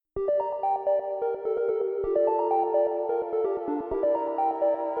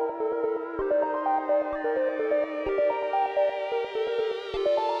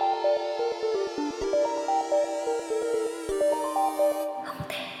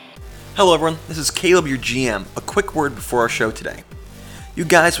Hello everyone, this is Caleb, your GM. A quick word before our show today. You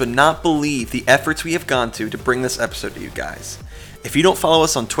guys would not believe the efforts we have gone to bring this episode to you guys. If you don't follow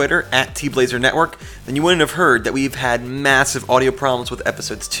us on Twitter, @TBlazerNetwork, then you wouldn't have heard that we've had massive audio problems with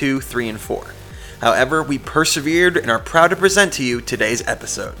episodes 2, 3, and 4. However, we persevered and are proud to present to you today's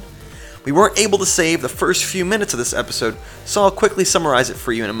episode. We weren't able to save the first few minutes of this episode, so I'll quickly summarize it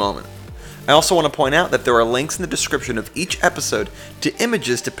for you in a moment. I also want to point out that there are links in the description of each episode to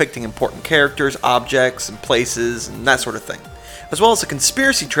images depicting important characters, objects, and places, and that sort of thing, as well as a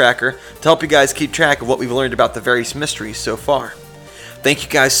conspiracy tracker to help you guys keep track of what we've learned about the various mysteries so far. Thank you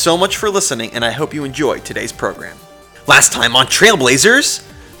guys so much for listening, and I hope you enjoy today's program. Last time on Trailblazers,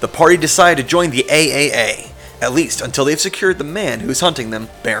 the party decided to join the AAA, at least until they've secured the man who's hunting them,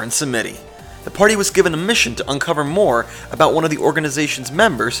 Baron Samedi. The party was given a mission to uncover more about one of the organization's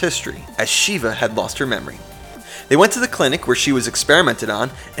members' history, as Shiva had lost her memory. They went to the clinic where she was experimented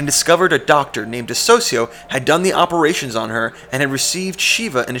on and discovered a doctor named DeSocio had done the operations on her and had received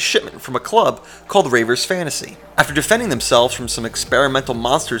Shiva in a shipment from a club called Raver's Fantasy. After defending themselves from some experimental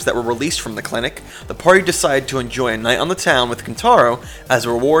monsters that were released from the clinic, the party decided to enjoy a night on the town with Kentaro as a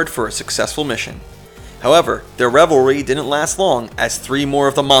reward for a successful mission. However, their revelry didn't last long as 3 more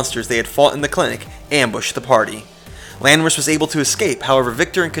of the monsters they had fought in the clinic ambushed the party. Lanris was able to escape, however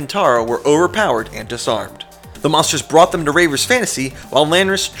Victor and Kentaro were overpowered and disarmed. The monsters brought them to Raver's Fantasy while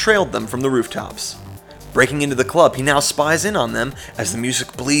Lanris trailed them from the rooftops. Breaking into the club, he now spies in on them as the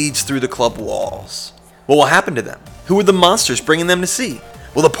music bleeds through the club walls. What will happen to them? Who are the monsters bringing them to see?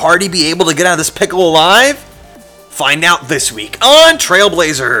 Will the party be able to get out of this pickle alive? Find out this week on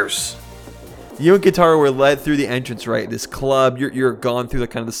Trailblazers! You and Kentaro were led through the entrance, right? This club, you're gone through the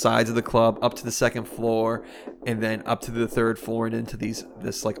kind of the sides of the club, up to the 2nd floor, and then up to the 3rd floor, and into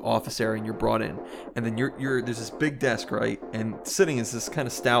this like office area, and you're brought in. And then there's this big desk, right? And sitting is this kind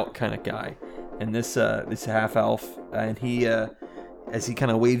of stout kind of guy, and this half elf, and he as he kind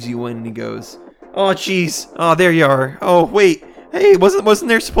of waves you in, and he goes, "Oh jeez, oh there you are. Oh wait, hey, wasn't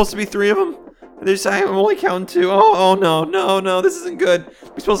there supposed to be 3 of them? I'm only counting 2. Oh no, this isn't good.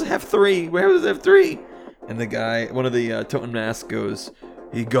 We're supposed to have 3. Where was there 3? And the guy, one of the Totem Masks goes,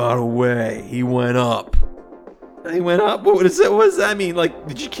 "He got away. He went up." He went up? What does that mean? Like,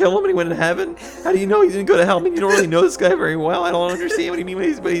 did you kill him and he went to heaven? How do you know he didn't go to hell? I mean, you don't really know this guy very well. I don't understand what you mean,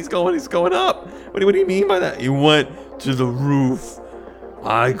 but he's going up. What do you mean by that? He went to the roof.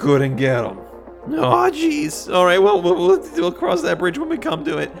 I couldn't get him. Oh, jeez. All right, well, we'll cross that bridge when we come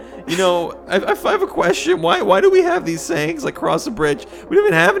to it. You know, I have a question. Why do we have these sayings like cross a bridge? We don't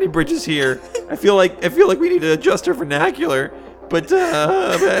even have any bridges here. I feel like we need to adjust our vernacular. But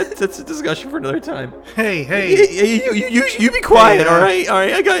that's a discussion for another time. Hey. You be quiet, all right?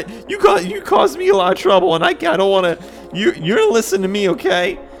 I got you caused me a lot of trouble, and I don't want to. You're gonna listen to me,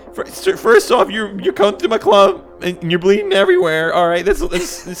 okay? First off, you're coming through my club and you're bleeding everywhere. All right,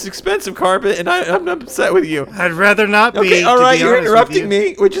 this expensive carpet, and I'm upset with you. I'd rather not be. Okay, all right, you're interrupting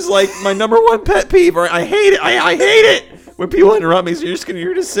me, which is like my #1 pet peeve. All right, I hate it. I hate it when people interrupt me. So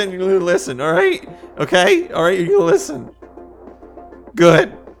you're just sitting, you're gonna listen. All right, okay, all right, you're gonna listen.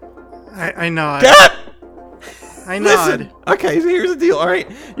 Good. I nod. God! I nod. Listen. Okay, so here's the deal. All right,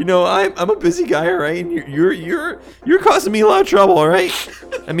 you know I'm a busy guy, all right, and you're causing me a lot of trouble, all right.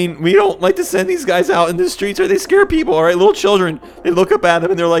 I mean, we don't like to send these guys out in the streets, or they scare people, all right. Little children, they look up at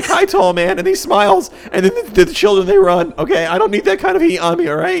them and they're like, "Hi, tall man," and he smiles, and then the children they run. Okay, I don't need that kind of heat on me,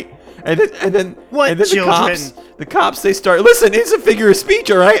 all right. And then the cops they start. Listen, it's a figure of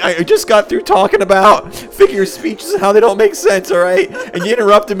speech, all right. I just got through talking about figure of speeches and how they don't make sense, all right. And you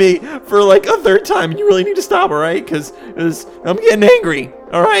interrupted me for like a 3rd time, and you really need to stop, all right? Because I'm getting angry,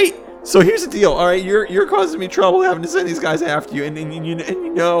 all right. So here's the deal, all right. You're causing me trouble having to send these guys after you, and you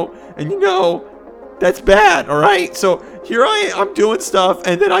know that's bad, all right. So here I'm doing stuff,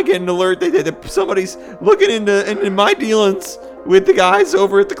 and then I get an alert that somebody's looking into my dealings with the guys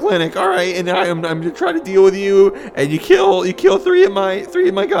over at the clinic, all right, and I'm gonna try to deal with you, and you kill 3 of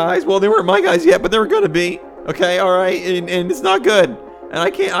my guys. Well, they weren't my guys yet, but they were gonna be. Okay, all right, and it's not good, and I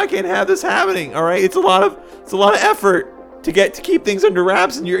can't have this happening. All right, it's a lot of effort to keep things under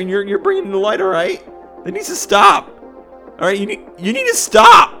wraps, and you're bringing it to light. All right, it needs to stop. All right, you need to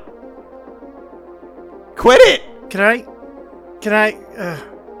stop. Quit it. Can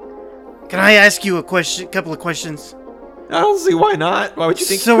I ask you a couple of questions? I don't see why not. Why would you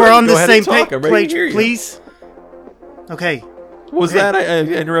think? So we're on the same page, please. Okay. What was that? I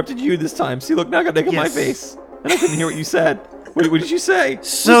interrupted you this time. See, look, now I got to make my face, and I couldn't hear what you said. What did you say?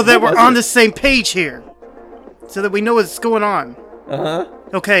 So that we're on the same page here, so that we know what's going on.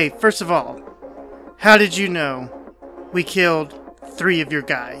 Okay. First of all, how did you know we killed 3 of your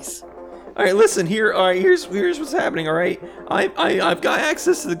guys? All right, listen here. All right, here's what's happening. All right, I've got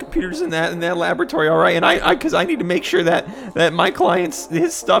access to the computers in that laboratory. All right, and because I need to make sure that my client's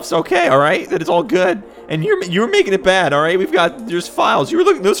his stuff's okay. All right, that it's all good. And you're making it bad. All right, there's files. You were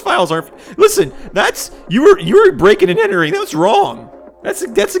looking. Those files aren't. Listen, you were breaking and entering. That's wrong. That's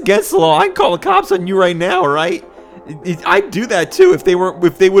against the law. I can call the cops on you right now. All right, I'd do that too if they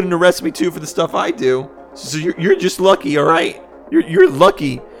wouldn't arrest me too for the stuff I do. So you're just lucky. All right, you're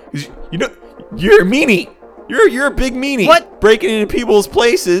lucky. You know, you're a meanie. You're a big meanie. What? Breaking into people's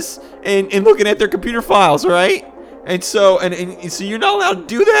places and looking at their computer files, all right? And so so you're not allowed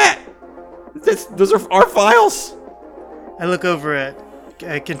to do that. Those are our files. I look over at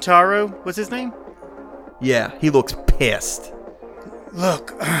Kentaro. What's his name? Yeah, he looks pissed.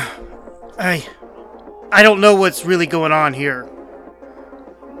 Look, I don't know what's really going on here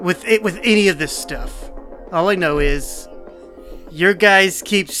with any of this stuff. All I know is your guys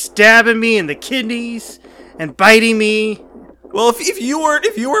keep stabbing me in the kidneys and biting me. Well, if you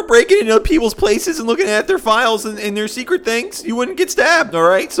weren't breaking into people's places and looking at their files and their secret things, you wouldn't get stabbed, all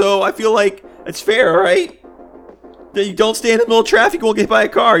right? So I feel like it's fair, all right? That you don't stand in the middle of traffic, you won't get hit by a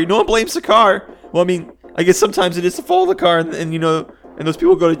car. No one blames the car. Well, I mean, I guess sometimes it is the fault of the car, and those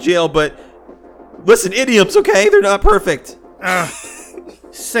people go to jail. But listen, idioms, okay? They're not perfect.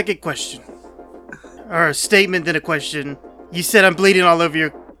 Second question, or a statement, then a question. You said I'm bleeding all over your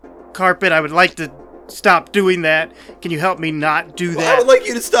carpet. I would like to stop doing that. Can you help me not do that? Well, I would like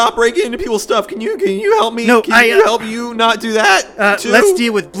you to stop breaking into people's stuff. Can you help me? No, can you help you not do that too? Let's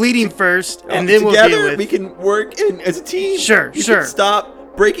deal with bleeding first, and then we'll deal with. We can work as a team. Sure. Can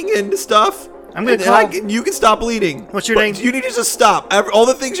stop breaking into stuff. I'm gonna call. You can stop bleeding. What's your name? You need to just stop. All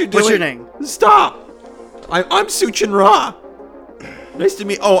the things you're doing. What's your name? Stop. I'm Suchin Ra. Nice to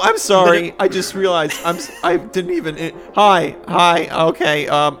meet. Oh, I'm sorry. I just realized I didn't even. Hi. Okay.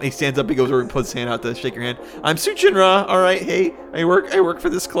 He stands up. He goes over and puts his hand out to shake your hand. I'm Suchinra. All right. Hey, I work for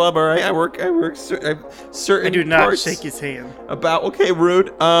this club. All right. I work. Certain. I do not parts shake his hand. Okay,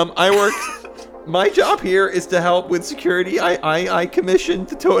 rude. I work. My job here is to help with security. I commissioned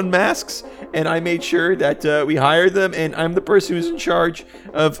the Totem masks, and I made sure that we hired them, and I'm the person who's in charge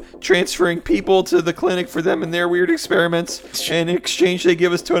of transferring people to the clinic for them and their weird experiments. And in exchange, they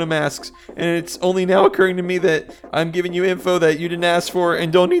give us Totem masks. And it's only now occurring to me that I'm giving you info that you didn't ask for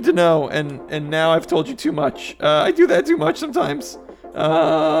and don't need to know. And now I've told you too much. I do that too much sometimes.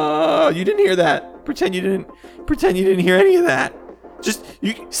 You didn't hear that. Pretend you didn't hear any of that. Just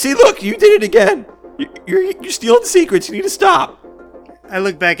look, you did it again. You're stealing secrets. You need to stop. I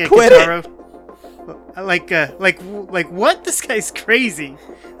look back at Quit Kentaro. Like what? This guy's crazy.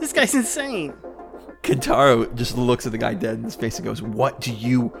 This guy's insane. Kentaro just looks at the guy dead in his face and goes, "What do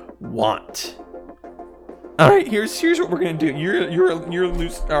you want?" All right, here's what we're gonna do. You're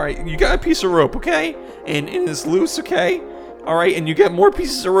loose. All right, you got a piece of rope, okay? And it's loose, okay? All right, and you get more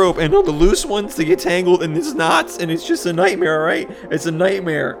pieces of rope, and all the loose ones they get tangled in these knots, and it's just a nightmare, all right? It's a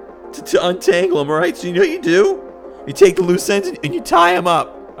nightmare to untangle them, all right? So you know what you do? You take the loose ends and you tie them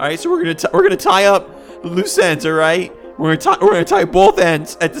up, all right? So we're gonna tie up the loose ends, all right? We're gonna tie both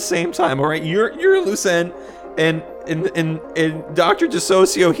ends at the same time, all right? You're a loose end, and Dr.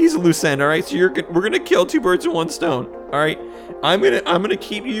 DeSocio, he's a loose end, all right? So we're gonna kill two birds with one stone, all right? I'm gonna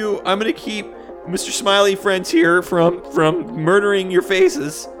keep Mr. Smiley friends here from murdering your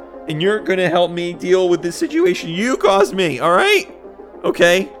faces, and you're gonna help me deal with this situation you caused me. All right?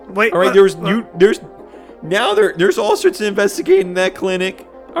 Okay. Wait. All right. There's all sorts of investigating in that clinic.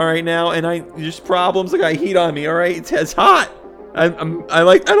 All right now, and there's problems. I got heat on me. All right, it's hot. I don't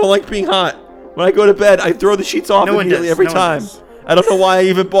like being hot. When I go to bed, I throw the sheets off immediately every time. I don't know why I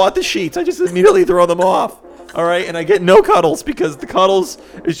even bought the sheets. I just immediately throw them off. All right, and I get no cuddles because the cuddles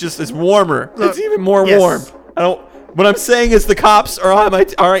it's warmer. Look, it's even more warm. What I'm saying is the cops are on my.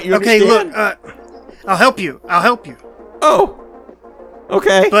 All right, you okay, understand? look, I'll help you. Oh,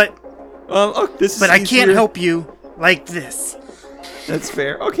 okay. But look, I can't help you like this. That's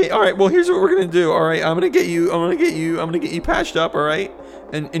fair. Okay, all right. Well, here's what we're gonna do. All right, I'm gonna get you patched up. All right,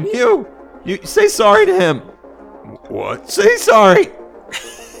 and you say sorry to him. What? Say sorry.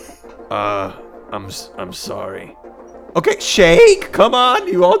 I'm sorry. Okay, shake. Come on.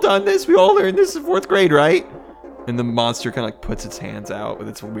 You all done this? We all learned this in 4th grade, right? And the monster kind of like puts its hands out with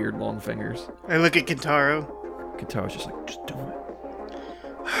its weird long fingers. I look at Kentaro. Kentaro's just like, just do it.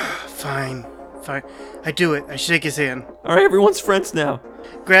 Fine. I do it. I shake his hand. All right, everyone's friends now.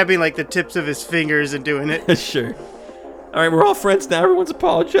 Grabbing like the tips of his fingers and doing it. Sure. All right, we're all friends now. Everyone's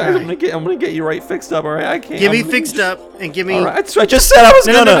apologized. Right. I'm gonna get you right fixed up. All right, I can't. Get me fixed up and give me. All right, that's what I just said I was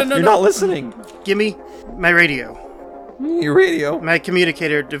gonna. No, You're not listening. Give me my radio. Your radio. My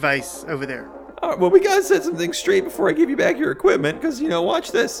communicator device over there. Well, we gotta set some things straight before I give you back your equipment, because,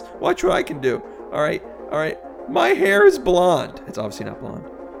 watch this. Watch what I can do. All right. My hair is blonde. It's obviously not blonde.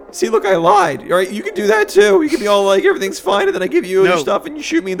 See, look, I lied. All right, you can do that too. You can be all like, everything's fine, and then I give you your stuff, and you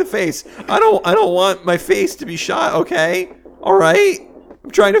shoot me in the face. I don't want my face to be shot, okay? All right? I'm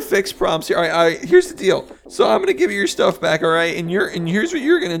trying to fix problems here. All right, here's the deal. So I'm gonna give you your stuff back, all right? And here's what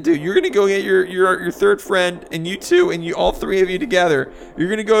you're gonna do. You're gonna go get your third friend, and you two, and all three of you together. You're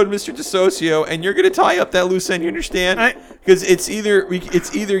gonna go to Mr. DeSocio, and you're gonna tie up that loose end. You understand? Because it's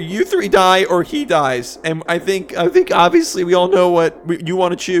either you three die or he dies. And I think obviously we all know what you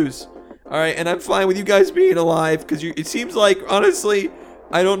want to choose. All right, and I'm fine with you guys being alive, because it seems like, honestly,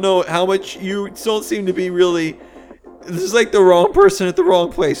 I don't know how much you don't seem to be really. This is like the wrong person at the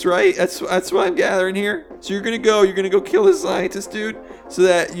wrong place, right? That's what I'm gathering here. So you're gonna go kill this scientist dude, so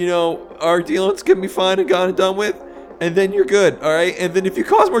that our dealings can be fine and gone and done with, and then you're good, all right? And then if you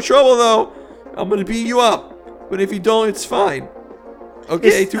cause more trouble, though, I'm gonna beat you up. But if you don't, it's fine.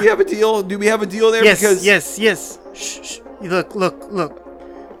 Okay? Do we have a deal? Do we have a deal there? Yes. Shh.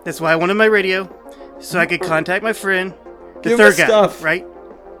 Look. That's why I wanted my radio, so I could contact my friend, the third guy, stuff. Right?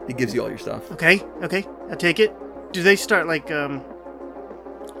 He gives you all your stuff. Okay. I'll take it. Do they start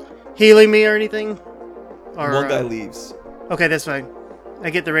healing me or anything? Or one guy leaves. Okay, that's fine. I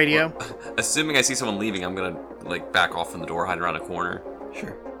get the radio. Well, assuming I see someone leaving, I'm gonna back off from the door, hide around a corner.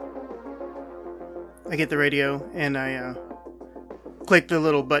 Sure. I get the radio and I click the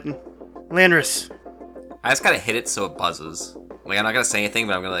little button. Landris. I just gotta hit it so it buzzes. I'm not gonna say anything,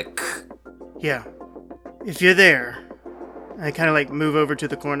 but I'm gonna Yeah. If you're there, I kind of move over to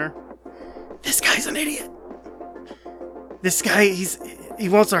the corner. This guy's an idiot. This guy, he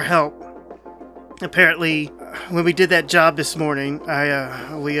wants our help. Apparently, when we did that job this morning,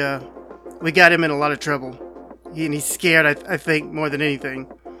 we got him in a lot of trouble. And he's scared, I think, more than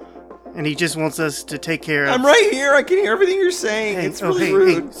anything. And he just wants us to take care of... I'm right here. I can hear everything you're saying. It's really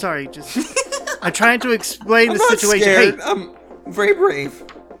rude. Hey, sorry, I'm trying to explain the situation. Scared. Hey, I'm very brave.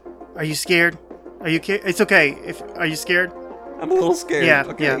 Are you scared? It's okay. Are you scared? I'm a little scared. Yeah,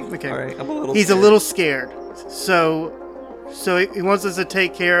 okay. Okay. All right, I'm a little He's scared. a little scared. So he wants us to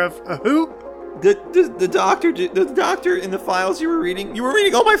take care of who? The doctor in the files you were reading. You were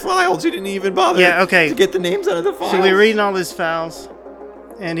reading all my files. You didn't even bother to get the names out of the files. So we're reading all his files,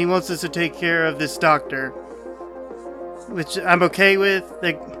 and he wants us to take care of this doctor, which I'm okay with.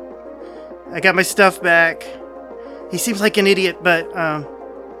 I got my stuff back. He seems like an idiot, but I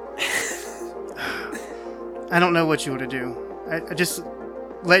don't know what you want to do. I just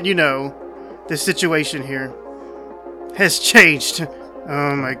let you know the situation here has changed.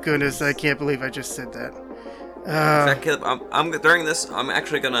 Oh my goodness, I can't believe I just said that. I'm during this, I'm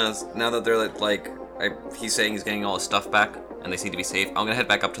actually gonna, now that they're he's saying he's getting all his stuff back, and they seem to be safe, I'm gonna head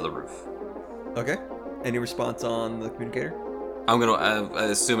back up to the roof. Okay. Any response on the communicator? I'm gonna,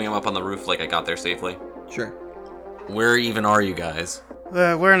 assuming I'm up on the roof, I got there safely. Sure. Where even are you guys?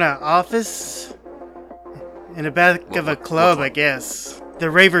 We're in an office, in the back of a club, I guess. The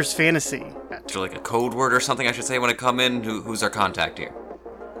Raver's Fantasy. Is there a code word or something I should say when I come in? Who's our contact here?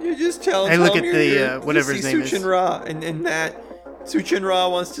 You just tell him. I look at the whatever his name is. Suchin Ra, and that Suchin Ra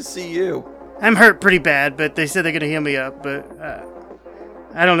wants to see you. I'm hurt pretty bad, but they said they're gonna heal me up. But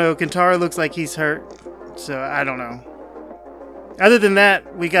I don't know. Kentaro looks like he's hurt, so I don't know. Other than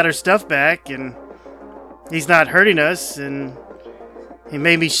that, we got our stuff back, and he's not hurting us, and he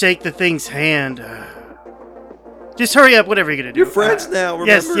made me shake the thing's hand. Just hurry up, whatever you're gonna do. You're friends now,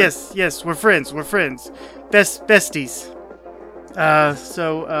 remember? Yes, we're friends. Besties.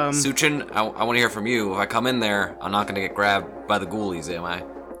 Suchin, I want to hear from you. If I come in there, I'm not gonna get grabbed by the ghoulies, am I?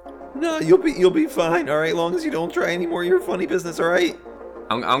 No, you'll be fine, alright? Long as you don't try any more of your funny business, alright?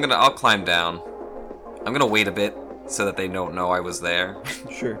 I'll climb down. I'm gonna wait a bit so that they don't know I was there.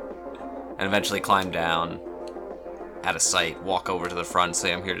 Sure. And eventually climb down, out of sight, walk over to the front,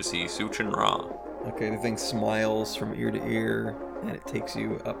 say I'm here to see Suchin Ra. Okay, the thing smiles from ear to ear, and it takes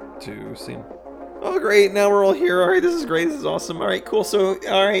you up to see him. Oh, great, now we're all here. Alright, this is great, this is awesome. Alright, cool. So,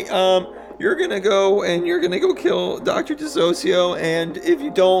 alright, you're gonna go kill Dr. DeSocio, and if you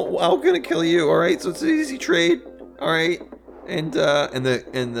don't, I'm gonna kill you, alright? So it's an easy trade, alright? And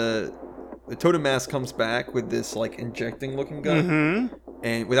the totem mask comes back with this, injecting looking gun. Mm-hmm.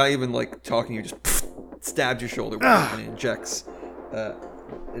 And without even, talking, you just stabs your shoulder with it, and it injects.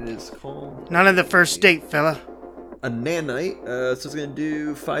 It is called... Not on the first date, fella. A nanite, so it's going to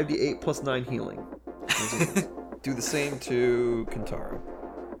do 5d8 plus 9 healing. Do the same to Kentaro.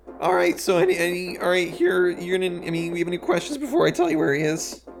 Alright, so alright, here, you're gonna, we have any questions before I tell you where he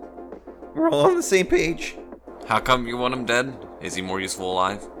is? We're all on the same page. How come you want him dead? Is he more useful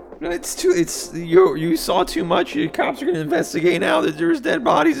alive? You saw too much. Your cops are gonna investigate now that there's dead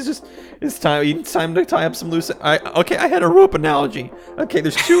bodies. It's time to tie up some loose. I had a rope analogy. Okay,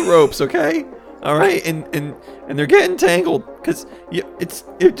 there's 2 ropes. Okay, all right, and they're getting tangled because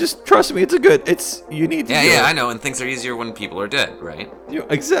just trust me. You need to. Yeah, I know. And things are easier when people are dead, right?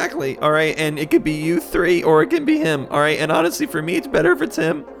 Exactly. All right, and it could be you 3 or it can be him. All right, and honestly, for me, it's better if it's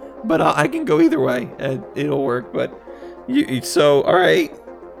him. But I can go either way, and it'll work. But all right.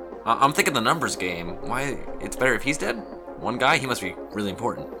 I'm thinking the numbers game. Why? It's better if he's dead. One guy, he must be really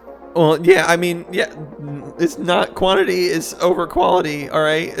important. Well, yeah. I mean, yeah. It's not quantity is over quality. All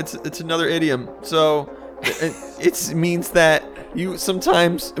right. It's another idiom. So it means that you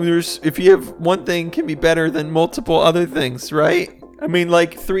sometimes if you have one thing can be better than multiple other things, right? I mean,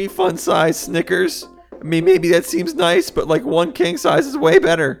 like 3 fun-size Snickers. I mean, maybe that seems nice, but like 1 king size is way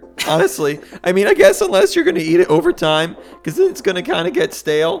better, honestly. I mean, I guess unless you're going to eat it over time, because then it's going to kind of get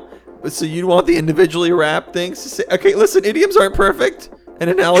stale. So you want the individually wrapped things to say, okay, listen, idioms aren't perfect, and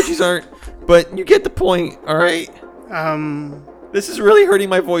analogies aren't, but you get the point, all right? This is really hurting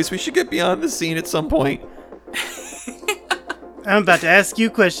my voice. We should get beyond the scene at some point. I'm about to ask you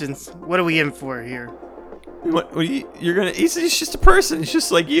questions. What are we in for here? He's just a person. He's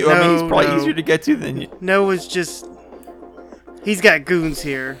just like you. I mean, he's probably easier to get to than you. No, it's just, he's got goons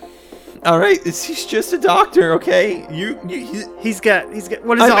here. All right, he's just a doctor, okay? He's got.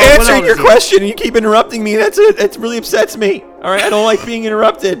 What is I'm answering your question, and you keep interrupting me. That really upsets me. All right, I don't like being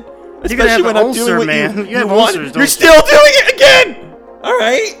interrupted, especially when I'm doing what you want. You're still doing it again. All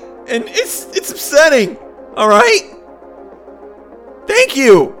right, and it's upsetting. All right. Thank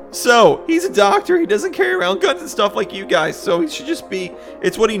you. So he's a doctor. He doesn't carry around guns and stuff like you guys. So he should just be.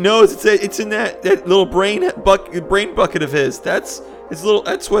 It's what he knows. It's in that little brain bucket of his. That's his little.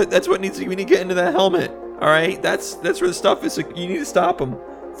 That's what needs to. We need to get into that helmet. All right. That's where the stuff is. So you need to stop him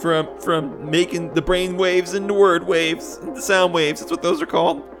from making the brain waves into word waves, into sound waves. That's what those are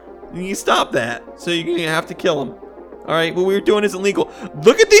called. You need to stop that. So you're gonna have to kill him. All right. What we're doing isn't legal.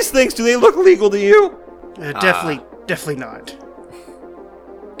 Look at these things. Do they look legal to you? Definitely not.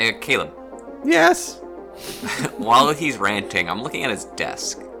 Caleb. Yes. While he's ranting, I'm looking at his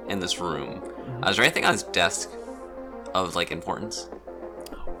desk in this room. Is there anything on his desk of like importance,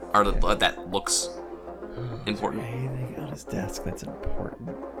 or that looks important? Anything on his desk that's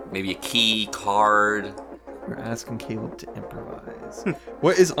important? Maybe a key, card. We're asking Caleb to improvise.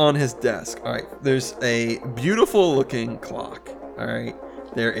 What is on his desk? All right. There's a beautiful looking clock. All right.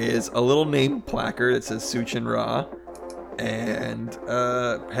 There is a little name placard that says Suchin Ra. And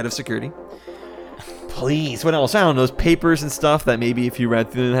head of security. Please, what else? I don't know, those papers and stuff that maybe if you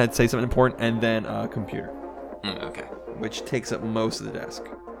read through them had say something important, and then a computer. Okay. Which takes up most of the desk.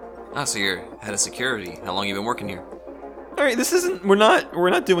 Oh, so you're head of security. How long you been working here? All right, this isn't. We're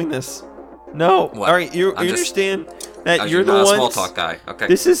not doing this. No. What? All right, you understand that you're the one. one. Small talk guy. Okay.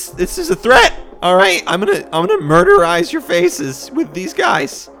 This is a threat. All right, I'm gonna murderize your faces with these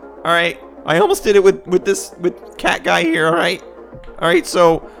guys. All right. I almost did it with cat guy here, all right,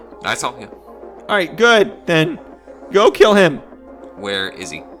 so... I saw him. All right, good, then go kill him. Where is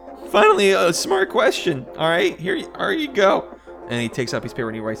he? Finally, a smart question, all right, here you go. And he takes out his paper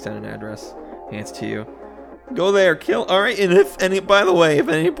and he writes down an address, hands to you. Go there, kill, all right, and by the way, if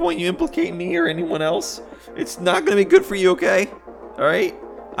at any point you implicate me or anyone else, it's not going to be good for you, okay? All right?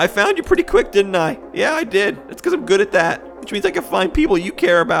 I found you pretty quick, didn't I? Yeah, I did. That's because I'm good at that, which means I can find people you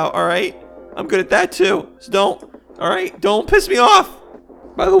care about, all right? I'm good at that too. So don't piss me off.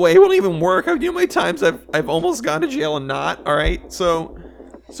 By the way, it won't even work. You know how many times I've almost gone to jail and not, all right? So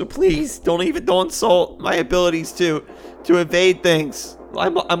please don't insult my abilities to evade things.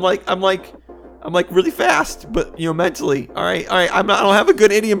 I'm like really fast, but mentally. All right. I don't have a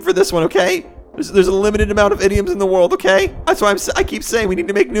good idiom for this one, okay? There's a limited amount of idioms in the world, okay? That's why I keep saying we need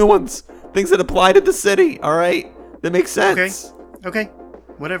to make new ones. Things that apply to the city, all right? That make sense. Okay.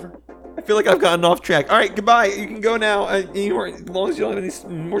 Whatever. I feel like I've gotten off track. All right, goodbye. You can go now. As long as you don't have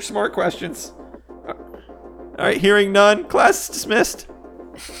any more smart questions. All right, hearing none. Class is dismissed.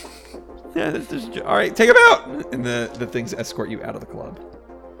 Yeah. All right, take him out. And the things escort you out of the club.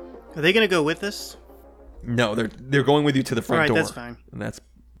 Are they gonna go with us? No, they're going with you to the front door. All right, that's fine. And that's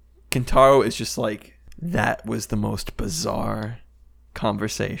Kentaro is just like, that was the most bizarre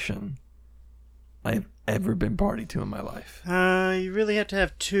conversation I've ever been party to in my life. You really have to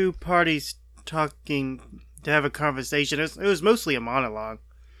have 2 parties talking to have a conversation. It was mostly a monologue.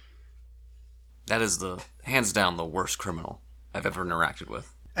 That is hands down the worst criminal I've ever interacted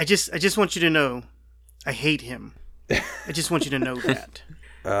with. I just want you to know, I hate him. I just want you to know that.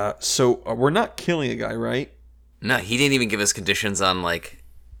 So we're not killing a guy, right? No, he didn't even give us conditions on, like,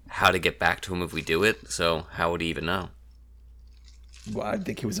 how to get back to him if we do it, so how would he even know? Well, I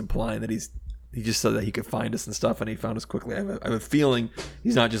think he was implying that he just said that he could find us and stuff, and he found us quickly. I have a feeling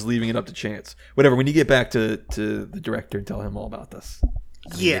he's not just leaving it up to chance. Whatever, when you get back to the director and tell him all about this.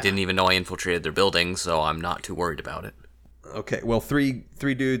 I mean, they didn't even know I infiltrated their building, so I'm not too worried about it. Okay, well, three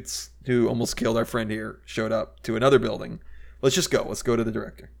dudes who almost killed our friend here showed up to another building. Let's just go. Let's go to the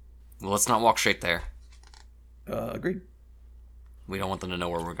director. Well, let's not walk straight there. Agreed. We don't want them to know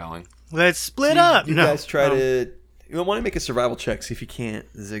where we're going. Let's split up. You guys try to... You want to make a survival check, see if you can't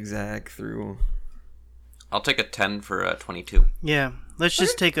zigzag through... I'll take a 10 for 22. Yeah, let's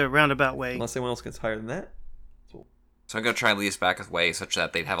just take a roundabout way. Unless anyone else gets higher than that. So I'm going to try and lead us back a way such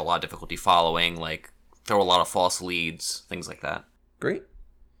that they'd have a lot of difficulty following, like throw a lot of false leads, things like that. Great.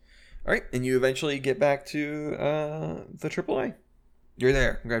 All right, and you eventually get back to the AAA. You're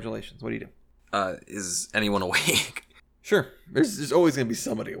there. Congratulations. What do you do? Is anyone awake? Sure. There's always going to be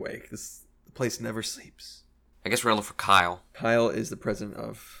somebody awake. The place never sleeps. I guess we're going to look for Kyle. Kyle is the president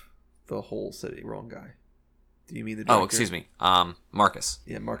of the whole city. Wrong guy. Do you mean the director? Oh, excuse me. Marcus.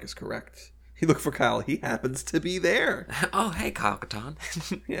 Yeah, Marcus, correct. You look for Kyle. He happens to be there. Oh, hey, Kyle Catan.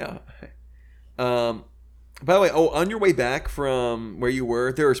 Yeah. By the way, on your way back from where you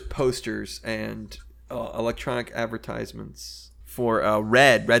were, there's posters and electronic advertisements for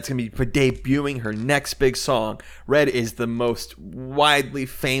Red. Red's going to be debuting her next big song. Red is the most widely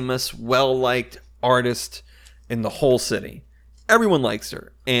famous, well-liked artist in the whole city. Everyone likes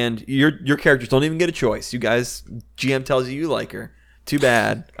her, and your characters don't even get a choice. You guys, GM tells you like her. Too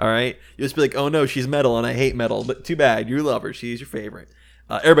bad, all right? You just be like, oh no, she's metal, and I hate metal, but too bad, you love her. She's your favorite.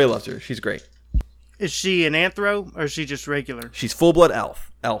 Everybody loves her. She's great. Is she an anthro, or is she just regular? She's full-blood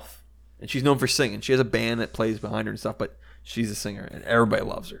elf, and she's known for singing. She has a band that plays behind her and stuff, but she's a singer, and everybody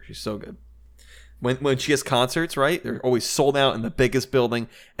loves her. She's so good. When she has concerts, right, they're always sold out in the biggest building,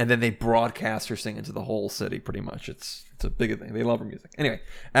 and then they broadcast her singing to the whole city, pretty much. It's a big thing. They love her music. Anyway,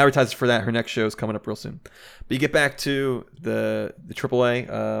 advertises for that. Her next show is coming up real soon. But you get back to the AAA.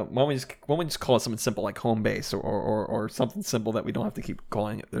 Why don't we just call it something simple like home base or something simple that we don't have to keep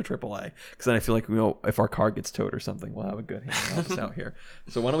calling it the AAA? Because then I feel like we know if our car gets towed or something, we'll have a good hand to help us out here.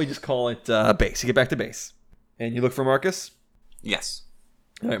 So why don't we just call it base? You get back to base, and you look for Marcus. Yes.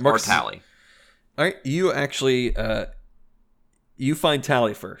 All right, Marcus. Or Tally. All right, you actually you find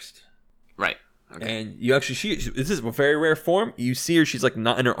Tally first. Right. Okay. And you actually this is a very rare form. You see her, she's like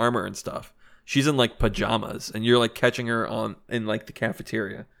not in her armor and stuff. She's in like pajamas, and you're like catching her in like the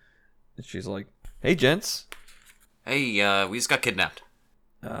cafeteria. And she's like, "Hey, gents. Hey, we just got kidnapped."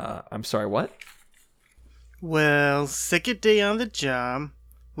 I'm sorry, what? Well, second day on the job.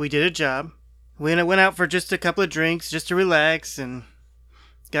 We did a job. We went out for just a couple of drinks just to relax and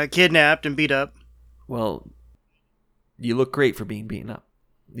got kidnapped and beat up. Well, you look great for being beaten up.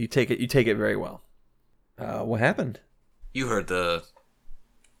 You take it very well. What happened? You heard the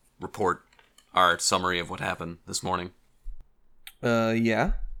report, our summary of what happened this morning.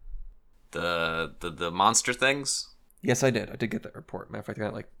 Yeah. The monster things? Yes, I did. I did get that report. Matter of fact, I got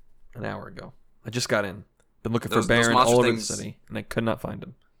it like an hour ago. I just got in. Been looking for Baron all over the city, and I could not find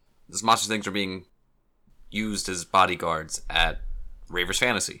him. Those monster things are being used as bodyguards at Raver's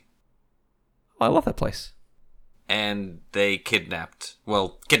Fantasy. Oh, I love that place. And they kidnapped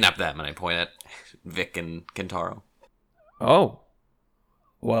them, and I point at Vic and Kentaro. Oh.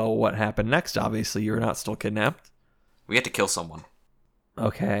 Well, what happened next? Obviously, you're not still kidnapped. We had to kill someone.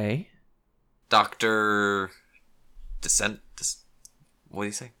 Okay. Dr. What do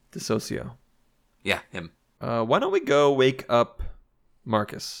you say? DeSocio. Yeah, him. Why don't we go wake up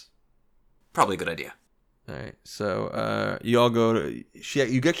Marcus? Probably a good idea. All right. So, you all go to...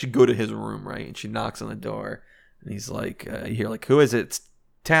 You actually go to his room, right? And she knocks on the door. And he's like... you hear like, who is it? It's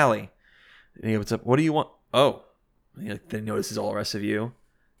Tally. And he opens up. What do you want? Oh. And he then notices all the rest of you.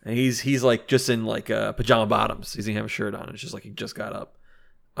 And he's like just in like pajama bottoms. He doesn't have a shirt on. It's just like he just got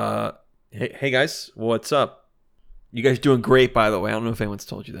up. Hey guys, what's up? You guys doing great, by the way. I don't know if anyone's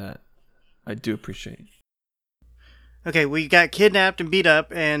told you that. I do appreciate it. Okay, we got kidnapped and beat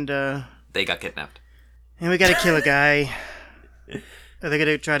up, and They got kidnapped. And we gotta kill a guy. Are they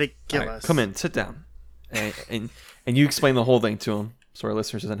gonna try to kill us? Come in, sit down, and you explain the whole thing to him, so our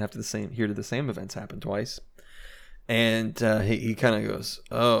listeners doesn't have to hear the same events happen twice. And he kind of goes,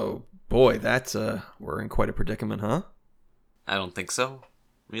 "Oh boy, that's we're in quite a predicament, huh?" I don't think so.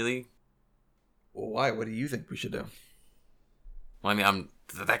 Really? Well, why? What do you think we should do? Well, I mean,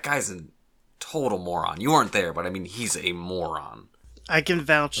 that guy's a total moron. You weren't there, but I mean, he's a moron. I can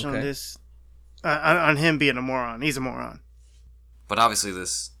vouch on this. On him being a moron. He's a moron. But obviously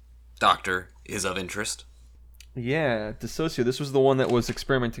this doctor is of interest. Yeah, DeSocio. This was the one that was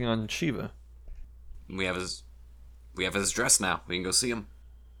experimenting on Shiva. We have his address now. We can go see him.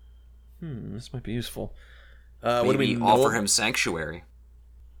 This might be useful. Maybe What do we know? offer him sanctuary.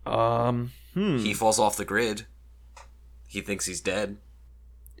 He falls off the grid. He thinks he's dead.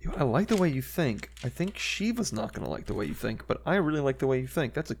 I like the way you think. I think Shiva's not going to like the way you think, but I really like the way you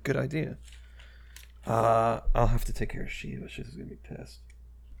think. That's a good idea. I'll have to take care of Shiva. She's going to be pissed.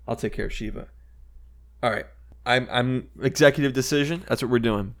 I'll take care of Shiva. All right. I'm executive decision. That's what we're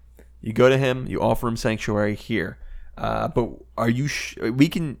doing. You go to him. You offer him sanctuary here. But are you? We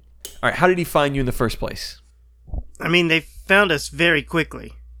can. All right. How did he find you in the first place? I mean, they found us very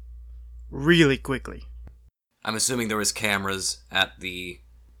quickly. Really quickly. I'm assuming there was cameras at the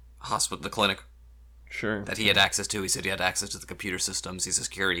hospital, the clinic, Sure. that he had access to. He said he had access to the computer systems. He's a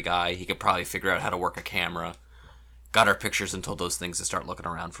security guy. He could probably figure out how to work a camera. Got our pictures and told those things to start looking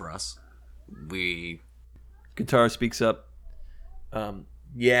around for us. Guitar speaks up.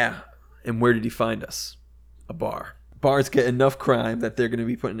 Yeah. And where did he find us? A bar. Bars get enough crime that they're going to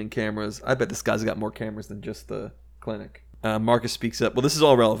be putting in cameras. I bet this guy's got more cameras than just the clinic. Marcus speaks up. Well, this is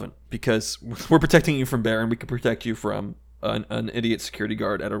all relevant because we're protecting you from Baron. We can protect you from an idiot security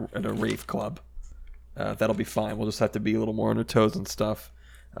guard at a rave club. That'll be fine. We'll just have to be a little more on our toes and stuff.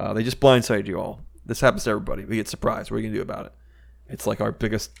 They just blindsided you all. This happens to everybody. We get surprised. What are you going to do about it? It's like our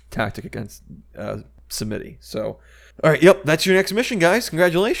biggest tactic against Samiti. So, all right, yep, that's your next mission, guys.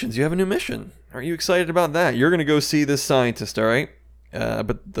 Congratulations. You have a new mission. Aren't you excited about that? You're going to go see this scientist, all right?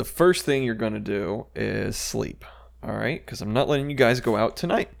 But the first thing you're going to do is sleep, all right? Because I'm not letting you guys go out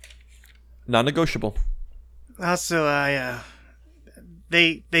tonight. Non-negotiable. Also,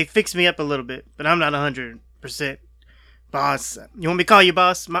 they fixed me up a little bit, but I'm not 100%. Boss, you want me to call you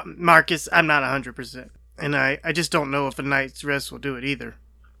boss? Marcus, I'm not 100%. And I just don't know if a night's rest will do it either.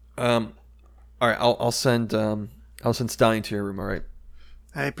 All right, I'll send Stallion to your room, all right?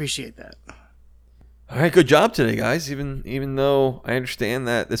 I appreciate that. All right, good job today, guys. Even though I understand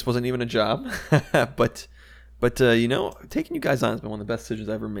that this wasn't even a job, but you know, taking you guys on has been one of the best decisions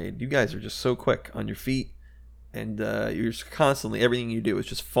I ever made. You guys are just so quick on your feet, and you're just constantly, everything you do is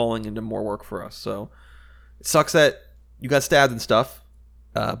just falling into more work for us. So it sucks that you got stabbed and stuff,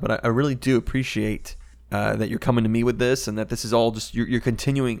 but I really do appreciate that you're coming to me with this, and that this is all just you're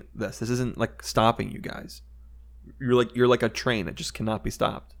continuing this. This isn't like stopping you guys. You're like a train that just cannot be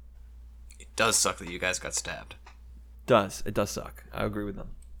stopped. It does suck that you guys got stabbed. It does suck. I agree with them.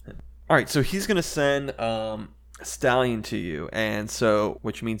 All right, so he's gonna send Stallion to you, and so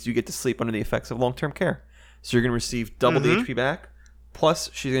which means you get to sleep under the effects of long-term care. So you're gonna receive double the HP back, plus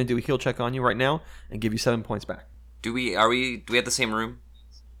she's gonna do a heal check on you right now and give you 7 points back. Do we have the same room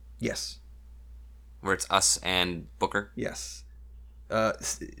Yes. where it's us and Booker? Yes.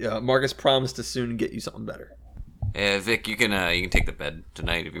 Marcus promised to soon get you something better. Vic, you can take the bed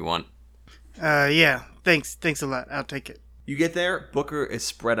tonight if you want. Yeah. Thanks a lot. I'll take it. You get there, Booker is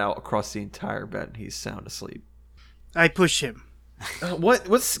spread out across the entire bed, and he's sound asleep. I push him.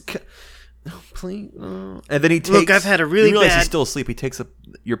 What's... No, please. And then he takes... Look, I've had a really you realize bad... he's still asleep. He takes up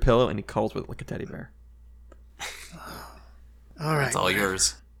your pillow, and he cuddles with it like a teddy bear. All right. It's all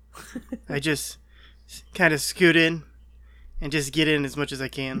yours. I just kind of scoot in and just get in as much as I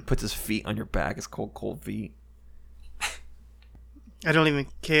can. Puts his feet on your back, his cold feet. I don't even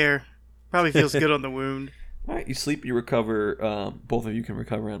care. Probably feels good on the wound. All right, you sleep, you recover. Both of you can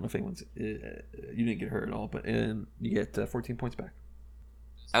recover. I don't know if anyone's... you didn't get hurt at all, but you get 14 points back.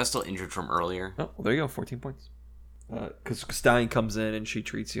 I was still injured from earlier. Oh, well, there you go, 14 points. Because Stallion comes in and she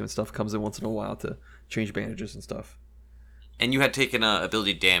treats you and stuff, comes in once in a while to change bandages and stuff. And you had taken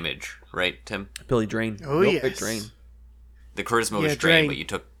ability damage, right, Tim? Billy Drain. Oh, nope, yes. Big Drain. The charisma was Yeah, drained, drain. but you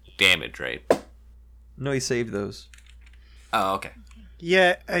took damage, right? No, he saved those. Oh, okay.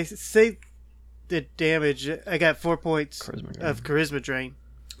 Yeah, I saved the damage. I got 4 points Charisma drain. of charisma drain.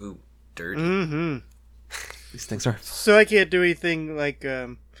 Ooh, dirty. Mm-hmm. These things are... So I can't do anything like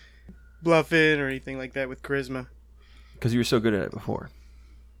bluffing or anything like that with charisma. Because you were so good at it before.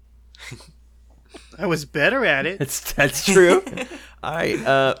 I was better at it. That's true. All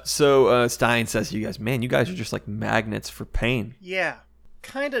right. So Stein says to you guys, man, you guys are just like magnets for pain. Yeah,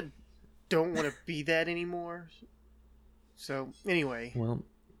 kind of don't want to be that anymore. So anyway,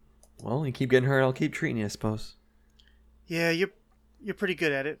 Well, you keep getting hurt, I'll keep treating you, I suppose. yeah, you're pretty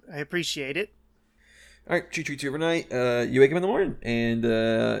good at it. I appreciate it. All right, she treats you every night. You wake up in the morning, and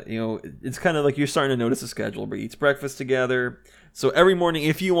it's kind of like you're starting to notice the schedule. Everybody eats breakfast together. So every morning,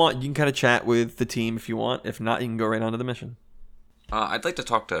 if you want, you can kind of chat with the team if you want. If not, you can go right on to the mission. I'd like to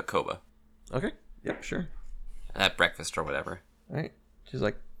talk to Koba Okay. Yep. Sure. at breakfast or whatever. All right. She's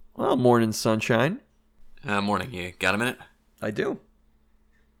like, well, morning sunshine. Morning. You got a minute? I do.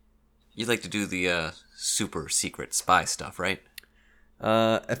 You'd like to do the super secret spy stuff, right?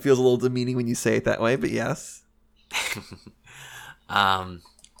 It feels a little demeaning when you say it that way, but yes. Think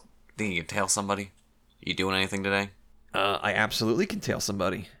you can tail somebody? You doing anything today? I absolutely can tail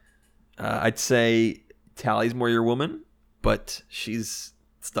somebody. I'd say Tally's more your woman, but she's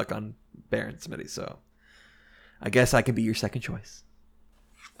stuck on Baron Smitty, so I guess I can be your second choice.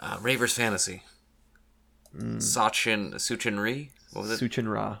 Raver's Fantasy. Suchin Ri? What was it? Suchin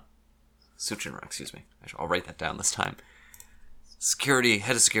Ra. Suchin Ra, excuse me. I'll write that down this time.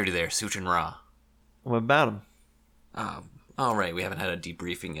 Head of security there, Suchin Ra. What about him? All right, we haven't had a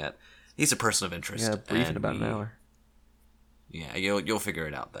debriefing yet. He's a person of interest. Yeah, briefing about an hour. Yeah, you'll figure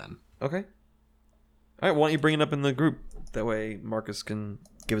it out then. Okay. All right, why don't you bring it up in the group? That way Marcus can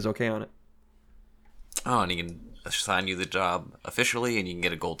give his okay on it. Oh, and he can assign you the job officially, and you can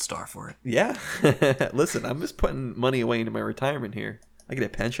get a gold star for it. Yeah. Listen, I'm just putting money away into my retirement here. I get a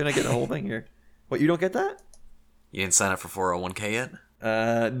pension, I get the whole thing here. What, you don't get that? You didn't sign up for 401k yet?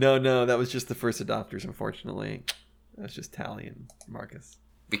 No, that was just the first adopters, unfortunately. That was just Tally and Marcus.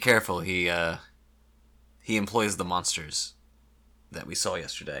 Be careful, he employs the monsters that we saw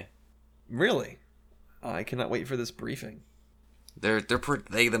yesterday. Really? I cannot wait for this briefing.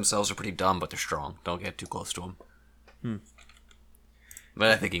 They themselves are pretty dumb, but they're strong. Don't get too close to them. But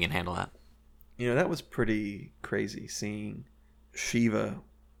I think he can handle that. You know, that was pretty crazy seeing Shiva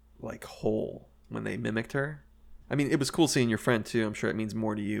like whole when they mimicked her. I mean, it was cool seeing your friend too. I'm sure it means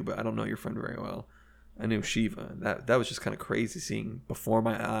more to you, but I don't know your friend very well. I knew Shiva. That was just kind of crazy seeing before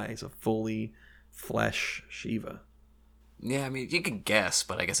my eyes a fully flesh Shiva. Yeah, I mean, you could guess,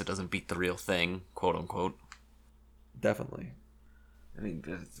 but I guess it doesn't beat the real thing, quote unquote. Definitely. I mean,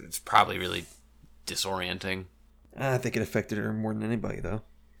 it's probably really disorienting. I think it affected her more than anybody, though.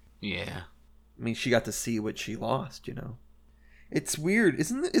 Yeah. I mean, she got to see what she lost, you know. It's weird.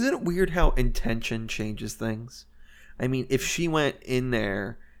 Isn't it weird how intention changes things? I mean, if she went in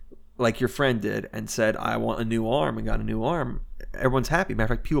there like your friend did and said, I want a new arm, and got a new arm, everyone's happy.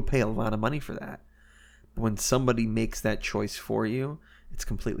 Matter of fact, people pay a lot of money for that. But when somebody makes that choice for you, it's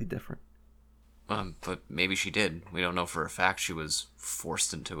completely different. But maybe she did. We don't know for a fact she was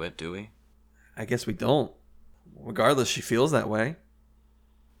forced into it, do we? I guess we don't. Regardless, she feels that way.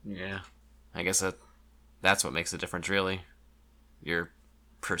 Yeah. I guess that's what makes the difference, really. Your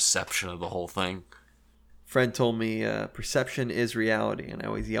perception of the whole thing. Fred told me perception is reality, and I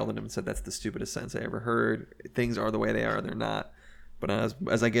always yelled at him and said that's the stupidest sentence I ever heard. Things are the way they are, they're not. But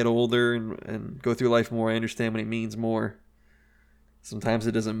as I get older and go through life more, I understand what it means more. Sometimes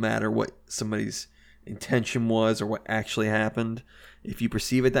it doesn't matter what somebody's intention was or what actually happened. If you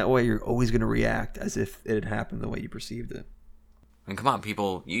perceive it that way, you're always going to react as if it had happened the way you perceived it. And come on,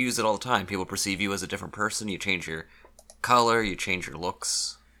 people, you use it all the time. People perceive you as a different person. You change your color, you change your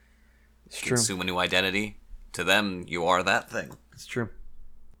looks. It's true. Assume a new identity. To them, you are that thing. It's true.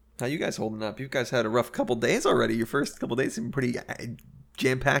 How you guys holding up? You guys had a rough couple days already. Your first couple days seem pretty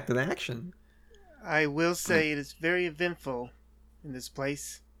jam-packed with action. I will say it is very eventful in this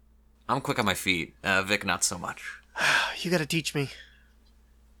place. I'm quick on my feet. Vic, not so much. You gotta teach me.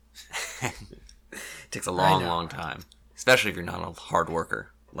 It takes a long time. Especially if you're not a hard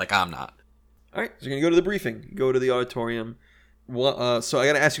worker. Like I'm not. All right, so you're going to go to the briefing. Go to the auditorium. Well, so I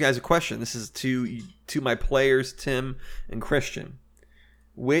got to ask you guys a question. This is to my players, Tim and Christian.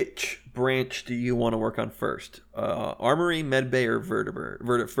 Which branch do you want to work on first? Armory, Medbay, or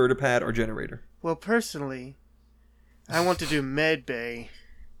Vertipad, or Generator? Well, personally, I want to do Medbay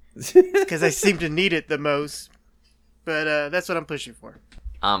because I seem to need it the most. But that's what I'm pushing for.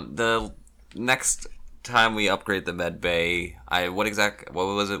 The next time we upgrade the Medbay, what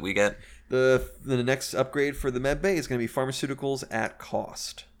was it we get? The next upgrade for the Medbay is going to be pharmaceuticals at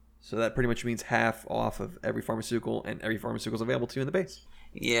cost. So that pretty much means half off of every pharmaceutical, and every pharmaceutical is available to you in the base.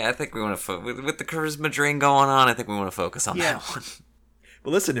 Yeah, I think we want to with the charisma drain going on. I think we want to focus on that one.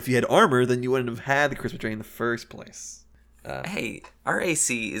 But listen, if you had armor, then you wouldn't have had the charisma drain in the first place. Hey, our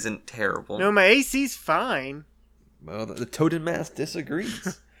AC isn't terrible. No, my AC's fine. Well, the Totem Mass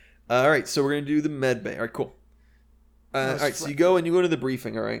disagrees. All right, so we're going to do the Medbay. All right, cool. All right, so you go to the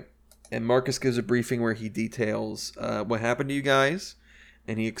briefing, all right? And Marcus gives a briefing where he details what happened to you guys,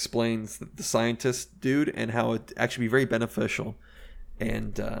 and he explains the scientist dude and how it actually be very beneficial.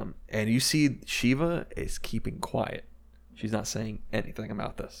 And you see Shiva is keeping quiet. She's not saying anything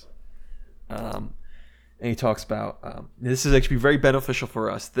about this. And he talks about this is actually very beneficial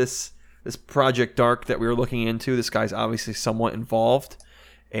for us. This Project Dark that we were looking into, this guy's obviously somewhat involved,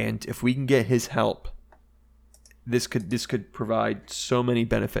 and if we can get his help, this could provide so many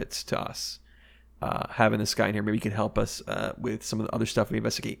benefits to us. having this guy in here. Maybe he can help us with some of the other stuff we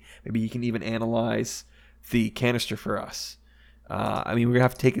investigate. Maybe he can even analyze the canister for us. I mean, we're gonna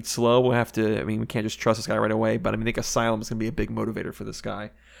have to take it slow. We'll have to. I mean, we can't just trust this guy right away. But I mean, I think Asylum is gonna be a big motivator for this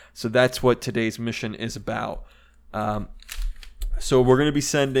guy. So that's what today's mission is about. So we're gonna be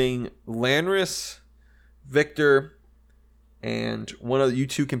sending Lanris, Victor, and one of you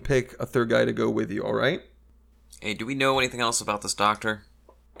two can pick a third guy to go with you. All right? Hey, do we know anything else about this doctor?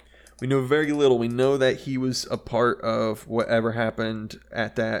 We know very little. We know that he was a part of whatever happened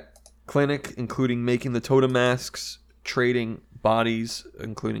at that clinic, including making the totem masks, trading bodies,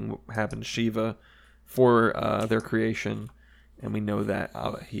 including what happened to Shiva, for their creation. And we know that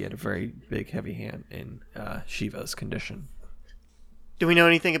he had a very big, heavy hand in Shiva's condition. Do we know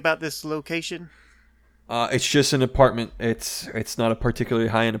anything about this location? It's just an apartment. It's not a particularly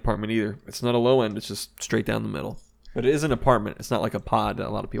high-end apartment either. It's not a low-end. It's just straight down the middle. But it is an apartment. It's not like a pod that a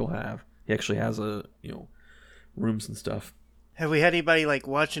lot of people have. He actually has rooms and stuff. Have we had anybody like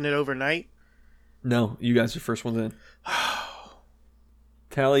watching it overnight? No, you guys are the first ones in.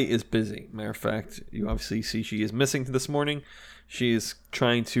 Tally is busy. Matter of fact, you obviously see she is missing this morning. She is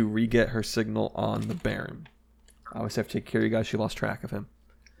trying to re-get her signal on the Baron. I always have to take care of you guys. She lost track of him.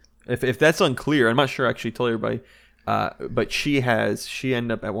 If that's unclear, I'm not sure I actually told everybody, but she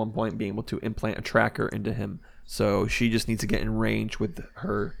ended up at one point being able to implant a tracker into him. So she just needs to get in range with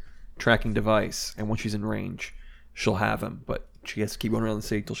her tracking device, and once she's in range, she'll have him. But she has to keep going around the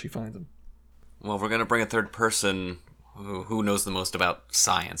city till she finds him. Well, we're gonna bring a third person who knows the most about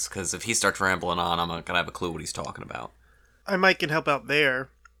science, because if he starts rambling on, I'm not gonna have a clue what he's talking about. I might can help out there.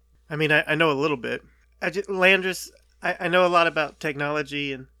 I mean, I know a little bit. Landris, I know a lot about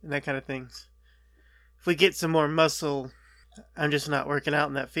technology and that kind of things. If we get some more muscle, I'm just not working out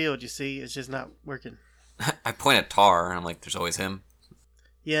in that field, you see? It's just not working. I point at Tar, and I'm like, there's always him.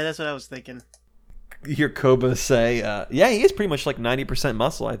 Yeah, that's what I was thinking. You hear Koba say, yeah, he is pretty much like 90%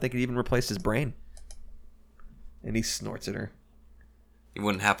 muscle. I think it even replaced his brain. And he snorts at her. You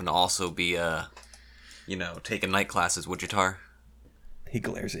wouldn't happen to also be, taking night classes, would you, Tar? He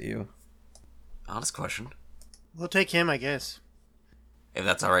glares at you. Honest question. We'll take him, I guess. If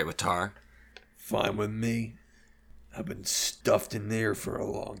that's alright with Tar. Fine with me. I've been stuffed in there for a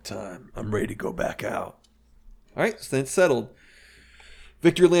long time. I'm ready to go back out. Alright, so then it's settled.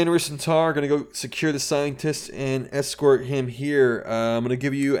 Victor, Lanris, and Tar are going to go secure the scientist and escort him here. I'm going to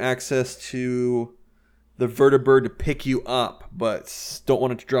give you access to the vertibird to pick you up, but don't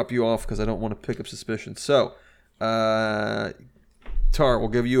want it to drop you off because I don't want to pick up suspicion. So, Tar, we'll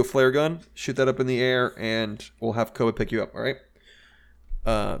give you a flare gun, shoot that up in the air, and we'll have Koba pick you up, alright?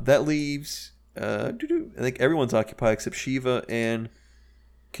 That leaves... I think everyone's occupied except Shiva and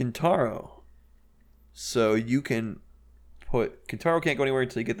Kintaro. So you can put... Kintaro can't go anywhere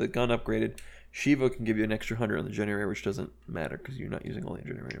until you get the gun upgraded. Shiva can give you an extra 100 on the generator, which doesn't matter because you're not using all the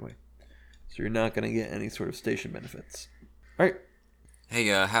generator anyway. So you're not going to get any sort of station benefits. Alright. Hey,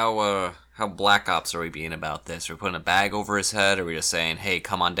 how Black Ops are we being about this? Are we putting a bag over his head, or are we just saying, hey,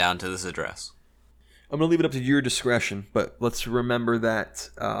 come on down to this address? I'm going to leave it up to your discretion, but let's remember that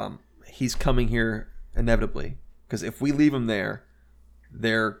he's coming here inevitably. Because if we leave him there,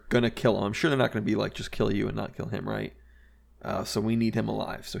 they're going to kill him. I'm sure they're not going to be like, just kill you and not kill him, right? So we need him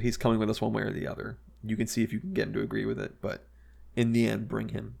alive. So he's coming with us one way or the other. You can see if you can get him to agree with it, but in the end, bring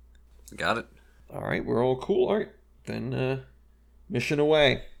him. Got it. All right, we're all cool. All right, then mission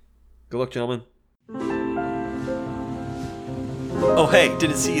away. Good luck, gentlemen. Oh, hey,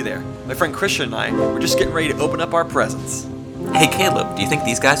 didn't see you there. My friend Christian and I were just getting ready to open up our presents. Hey, Caleb, do you think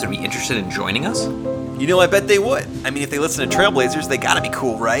these guys would be interested in joining us? You know, I bet they would. I mean, if they listen to Trailblazers, they gotta be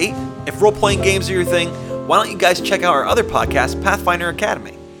cool, right? If role-playing games are your thing, why don't you guys check out our other podcast, Pathfinder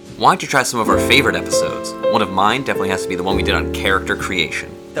Academy? Why don't you try some of our favorite episodes? One of mine definitely has to be the one we did on character creation.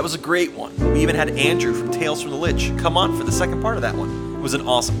 That was a great one. We even had Andrew from Tales from the Lich come on for the second part of that one. It was an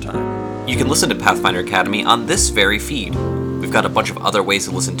awesome time. You can listen to Pathfinder Academy on this very feed. We've got a bunch of other ways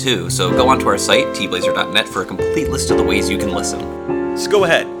to listen too, so go onto our site, tblazer.net, for a complete list of the ways you can listen. So go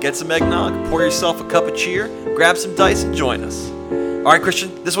ahead, get some eggnog, pour yourself a cup of cheer, grab some dice, and join us. All right,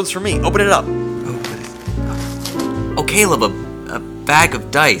 Christian, this one's for me. Open it up. Oh, Caleb, a bag of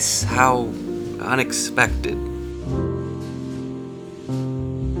dice. How unexpected.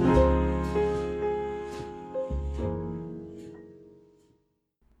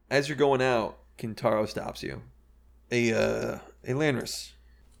 As you're going out, Kintaro stops you. Hey, Lanris.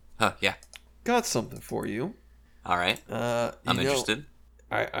 Yeah. Got something for you. All right. I'm interested.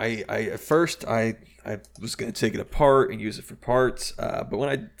 I at first I was gonna take it apart and use it for parts, but when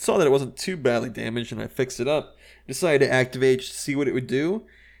I saw that it wasn't too badly damaged and I fixed it up, I decided to activate just to see what it would do.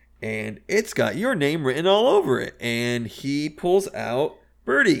 and it's got your name written all over it. And he pulls out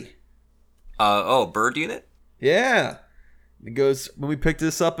Birdie. Bird unit? Yeah. It goes when we picked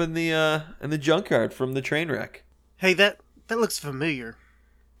this up in the junkyard from the train wreck. Hey, that looks familiar.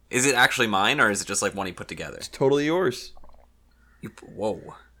 Is it actually mine, or is it just like one he put together? It's totally yours.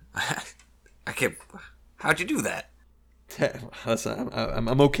 Whoa. I can't... How'd you do that? Listen,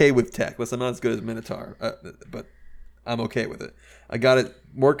 I'm okay with tech. Listen, I'm not as good as Minotaur, but I'm okay with it. I got it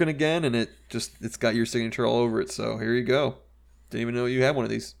working again, and it's got your signature all over it. So here you go. Didn't even know you had one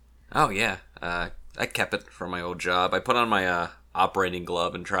of these. Oh yeah, I kept it from my old job. I put on my operating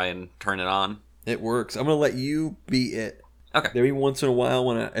glove and try and turn it on. It works. I'm gonna let you be it. Okay. Every once in a while,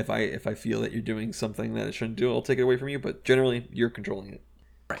 if I feel that you're doing something that it shouldn't do, I'll take it away from you. But generally, you're controlling it.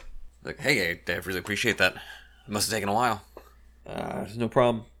 Right. Like, hey, I really appreciate that. It must have taken a while. There's no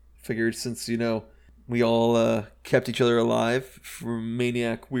problem. Figured since we all kept each other alive from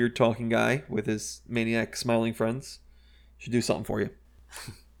Maniac Weird Talking Guy with his Maniac Smiling friends, should do something for you.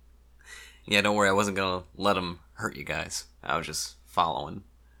 Yeah, don't worry. I wasn't gonna let him hurt you guys. I was just following.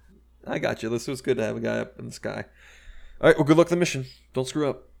 I got you. This was good to have a guy up in the sky. All right. Well, good luck with the mission. Don't screw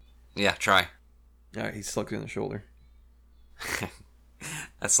up. Yeah, try. All right. He slugs you on the shoulder.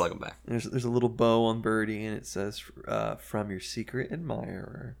 I slug him back. There's a little bow on Birdie, and it says, "From your secret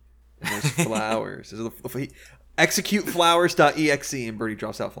admirer." And there's flowers. Execute flowers.exe, and Birdie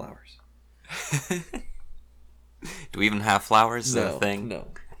drops out flowers. Do we even have flowers? Is that a thing? No.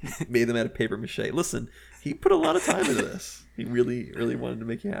 He made them out of paper mache. Listen, he put a lot of time into this. He really, really wanted to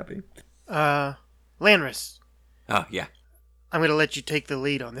make you happy. Lanris. Oh, yeah. I'm gonna let you take the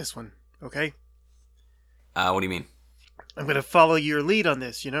lead on this one, okay? What do you mean? I'm gonna follow your lead on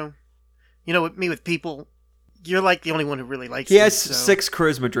this, you know? You know, with me with people, you're like the only one who really likes He has so. 6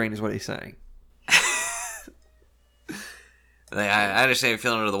 charisma drain is what he's saying. I understand you're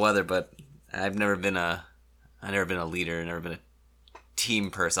feeling under the weather, but I've never been a leader, never been a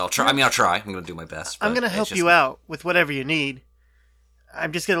team person. I'll try. I'm gonna do my best. I'm gonna help you out with whatever you need.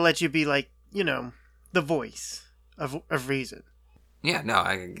 I'm just gonna let you be like, you know, the voice of reason. Yeah, no,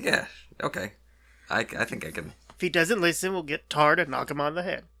 okay. I think I can. If he doesn't listen, we'll get Tar to knock him on the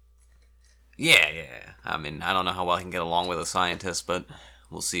head. Yeah. I mean, I don't know how well I can get along with a scientist, but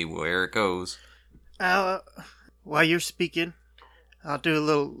we'll see where it goes. While you're speaking, I'll do a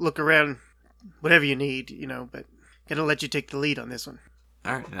little look around, whatever you need, you know, but gonna let you take the lead on this one.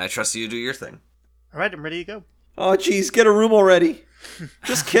 All right, I trust you to do your thing. All right, I'm ready to go. Oh, geez, get a room already.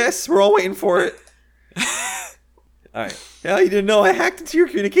 Just kiss. We're all waiting for it. All right. Yeah, you didn't know I hacked into your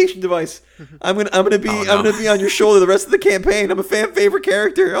communication device. I'm gonna be on your shoulder the rest of the campaign. I'm a fan favorite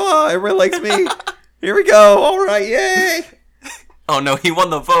character. Oh, everyone likes me. Here we go. All right, yay. Oh no, he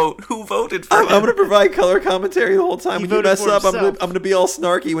won the vote. Who voted for him? I'm gonna provide color commentary the whole time. He When you mess voted up, for I'm himself. gonna be all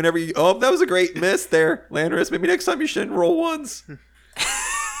snarky whenever you. Oh, that was a great miss there, Landris. Maybe next time you shouldn't roll ones.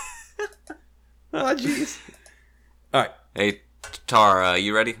 Oh, jeez. All right. Hey, Tar,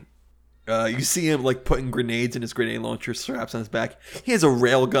 you ready? You see him like putting grenades in his grenade launcher straps on his back. He has a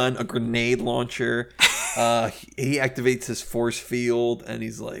railgun, a grenade launcher. He activates his force field, and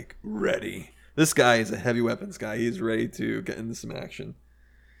he's like ready. This guy is a heavy weapons guy. He's ready to get into some action.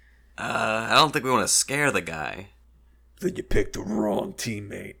 I don't think we want to scare the guy. Then you picked the wrong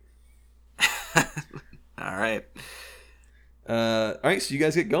teammate. All right. All right, so you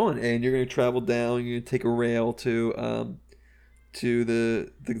guys get going, and you're gonna travel down. You're gonna take a rail to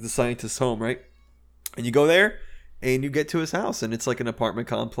the scientist's home, right? And you go there, and you get to his house, and it's like an apartment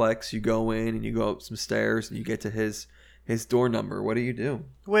complex. You go in, and you go up some stairs, and you get to his door number. What do you do?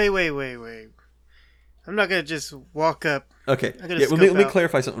 Wait. I'm not gonna just walk up. Okay, I'm gonna yeah. Let me out.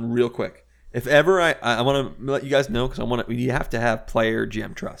 clarify something real quick. If ever I want to let you guys know, because you have to have player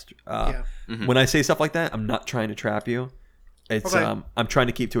GM trust. Yeah. When I say stuff like that, I'm not trying to trap you. It's Okay. I'm trying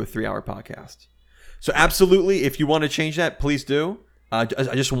to keep to a 3-hour podcast. So absolutely, if you want to change that, please do. I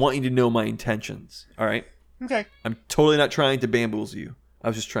just want you to know my intentions. All right. Okay. I'm totally not trying to bamboozle you. I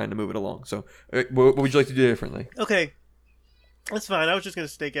was just trying to move it along. So, what would you like to do differently? Okay. That's fine. I was just gonna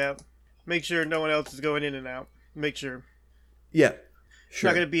stake out, make sure no one else is going in and out. Make sure Yeah, it's sure.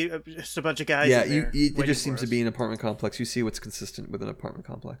 not gonna be just a bunch of guys. Yeah, in there it waiting just for seems to us. be an apartment complex. You see what's consistent with an apartment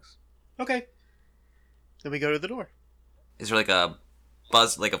complex. Okay. Then we go to the door. Is there like a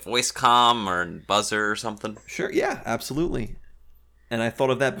buzz, like a voice comm or buzzer or something? Sure. Yeah, absolutely. And I thought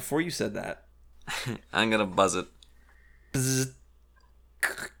of that before you said that. I'm gonna buzz it. Bzzz.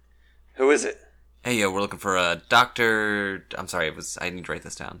 Who is it? Hey, yo, we're looking for a doctor. I'm sorry, I need to write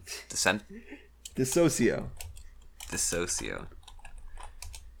this down. Dissocio.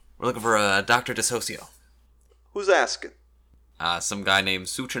 We're looking for a Dr. Dissocio. Who's asking? Some guy named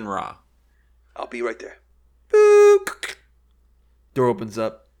Suchin Ra. I'll be right there. Boop. Door opens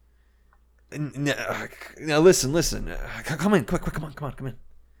up. Now listen. Come in, quick, come in.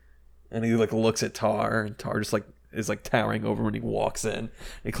 And he like looks at Tar, and Tar just like is like towering over when he walks in.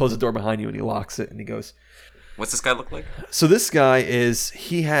 He closes the door behind you and he locks it, and he goes, What's this guy look like? So this guy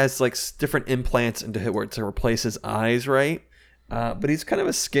he has like different implants into where to replace his eyes, right? But he's kind of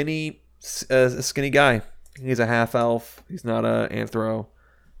a skinny guy. He's a half elf. He's not a anthro.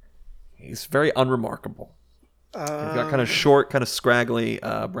 He's very unremarkable. He's got kind of short, kind of scraggly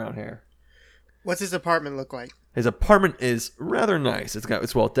brown hair. What's his apartment look like? His apartment is rather nice.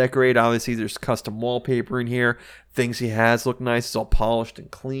 It's well decorated. Obviously, there's custom wallpaper in here. Things he has look nice. It's all polished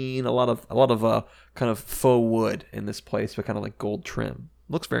and clean. A lot of kind of faux wood in this place, but kind of like gold trim.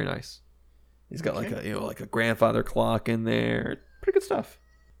 Looks very nice. He's got like a grandfather clock in there. Pretty good stuff.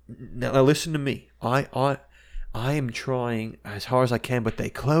 Now listen to me. I am trying as hard as I can, but they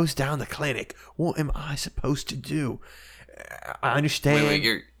closed down the clinic. What am I supposed to do? I understand.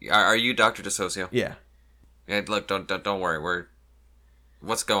 Wait, are you Dr. DeSocio? Yeah. Yeah, look, don't worry.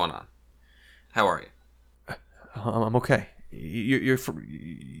 What's going on? How are you? I'm okay. You're from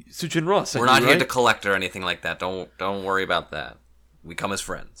Suchin Ross. We're not right? here to collect or anything like that. Don't worry about that. We come as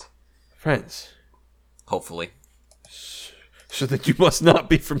friends. Friends. Hopefully. So that you must not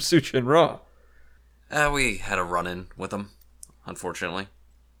be from Suchin Ra. We had a run-in with him, unfortunately.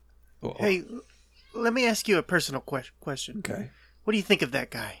 Oh. Hey, let me ask you a personal question. Okay. What do you think of that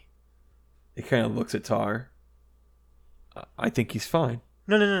guy? He kind of looks at Tar. I think he's fine.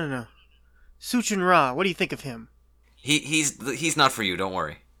 No. Suchin Ra, what do you think of him? He's not for you. Don't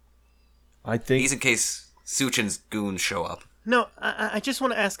worry. I think He's in case Suchin's goons show up. No, I just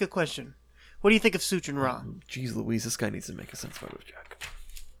want to ask a question. What do you think of Suchin Ra? Jeez Louise, this guy needs to make a sense motive check.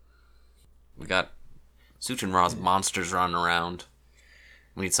 We got Suchin Ra's monsters running around.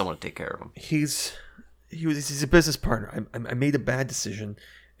 We need someone to take care of him. He's a business partner. I made a bad decision,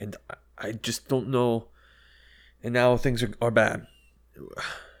 and I just don't know. And now things are bad.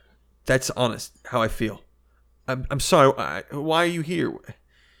 That's honest how I feel. I'm sorry. Why are you here?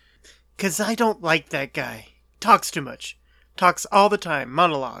 'Cause I don't like that guy. Talks too much. Talks all the time.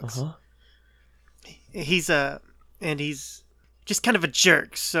 Monologues. Uh-huh. He's just kind of a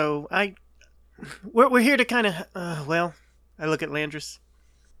jerk. So we're here to kind of I look at Landris.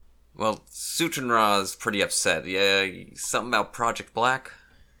 Well, Suchin Ra's pretty upset. Yeah, something about Project Black?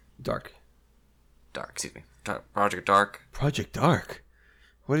 Dark. Excuse me. Project Dark. Project Dark?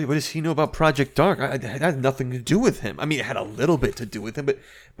 What does he know about Project Dark? It had nothing to do with him. I mean, it had a little bit to do with him, but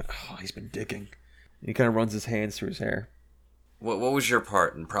he's been digging. He kind of runs his hands through his hair. What was your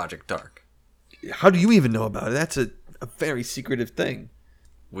part in Project Dark? How do you even know about it? That's a very secretive thing.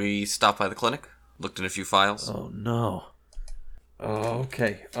 We stopped by the clinic, looked in a few files. Oh, no. Oh,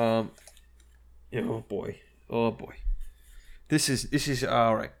 okay. Oh, boy. This is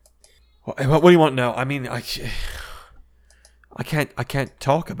all right. What do you want now? I mean, I can't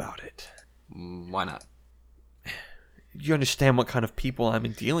talk about it. Why not? You understand what kind of people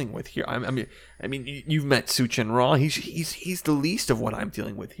I'm dealing with here? I mean, you've met Suchin Ra. He's the least of what I'm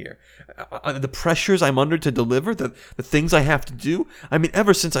dealing with here. The pressures I'm under to deliver, the things I have to do. I mean,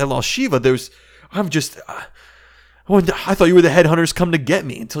 ever since I lost Shiva, I thought you were the headhunters come to get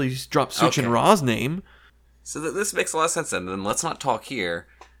me until you dropped Suchin Ra's name. So this makes a lot of sense then. Then let's not talk here.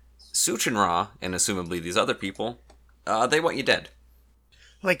 Suchin Ra, and assumably these other people, they want you dead.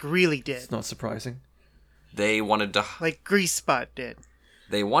 Like really dead. It's not surprising. They wanted to... Like Grease Spot did.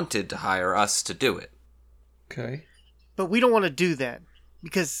 They wanted to hire us to do it. Okay. But we don't want to do that.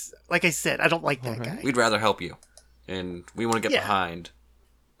 Because, like I said, I don't like that guy. We'd rather help you. And we want to get behind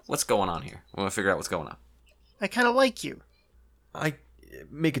what's going on here. We want to figure out what's going on. I kind of like you. I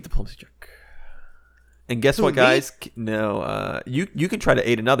make a diplomacy check. And guess Who, what, me? guys? No, you can try to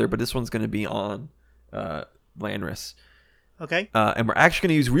aid another, but this one's going to be on Lanris. Okay. And we're actually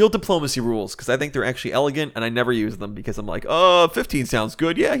going to use real diplomacy rules because I think they're actually elegant, and I never use them because I'm like, 15 sounds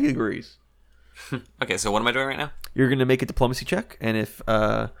good. Yeah, he agrees. Okay, so what am I doing right now? You're going to make a diplomacy check, and if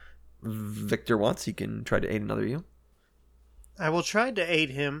Victor wants, he can try to aid another you. I will try to aid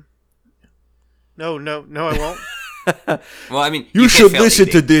him. No, I won't. Well, I mean, You can't should fail listen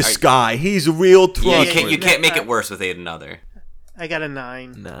to aiding. this guy. He's a real Yeah, trustworthy. you can't make it worse with aid another. I got a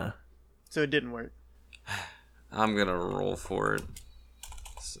 9. Nah. So it didn't work. I'm gonna roll for it.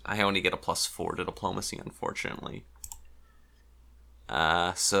 I only get a +4 to diplomacy, unfortunately.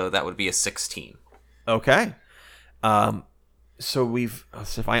 So that would be a 16. Okay. So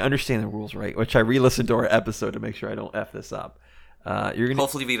if I understand the rules right, which I re-listened to our episode to make sure I don't F this up. You're gonna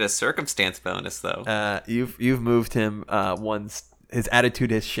Hopefully we get a circumstance bonus though. you've moved him once. His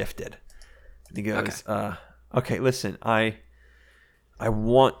attitude has shifted. And he goes, okay, listen, I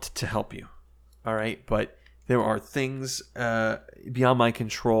want to help you. All right, but there are things beyond my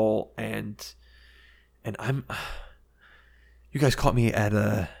control, and I'm. You guys caught me at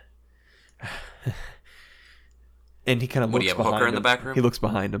a. And he kind of What, do looks you have a hooker behind in the him. back room? He looks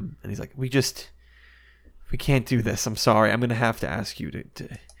behind him, and he's like, we can't do this. I'm sorry. I'm gonna have to ask you to.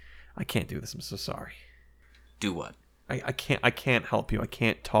 I can't do this. I'm so sorry. Do what? I can't help you. I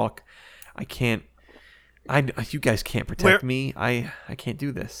can't talk. I can't. You guys can't protect me. I can't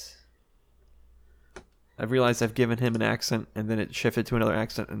do this. I've realized I've given him an accent, and then it shifted to another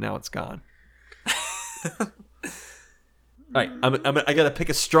accent, and now it's gone. All right, I gotta pick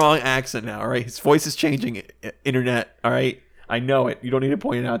a strong accent now. All right, his voice is changing. Internet. All right, I know it. You don't need to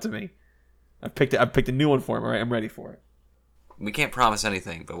point it out to me. I've picked a new one for him. All right, I'm ready for it. We can't promise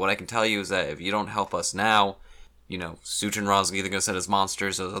anything, but what I can tell you is that if you don't help us now, Suchinra's either going to send his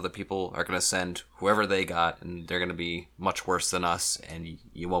monsters, those other people are going to send whoever they got, and they're going to be much worse than us, and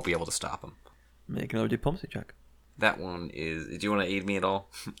you won't be able to stop them. Make another diplomacy check. That one is... Do you want to aid me at all?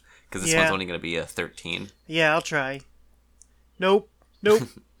 Because this Yeah. one's only going to be a 13. Yeah, I'll try. Nope.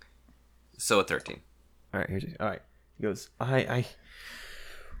 So a 13. All right, all right. He goes, I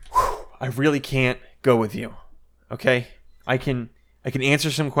really can't go with you. Okay, I can answer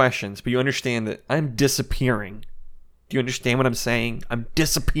some questions, but you understand that I'm disappearing. Do you understand what I'm saying? I'm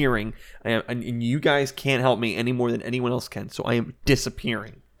disappearing, and you guys can't help me any more than anyone else can. So I am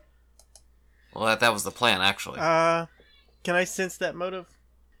disappearing. Well, that was the plan, actually. Can I sense that motive?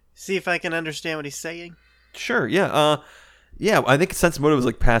 See if I can understand what he's saying. Sure. Yeah. Yeah. I think sense motive is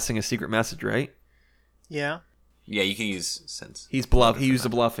like passing a secret message, right? Yeah. Yeah, you can use sense. He's bluff. He used a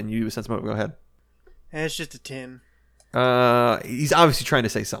bluff, and you use sense motive. Go ahead. And it's just a 10. He's obviously trying to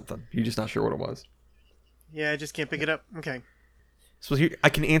say something. You're just not sure what it was. Yeah, I just can't pick it up. Okay. So here, I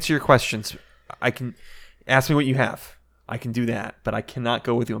can answer your questions. I can ask me what you have. I can do that, but I cannot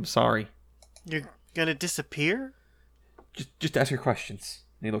go with you. I'm sorry. You're gonna disappear? Just ask your questions.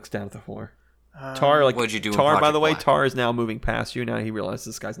 And he looks down at the floor. Tar, what'd you do in Tar, by Project the way, Black? Tar is now moving past you. Now he realizes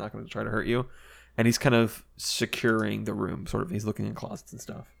this guy's not going to try to hurt you, and he's kind of securing the room. Sort of, he's looking in closets and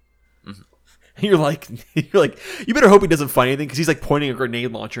stuff. Mm-hmm. You're like, you better hope he doesn't find anything because he's like pointing a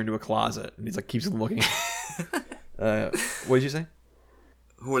grenade launcher into a closet, and he's like keeps looking. What did you say?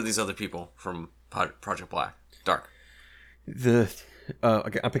 Who are these other people from Project Black? Dark.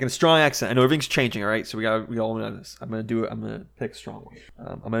 Okay, I'm picking a strong accent. I know everything's changing. All right, so we all know this. I'm gonna pick a strong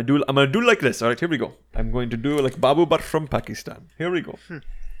one. I'm gonna do like this. All right, here we go. I'm going to do like Babu but from Pakistan. Here we go.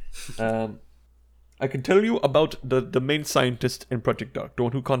 I can tell you about the main scientist in Project Dark, the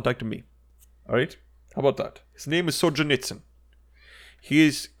one who contacted me. All right, how about that? His name is Solzhenitsyn.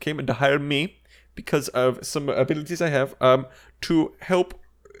 He came in to hire me because of some abilities I have to help.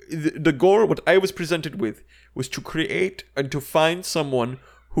 The goal, what I was presented with, was to create and to find someone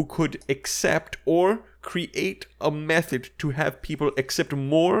who could accept or create a method to have people accept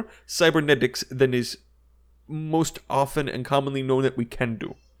more cybernetics than is most often and commonly known that we can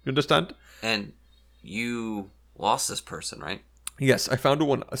do. You understand? And you lost this person, right? Yes, I found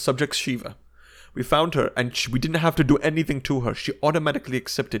a subject Shiva. We found her, and we didn't have to do anything to her. She automatically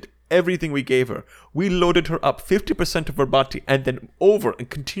accepted everything we gave her. We loaded her up 50% of her body, and then over and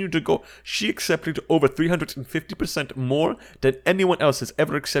continued to go. She accepted over 350% more than anyone else has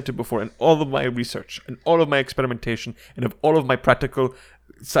ever accepted before in all of my research, and all of my experimentation, and of all of my practical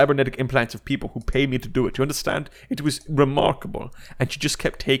cybernetic implants of people who pay me to do it. You understand? It was remarkable. And she just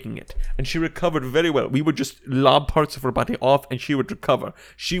kept taking it. And she recovered very well. We would just lob parts of her body off and she would recover.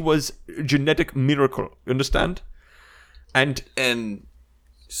 She was a genetic miracle. You understand? And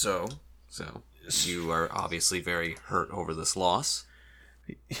so you are obviously very hurt over this loss.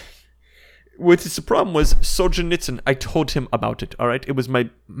 what the problem was, Solzhenitsyn, I told him about it, all right? It was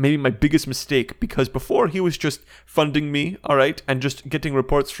maybe my biggest mistake, because before he was just funding me, all right, and just getting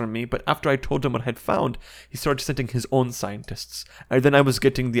reports from me, but after I told him what I had found, he started sending his own scientists. And then I was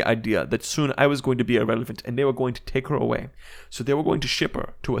getting the idea that soon I was going to be irrelevant, and they were going to take her away. So they were going to ship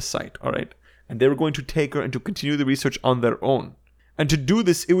her to a site, all right? And they were going to take her and to continue the research on their own. And to do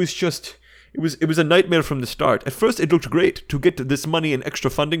this, it was just... It was a nightmare from the start. At first, it looked great to get this money and extra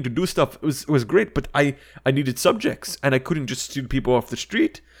funding to do stuff. It was great, but I needed subjects, and I couldn't just steal people off the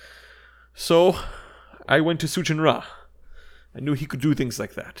street. So I went to Suchinra. I knew he could do things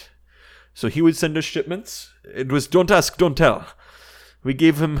like that. So he would send us shipments. It was don't ask, don't tell. We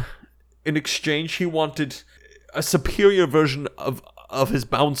gave him, in exchange, he wanted a superior version of his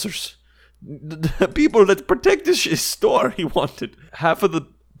bouncers. the people that protect his store he wanted. Half of the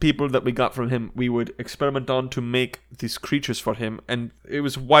people that we got from him, we would experiment on to make these creatures for him, and it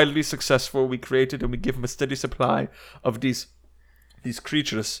was wildly successful. We created and we gave him a steady supply of these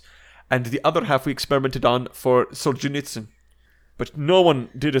creatures, and the other half we experimented on for Solzhenitsyn. But no one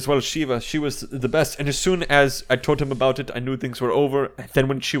did as well as Shiva. She was the best, and as soon as I told him about it, I knew things were over. And then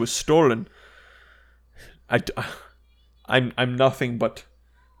when she was stolen, I'm nothing but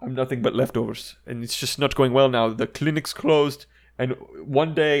leftovers, and it's just not going well now. The clinic's closed. And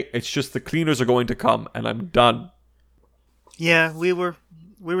one day, it's just the cleaners are going to come, and I'm done. Yeah, we were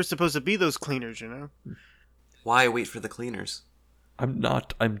supposed to be those cleaners, you know? Why wait for the cleaners? I'm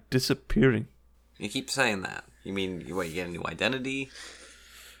not. I'm disappearing. You keep saying that. You mean, you get a new identity?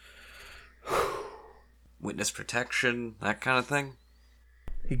 Witness protection? That kind of thing?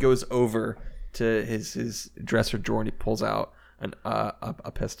 He goes over to his dresser drawer, and he pulls out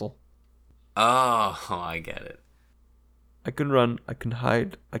a pistol. Oh, I get it. I can run, I can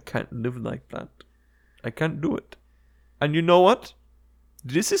hide, I can't live like that. I can't do it. And you know what?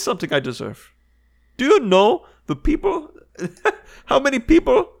 This is something I deserve. Do you know the people, how many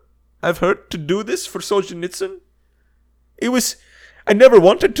people I've heard to do this for Solzhenitsyn? I never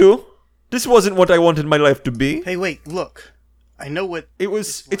wanted to. This wasn't what I wanted my life to be. Hey, wait, look. I know what... It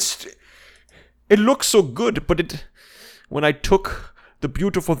looks so good, but when I took the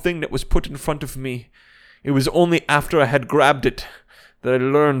beautiful thing that was put in front of me, it was only after I had grabbed it that I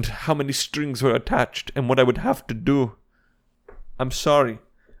learned how many strings were attached and what I would have to do. I'm sorry.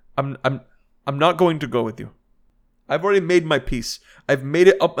 I'm not going to go with you. I've already made my peace. I've made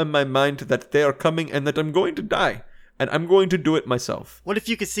it up in my mind that they are coming and that I'm going to die. And I'm going to do it myself. What if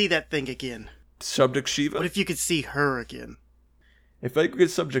you could see that thing again? Subject Shiva? What if you could see her again? If I could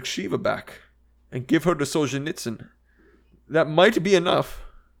get Subject Shiva back and give her to Solzhenitsyn, that might be enough.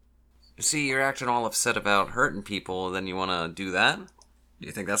 See, you're acting all upset about hurting people, then you want to do that? Do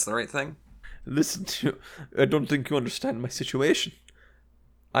you think that's the right thing? Listen to... I don't think you understand my situation.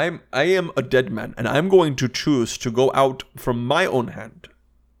 I am a dead man, and I'm going to choose to go out from my own hand.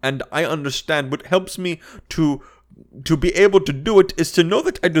 And I understand what helps me to be able to do it is to know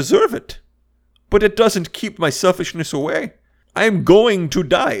that I deserve it. But it doesn't keep my selfishness away. I am going to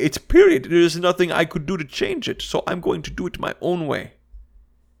die. It's period. There is nothing I could do to change it, so I'm going to do it my own way.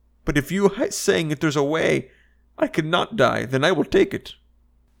 But if you are saying that there's a way I cannot die, then I will take it.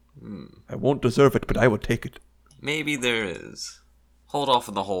 I won't deserve it, but I will take it. Maybe there is. Hold off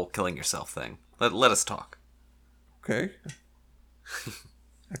on the whole killing yourself thing. Let us talk. Okay.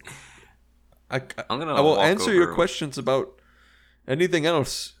 I gonna will walk answer your over- questions about anything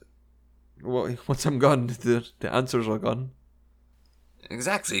else. Well, once I'm gone, the answers are gone.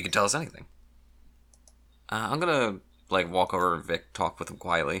 Exactly, you can tell us anything. I'm gonna, walk over to Vic, talk with him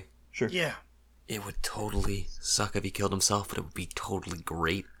quietly. Sure. Yeah. It would totally suck if he killed himself, but it would be totally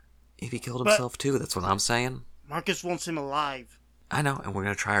great if he killed But- himself too. That's what I'm saying. Marcus wants him alive. I know, and we're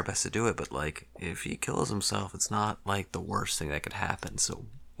gonna try our best to do it, but if he kills himself, it's not the worst thing that could happen. So,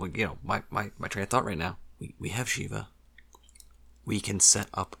 my train of thought right now, we have Shiva. We can set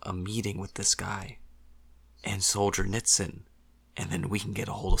up a meeting with this guy and Solzhenitsyn, and then we can get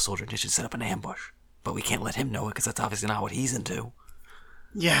a hold of Solzhenitsyn, set up an ambush. But we can't let him know it because that's obviously not what he's into.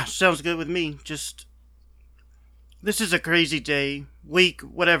 Yeah, sounds good with me. This is a crazy day, week,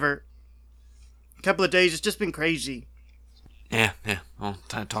 whatever. A couple of days, it's just been crazy. Yeah. Well,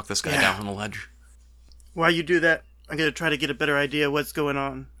 time to talk this guy down from the ledge. While you do that, I'm gonna try to get a better idea of what's going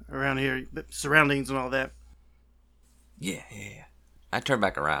on around here, surroundings and all that. Yeah. I turn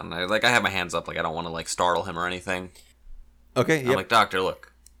back around. I have my hands up, I don't want to startle him or anything. Okay, I'm yep. like, Doctor,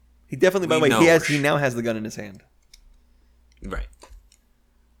 look. He definitely, by the we way, know he now has the gun in his hand. Right.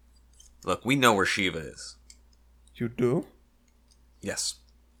 Look, we know where Shiva is. You do? Yes.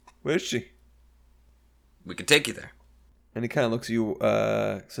 Where is she? We can take you there. And he kind of looks at you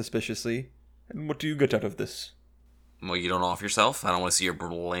suspiciously. And what do you get out of this? Well, you don't off yourself. I don't want to see your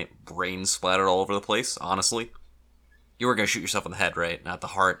brain splattered all over the place, honestly. You were going to shoot yourself in the head, right? Not the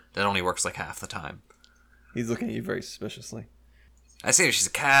heart. That only works half the time. He's looking at you very suspiciously. I say she's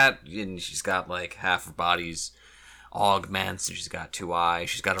a cat, and she's got half her body's augments, and she's got 2 eyes.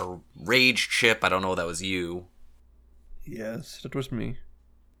 She's got a rage chip. I don't know if that was you. Yes, that was me.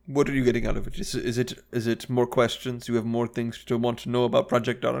 What are you getting out of it? Is it more questions? You have more things to want to know about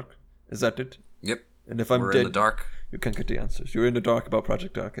Project Dark? Is that it? Yep. And if I'm We're dead, in the dark. you can't get the answers. You're in the dark about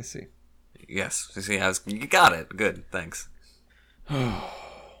Project Dark, I see. Yes. See, you got it. Good. Thanks.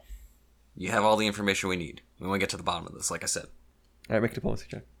 You have all the information we need. We want to get to the bottom of this, like I said. Alright, make a diplomacy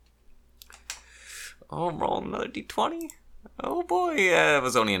check. Oh, I'm rolling another d20. Oh boy, it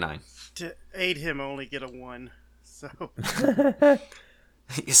was only a 9. To aid him, I only get a 1. So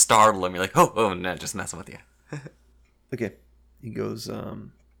You startle him. You're like, oh, no, just messing with you. Okay. He goes,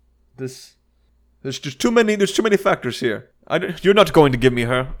 there's just too many factors here. You're not going to give me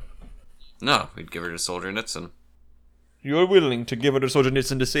her. No, we'd give her to Soldier Nitson. You're willing to give her to Soldier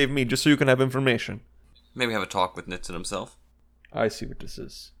Nitson to save me, just so you can have information. Maybe have a talk with Nitson himself. I see what this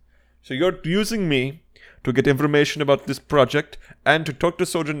is. So you're using me to get information about this project and to talk to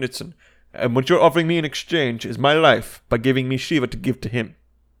Soldier Nitson. And what you're offering me in exchange is my life by giving me Shiva to give to him.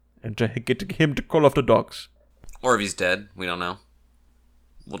 And to get him to call off the dogs. Or if he's dead, we don't know.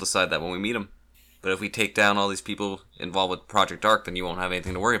 We'll decide that when we meet him. But if we take down all these people involved with Project Dark, then you won't have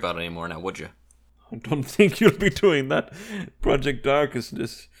anything to worry about anymore now, would you? I don't think you'll be doing that. Project Dark is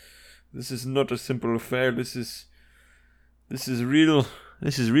this. This is not a simple affair. This is real.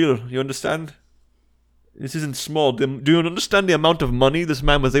 This is real. You understand? This isn't small. Do you understand the amount of money this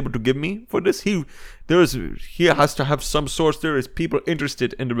man was able to give me for this? He has to have some source. There is people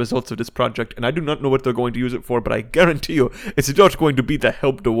interested in the results of this project, and I do not know what they're going to use it for, but I guarantee you, it's not going to be to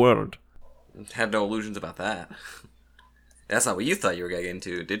help the world. Had no illusions about that. That's not what you thought you were getting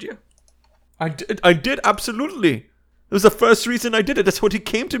into, did you? I did, absolutely. It was the first reason I did it. That's what he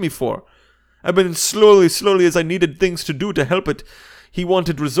came to me for. I've been slowly, as I needed things to do to help it. He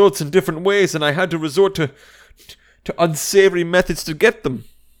wanted results in different ways, and I had to resort to unsavory methods to get them.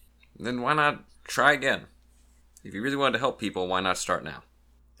 Then why not try again? If you really wanted to help people, why not start now?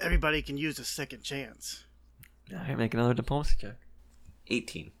 everybody can use a second chance. Alright, make another diplomacy check.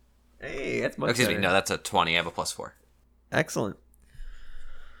 18. Hey, that's much Excuse me, better. no, that's a 20. I have a +4. Excellent.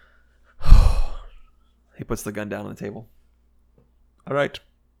 He puts the gun down on the table. Alright.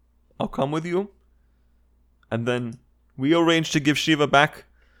 I'll come with you. And then we arrange to give Shiva back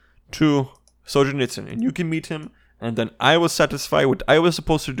to Solzhenitsyn. And you can meet him. And then I will satisfy what I was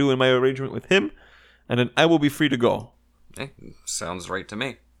supposed to do in my arrangement with him. And then I will be free to go. Sounds right to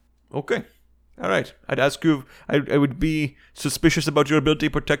me. Okay. Alright. I'd ask you, I would be suspicious about your ability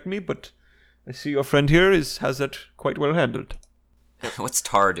to protect me, but I see your friend here has that quite well handled. What's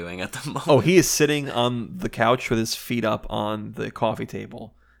Tar doing at the moment? Oh, he is sitting on the couch with his feet up on the coffee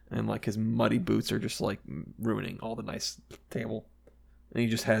table. And like his muddy boots are just like ruining all the nice table. And he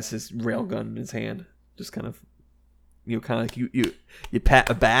just has his railgun in his hand. Just kind of, kind of like you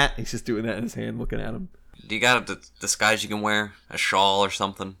pat a bat. He's just doing that in his hand, looking at him. Do you got a disguise you can wear? A shawl or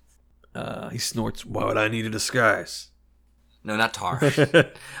something? He snorts. Why would I need a disguise? No, not Tar.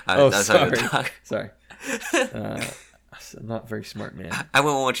 Oh, That's sorry. how you talk. Sorry. I'm not very smart, man. I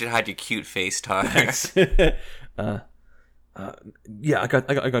wouldn't want you to hide your cute face, Tar. Thanks. Yeah, I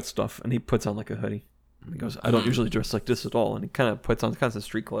got stuff. And he puts on like a hoodie. And he goes, I don't usually dress like this at all. And he kind of puts on kind of some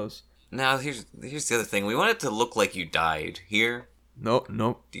street clothes. Now, here's the other thing. We want it to look like you died here. No.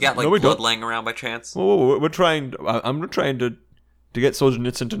 You got like we blood don't. laying around by chance? Whoa, we're trying. I'm trying to get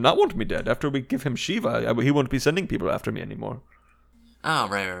Solzhenitsyn to not want me dead. After we give him Shiva, he won't be sending people after me anymore. Oh,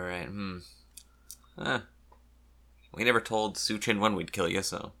 right. We never told Suchin when we'd kill you,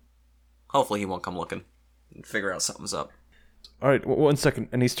 so hopefully he won't come looking and figure out something's up. All right, 1 second.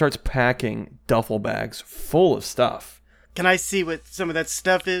 And he starts packing duffel bags full of stuff. Can I see what some of that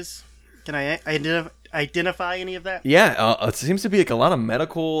stuff is? Can I identify any of that? Yeah, it seems to be like a lot of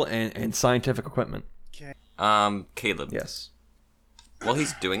medical and scientific equipment. Okay. Caleb. Yes. While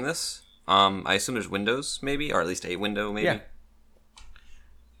he's doing this, I assume there's windows, maybe? Or at least a window, maybe? Yeah.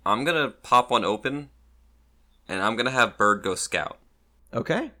 I'm gonna pop one open, and I'm gonna have Bird go scout.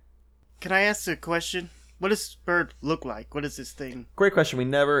 Okay. Can I ask a question? What does Bird look like? What is this thing? Great question. We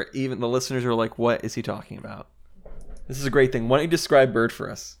never even, the listeners are like, what is he talking about? This is a great thing. Why don't you describe Bird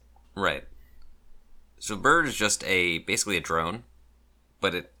for us? Right. So Bird is just basically a drone,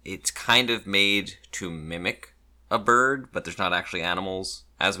 but it's kind of made to mimic a bird, but there's not actually animals,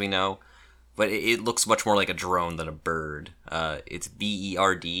 as we know. But it looks much more like a drone than a bird. It's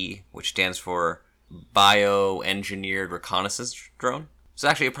BERD, which stands for Bioengineered Reconnaissance Drone. So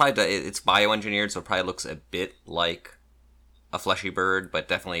actually, it's bioengineered, so it probably looks a bit like a fleshy bird, but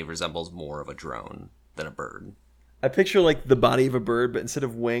definitely resembles more of a drone than a bird. I picture like the body of a bird, but instead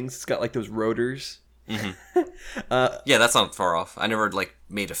of wings, it's got like those rotors. Mm-hmm. Yeah, that's not far off. I never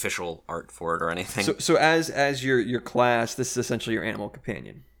made official art for it or anything. So as your class, this is essentially your animal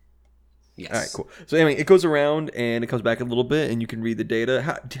companion. Yes. All right, cool. So anyway, it goes around and it comes back a little bit, and you can read the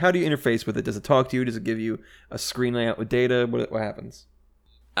data. How do you interface with it? Does it talk to you? Does it give you a screen layout with data? What happens?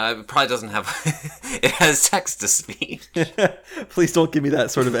 It probably doesn't have... It has text to speech. Please don't give me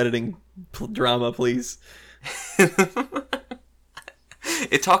that sort of editing drama, please.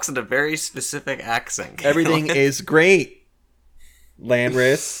 It talks in a very specific accent. Everything is great,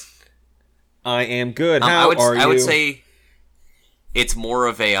 Landris. I am good. How are you? I would say it's more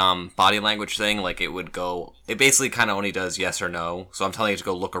of a body language thing. Like, it basically kind of only does yes or no. So I'm telling you to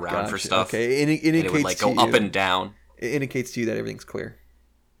go look around for stuff. Okay, and it would, like, go up and down. It indicates to you that everything's clear.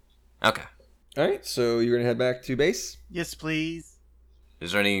 Okay. All right, so you're going to head back to base? Yes, please.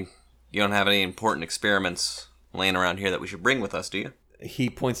 Is there you don't have any important experiments laying around here that we should bring with us, do you? He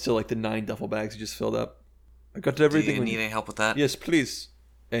points to, like, the 9 duffel bags you just filled up. I got everything. Do you need any help with that? Yes, please.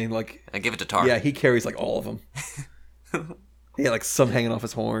 And, like... I give it to Tar. Yeah, he carries, like, all of them. He had, like, some hanging off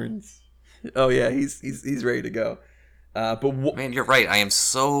his horns. Oh, yeah, he's ready to go. Man, you're right. I am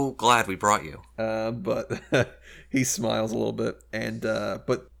so glad we brought you. But he smiles a little bit. And,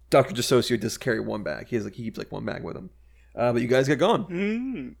 but Dr. DeSocio does carry one bag. He keeps, like, one bag with him. But you guys get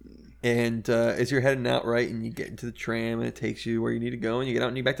going. And as you're heading out, right, and you get into the tram, and it takes you where you need to go, and you get out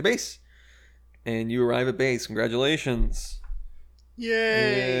and you get back to base. And you arrive at base. Congratulations.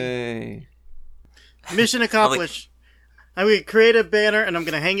 Yay. Mission accomplished. I'm going to create a banner, and I'm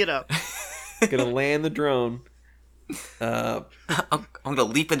going to hang it up. Gonna land the drone. I'm going to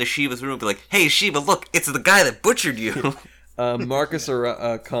leap into Shiva's room and be like, hey, Shiva, look, it's the guy that butchered you. Marcus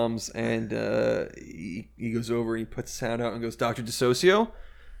comes, and he goes over, and he puts his hand out and goes, Dr. DeSocio,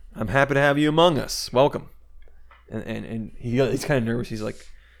 I'm happy to have you among us. Welcome. And he's kind of nervous. He's like,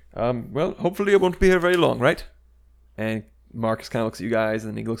 well, hopefully I won't be here very long, right? And Marcus kind of looks at you guys,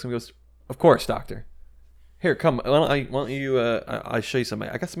 and then he looks at me and goes, of course, Doctor. Here, come. Why don't you, I'll show you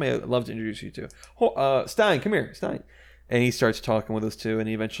somebody. I got somebody I'd love to introduce you to. Stein, come here, Stein. And he starts talking with us two, and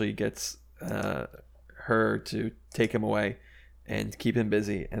he eventually gets her to take him away and keep him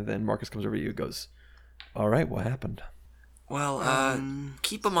busy. And then Marcus comes over to you and goes, all right, what happened? Well,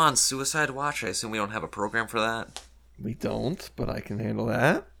 keep him on suicide watch. I assume we don't have a program for that. We don't, but I can handle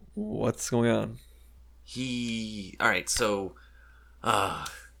that. What's going on? All right, so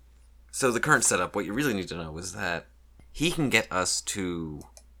the current setup, what you really need to know is that he can get us to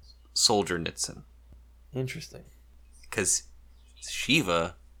Soldier Nitzin. Interesting. Because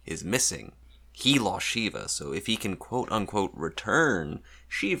Shiva is missing. He lost Shiva, so if he can quote-unquote return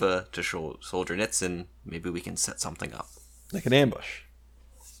Shiva to Soldier Nitzin, maybe we can set something up. Like an ambush.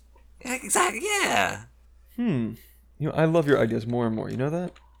 Yeah, exactly, yeah. You know, I love your ideas more and more. You know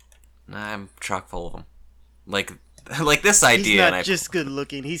that? I'm chock full of them. Like this idea. He's not and just good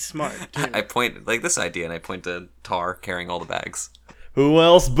looking, he's smart, too. I point, like this idea, and I point to Tar carrying all the bags. Who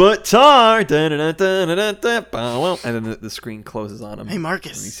else but Tar? And then the screen closes on him. Hey,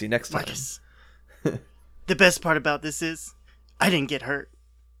 Marcus. And you see next time. Marcus. The best part about this is, I didn't get hurt.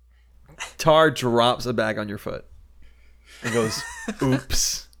 Tar drops a bag on your foot and goes,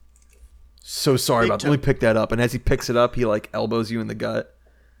 oops. So sorry about that. Let me pick that up. And as he picks it up, he like elbows you in the gut.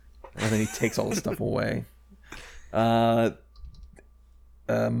 And then he takes all the stuff away.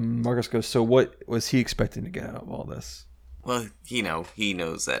 Marcus goes, so what was he expecting to get out of all this? Well, he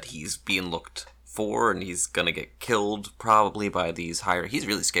knows that he's being looked for and he's gonna get killed probably by these he's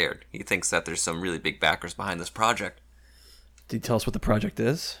really scared. He thinks that there's some really big backers behind this project. Did he tell us what the project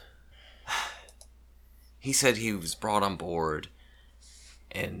is? He said he was brought on board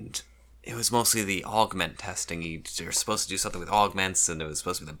and it was mostly the augment testing. They were supposed to do something with augments, and it was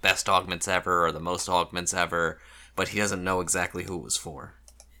supposed to be the best augments ever, or the most augments ever, but he doesn't know exactly who it was for.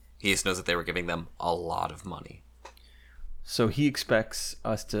 He just knows that they were giving them a lot of money. So he expects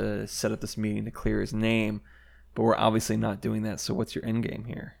us to set up this meeting to clear his name, but we're obviously not doing that, so what's your end game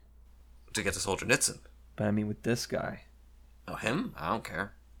here? To get to Soldier Nitzin. But I mean with this guy. Oh, him? I don't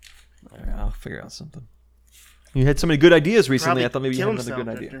care. All right, I'll figure out something. You had so many good ideas recently, Probably I thought maybe you had another good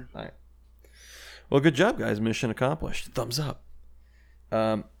himself idea. after. All right. Well, good job, guys. Mission accomplished. Thumbs up.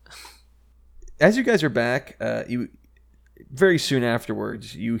 As you guys are back, you very soon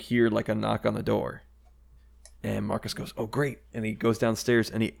afterwards, you hear like a knock on the door. And Marcus goes, oh, great. And he goes downstairs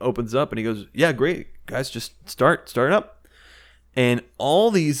and he opens up and he goes, yeah, great. Guys, just start it up. And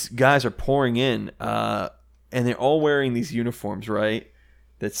all these guys are pouring in, and they're all wearing these uniforms, right,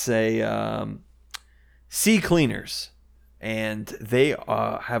 that say Sea Cleaners. And they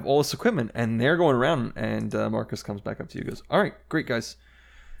have all this equipment, and they're going around, and Marcus comes back up to you and goes, all right, great, guys.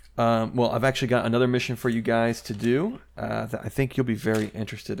 Well, I've actually got another mission for you guys to do that I think you'll be very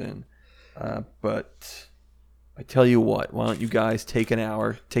interested in. But I tell you what, why don't you guys take an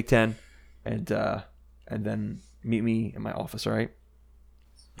hour, take 10, and then meet me in my office, all right?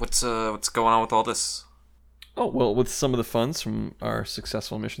 What's going on with all this? Oh, well, with some of the funds from our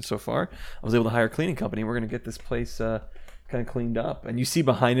successful mission so far, I was able to hire a cleaning company. We're going to get this place kind of cleaned up. And you see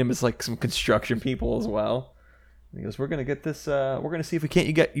behind him is like some construction people as well. And he goes, we're going to get this, we're going to see if we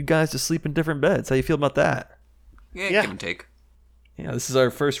can't get you guys to sleep in different beds. How you feel about that? Yeah, give and take. Yeah, this is our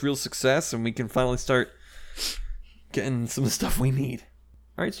first real success, and we can finally start getting some of the stuff we need.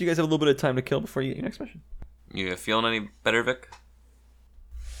 All right, so you guys have a little bit of time to kill before you get your next mission. You feeling any better, Vic?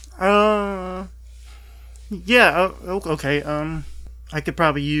 Yeah, okay. I could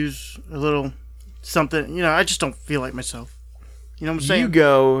probably use a little something. You know, I just don't feel like myself. You know what I'm saying? You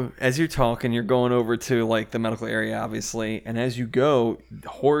go, as you're talking, you're going over to like the medical area, obviously, and as you go,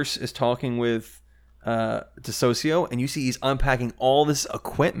 Horse is talking with DeSocio, and you see he's unpacking all this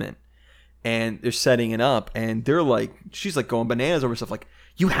equipment, and they're setting it up, and they're like, she's like going bananas over stuff, like,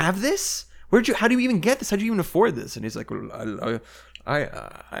 you have this? How do you even get this? How do you even afford this? And he's like, well, I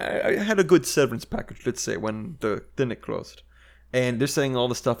had a good severance package, let's say, when the clinic closed. And they're setting all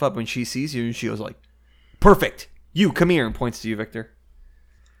this stuff up, and she sees you, and she goes like, perfect! You, come here, and points to you, Victor.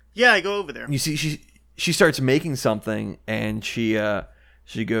 Yeah, I go over there. You see, she starts making something, and she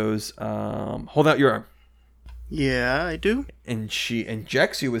goes, hold out your arm. Yeah, I do. And she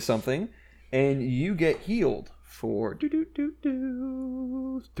injects you with something, and you get healed for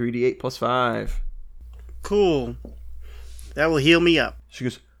 3d8 plus 5. Cool. That will heal me up. She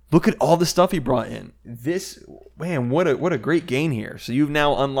goes, look at all the stuff he brought in. This, man, what a great gain here. So you've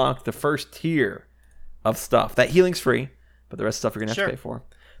now unlocked the first tier of stuff. That healing's free, but the rest of stuff you're gonna have to pay for.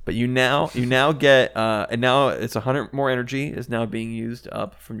 But you now get and now it's 100 more energy is now being used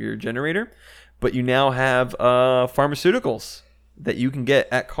up from your generator. But you now have pharmaceuticals that you can get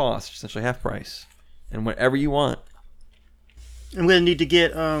at cost, essentially half price, and whatever you want. I'm gonna need to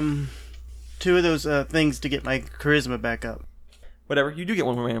get 2 of those things to get my charisma back up. Whatever, you do get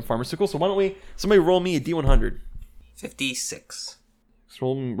one more pharmaceutical. So why don't somebody roll me a D100? 56.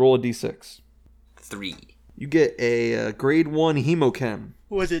 So roll a D6. 3. You get a grade 1 hemochem.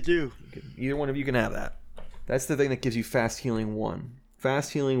 What does it do? Either one of you can have that. That's the thing that gives you fast healing 1.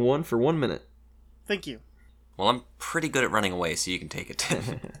 Fast healing 1 for 1 minute. Thank you. Well, I'm pretty good at running away, so you can take it.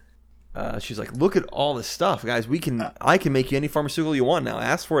 She's like, look at all this stuff, guys. I can make you any pharmaceutical you want now.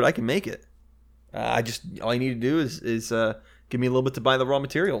 Ask for it, I can make it. All you need to do is give me a little bit to buy the raw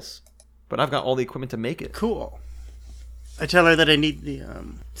materials. But I've got all the equipment to make it. Cool. I tell her that I need the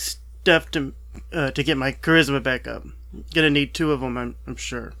stuff to get my charisma back up. Gonna need 2 of them, I'm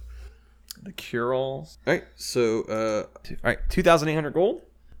sure. The cure-alls. All right, so 2,800 gold,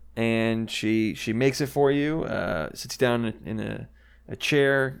 and she makes it for you. Sits you down in a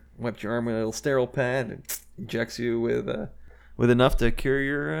chair, wipes your arm with a little sterile pad, and injects you with enough to cure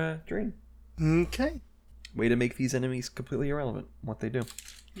your drain. Okay. Way to make these enemies completely irrelevant. What they do.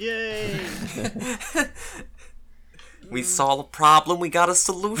 Yay! We saw the problem, we got a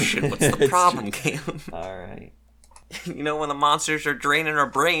solution. What's the problem, Caleb? All right. You know, when the monsters are draining our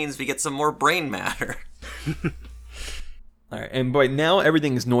brains, we get some more brain matter. All right, and boy, now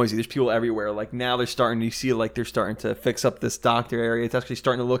everything is noisy. There's people everywhere. Like now they're starting to fix up this doctor area. It's actually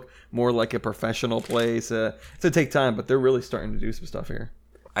starting to look more like a professional place. It's gonna take time, but they're really starting to do some stuff here.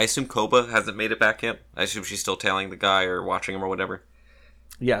 I assume Koba hasn't made it back yet. I assume she's still tailing the guy or watching him or whatever.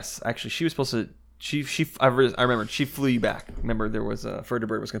 Yes, actually, she was supposed to. I remember she flew you back. Remember, there was a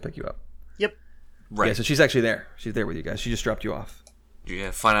Ferdeberg was gonna pick you up. Yep. Right. Yeah, so she's actually there. She's there with you guys. She just dropped you off. Did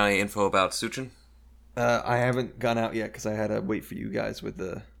you find out any info about Suchin? I haven't gone out yet because I had to wait for you guys with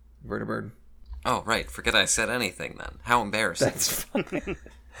the Vertibird. Oh, right. Forget I said anything then. How embarrassing. That's fine.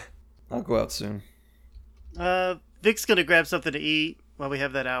 I'll go out soon. Vic's gonna grab something to eat while we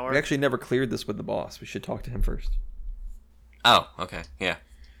have that hour. We actually never cleared this with the boss. We should talk to him first. Oh, okay. Yeah.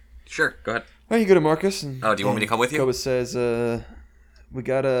 Sure, go ahead. All right, you go to Marcus. And, Oh, do you want me to come with you? Koba says, we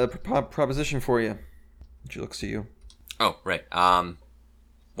got a proposition for you. She looks to you. Oh, right.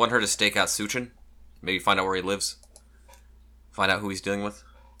 Want her to stake out Suchin? Maybe find out where he lives? Find out who he's dealing with?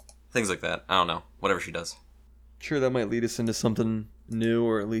 Things like that. I don't know. Whatever she does. Sure, that might lead us into something new,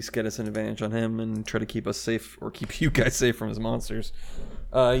 or at least get us an advantage on him and try to keep us safe, or keep you guys safe from his monsters.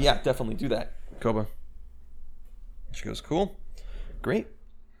 Yeah, definitely do that, Koba. She goes, cool. Great.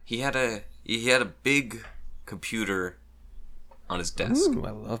 He had a big computer on his desk. Ooh,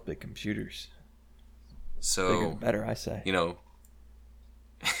 I love big computers. So Bigger the better, I say. you know,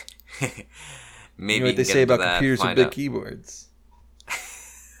 maybe You know what they get say into about that, computers with find big out. keyboards?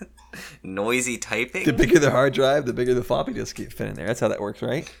 Noisy typing. The bigger the hard drive, the bigger the floppy disk you fit in there. That's how that works,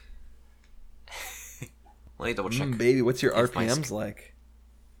 right? Let me double check. Baby, what's your If my RPMs like?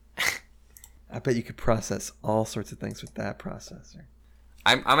 I bet you could process all sorts of things with that processor.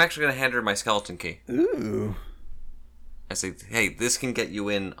 I'm actually gonna hand her my skeleton key. Ooh. I say, hey, this can get you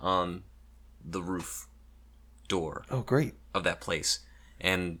in on the roof door Oh, great. of that place,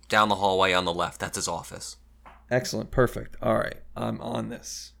 and down the hallway on the left, that's his office. Excellent. Perfect. All right. I'm on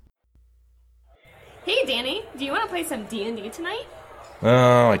this. Hey, Danny, do you want to play some D&D tonight?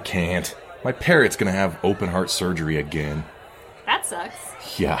 Oh, I can't. My parrot's gonna have open heart surgery again. That sucks.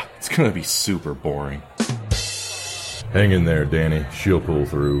 Yeah, it's gonna be super boring. Hang in there, Danny. She'll pull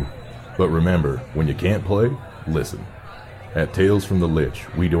through. But remember, when you can't play, listen. At Tales from the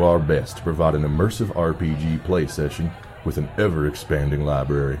Lich, we do our best to provide an immersive RPG play session with an ever-expanding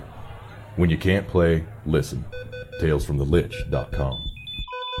library. When you can't play, listen. TalesFromTheLich.com.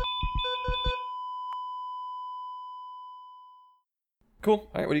 Cool.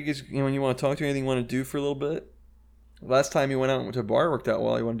 All right, what do you guys, when you want to talk to me, anything you want to do for a little bit? Last time you went out and went to a bar, worked out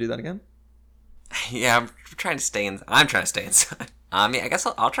well. You want to do that again? Yeah, I'm trying to stay inside. I mean, I guess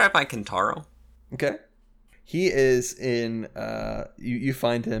I'll try to find Kentaro. Okay. He is in, you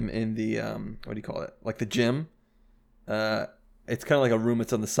find him in the, what do you call it? Like the gym. It's kind of like a room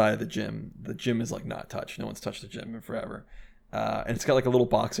that's on the side of the gym. The gym is like not touched. No one's touched the gym in forever. And it's got like a little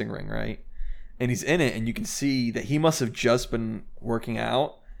boxing ring, right? And he's in it, and you can see that he must have just been working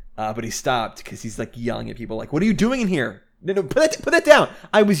out, but he stopped because he's like yelling at people like, "What are you doing in here? No, put that down.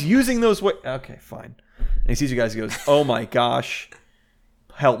 I was using those." Okay, fine. And he sees you guys. He goes, "Oh my gosh,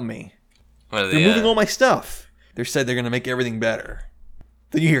 help me! What are They're moving all my stuff. They said they're gonna make everything better."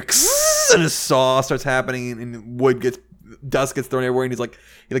 Then you hear, and a saw starts happening, and dust gets thrown everywhere, and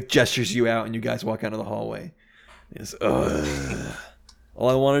he gestures you out, and you guys walk out of the hallway. He goes, "Ugh. All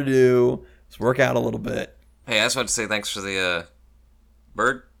I want to do is work out a little bit." Hey, I just wanted to say thanks for the,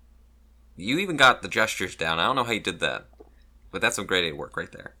 Bird. You even got the gestures down. I don't know how you did that, but that's some grade A work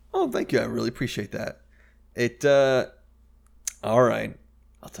right there. Oh, thank you. I really appreciate that. All right.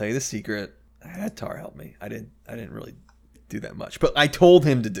 I'll tell you the secret. I had Tar help me. I didn't really do that much, but I told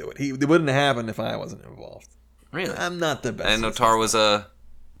him to do it. It wouldn't happen if I wasn't involved. Really? I'm not the best. I didn't know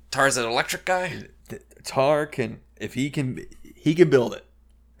Tar's an electric guy. Tar can, if he can build it.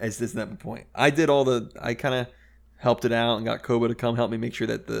 As this is not the point. I kind of helped it out and got Koba to come help me make sure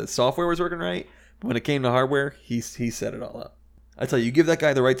that the software was working right. But when it came to hardware, he set it all up. I tell you, you give that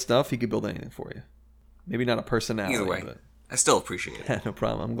guy the right stuff, he could build anything for you. Maybe not a personality. Either way, but I still appreciate it. yeah, no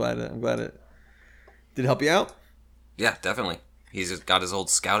problem. I'm glad it did it help you out. Yeah, definitely. He's just got his old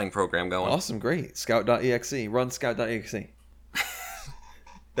scouting program going. Awesome, great. Scout.exe. Run Scout.exe.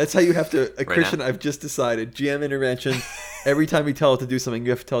 That's how you have to. Christian, now. I've just decided. GM intervention. Every time you tell it to do something, you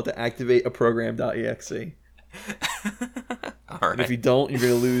have to tell it to activate a program.exe. All right. And if you don't, you're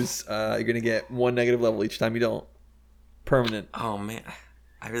going to lose. You're going to get one negative level each time you don't. Permanent. Oh, man.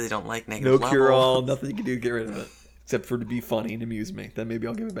 I really don't like negative No level. cure-all. Nothing you can do to get rid of it. Except for to be funny and amuse me. Then maybe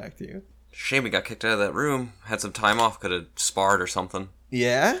I'll give it back to you. Shame he got kicked out of that room. Had some time off. Could have sparred or something.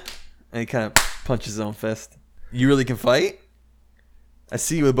 Yeah? And he kind of punches his own fist. You really can fight? I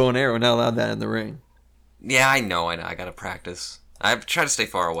see you with bow and arrow. Not allowed that in the ring. Yeah, I know. I gotta practice. I try to stay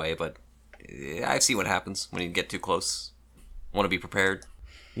far away, but I see what happens when you get too close. Want to be prepared.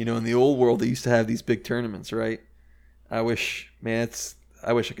 You know, in the old world, they used to have these big tournaments, right? I wish I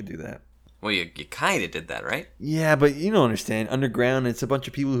could do that. Well, you kind of did that, right? Yeah, but you don't understand. Underground, it's a bunch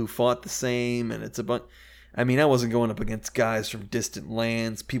of people who fought the same, and it's a bunch. I mean, I wasn't going up against guys from distant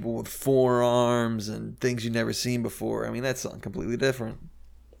lands, people with forearms and things you've never seen before. I mean, that's something completely different.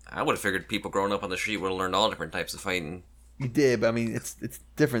 I would have figured people growing up on the street would have learned all different types of fighting. You did, but I mean, it's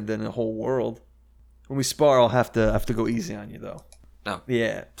different than the whole world. When we spar, I'll have to go easy on you, though. No,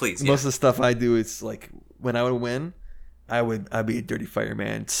 Yeah, please. Most Yeah. of the stuff I do is like when I would win, I'd be a dirty fighter,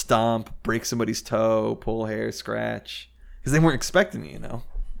 man. Stomp, break somebody's toe, pull hair, scratch, because they weren't expecting it, you know.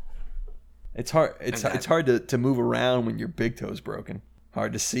 It's hard. It's hard to move around when your big toe's broken.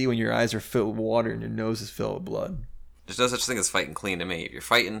 Hard to see when your eyes are filled with water and your nose is filled with blood. There's no such thing as fighting clean to me. If you're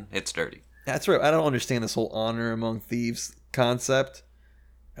fighting, it's dirty. That's right. I don't understand this whole honor among thieves concept.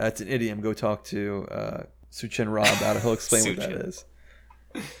 It's an idiom. Go talk to Suchen Ra about it. He'll explain what that is.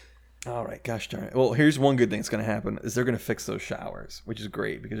 All right. Gosh darn it. Well, here's one good thing that's going to happen is they're going to fix those showers, which is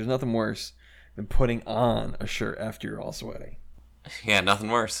great because there's nothing worse than putting on a shirt after you're all sweaty. Yeah, nothing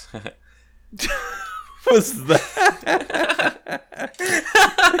worse. What's that?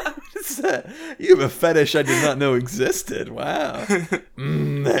 What's that? You have a fetish I did not know existed. Wow.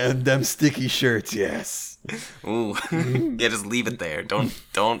 Them sticky shirts, yes. Ooh. Yeah, just leave it there.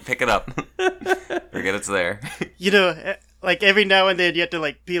 Don't pick it up. Forget it's there. You know, like every now and then you have to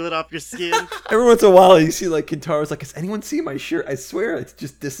like peel it off your skin. Every once in a while you see like Kentaro's like, has anyone seen my shirt? I swear it's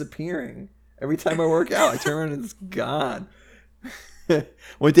just disappearing. Every time I work out, I turn around and it's gone.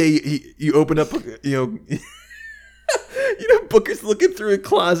 One day you open up, Booker's looking through a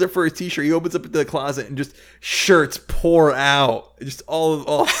closet for a t-shirt. He opens up the closet and just shirts pour out. Just all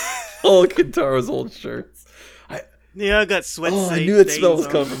Kentaro's old shirts. Yeah, I got sweat. I knew that smell was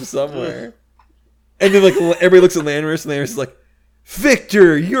coming from somewhere. And then like everybody looks at Lanris and Lanris is like,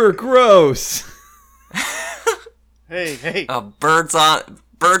 Victor, you're gross. Hey. Birds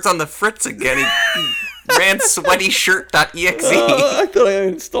on the fritz again. He ran sweatyshirt.exe. I thought I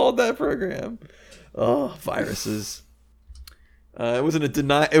installed that program. Oh, viruses. It wasn't a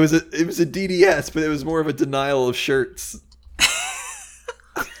deny. It was a DDS, but it was more of a denial of shirts.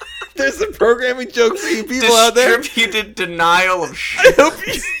 There's some programming jokes for you people out there. Distributed denial of I shit. hope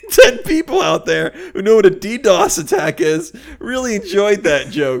you 10 people out there who know what a DDoS attack is really enjoyed that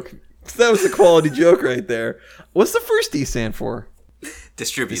joke. That was a quality joke right there. What's the first D stand for?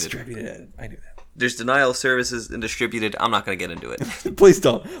 Distributed. Distributed. I knew that. There's denial of services and distributed. I'm not going to get into it. Please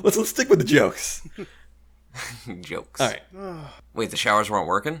don't. Let's stick with the jokes. Jokes. All right. Wait, the showers weren't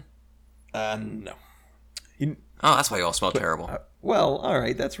working? No. You, Oh, that's why you all smell terrible. well, all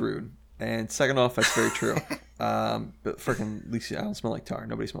right. That's rude. And second off, that's very true. But freaking, at least I don't smell like tar.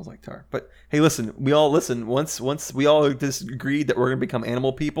 Nobody smells like tar. But hey, listen. Once we all just agreed that we're gonna become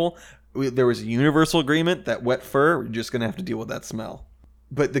animal people, there was a universal agreement that wet fur. We're just gonna have to deal with that smell.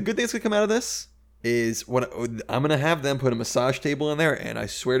 But the good thing that's gonna come out of this is what I'm gonna have them put a massage table in there, and I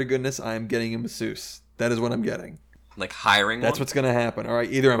swear to goodness, I'm getting a masseuse. That is what I'm getting. Like hiring That's one? what's gonna happen. All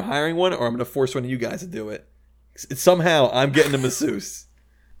right. Either I'm hiring one, or I'm gonna force one of you guys to do it. Somehow, I'm getting a masseuse.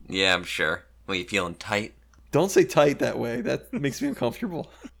 Yeah, I'm sure. Well, you feeling tight? Don't say tight that way. That makes me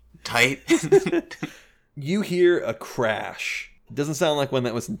uncomfortable. Tight? You hear a crash. It doesn't sound like one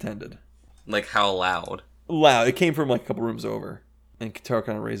that was intended. Like how loud? Loud. It came from like a couple rooms over. And Katara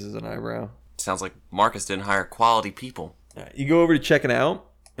kind of raises an eyebrow. Sounds like Marcus didn't hire quality people. You go over to check it out,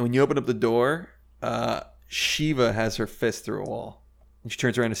 and when you open up the door, Shiva has her fist through a wall. And she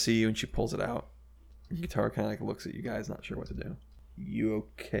turns around to see you, and she pulls it out. And Katara kind of like looks at you guys, not sure what to do. You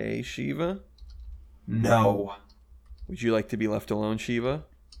okay, Shiva? No. Would you like to be left alone, Shiva?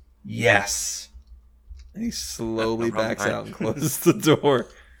 Yes. And he slowly No problem, backs right? out and closes the door.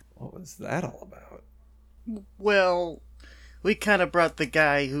 What was that all about? Well, we kind of brought the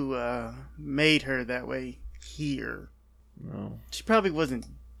guy who made her that way here. No. She probably wasn't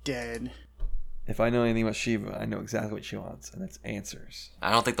dead. If I know anything about Shiva, I know exactly what she wants, and that's answers.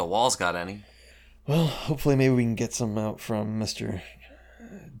 I don't think the wall's got any. Well, hopefully maybe we can get some out from Mr.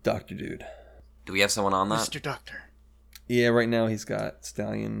 Dr. Dude. Do we have someone on that? Mr. Doctor. Yeah, right now he's got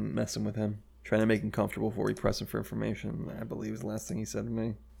Stallion messing with him, trying to make him comfortable before he press him for information. I believe is the last thing he said to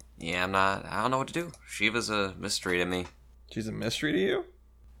me. Yeah, I don't know what to do. Shiva's a mystery to me. She's a mystery to you?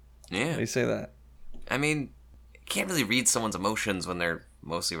 Why do Yeah. you say that? I mean, you can't really read someone's emotions when they're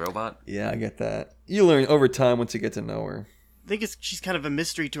mostly robot. Yeah, I get that. You learn over time once you get to know her. I think she's kind of a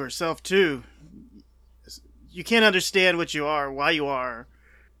mystery to herself, too. You can't understand what you are, why you are.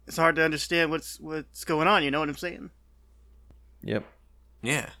 It's hard to understand what's going on, you know what I'm saying? Yep.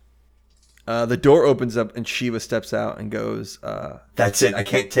 Yeah. The door opens up and Shiva steps out and goes, That's it. I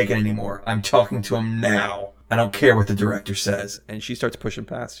can't take it anymore. I'm talking to him now. I don't care what the director says. and she starts pushing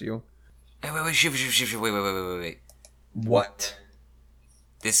past you. Hey, wait, Shiva, wait. What?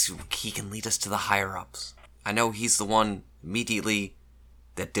 He can lead us to the higher-ups. I know he's the one immediately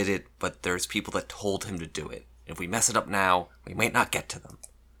that did it, but there's people that told him to do it. If we mess it up now, we might not get to them.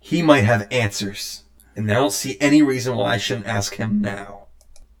 He might have answers, and I don't see any reason why I shouldn't ask him now.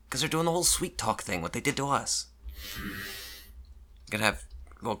 Because they're doing the whole sweet talk thing, what they did to us.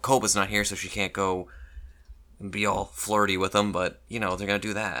 Koba's not here, so she can't go and be all flirty with him, but, they're gonna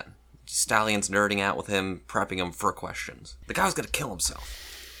do that. Stallion's nerding out with him, prepping him for questions. The guy was gonna kill himself.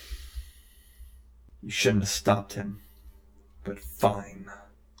 You shouldn't have stopped him. But fine.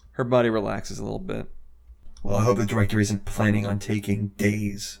 Her body relaxes a little bit. Well, I hope the director isn't planning on taking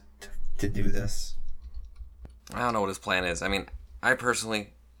days to do this. I don't know what his plan is. I mean, I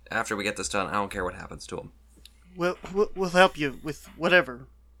personally, after we get this done, I don't care what happens to him. We'll help you with whatever.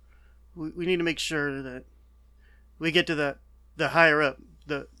 We need to make sure that we get to the higher up,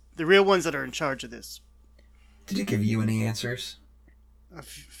 the real ones that are in charge of this. Did he give you any answers? A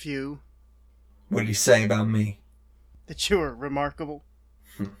few. What did he say about me? That you are remarkable.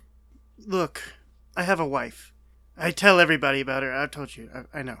 Look, I have a wife. I tell everybody about her. I've told you.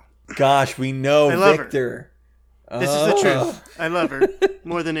 I know. Gosh, we know I love her. Victor. This is the truth. I love her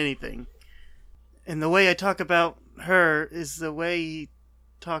more than anything. And the way I talk about her is the way he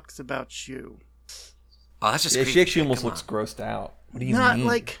talks about you. Oh, that's just Yeah, creepy. she actually almost Come looks on. grossed out. What do you Not mean?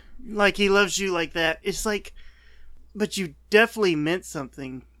 like he loves you like that. It's like, but you definitely meant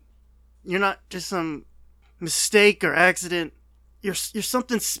something. You're not just some mistake or accident. You're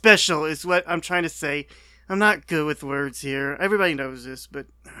something special is what I'm trying to say. I'm not good with words here. Everybody knows this, but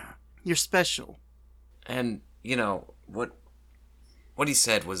you're special. And, what he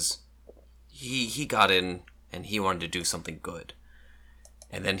said was he got in and he wanted to do something good.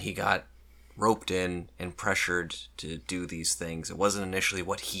 And then he got roped in and pressured to do these things. It wasn't initially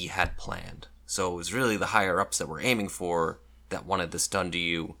what he had planned. So it was really the higher-ups that were aiming for that wanted this done to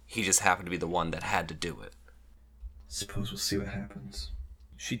you. He just happened to be the one that had to do it. Suppose we'll see what happens.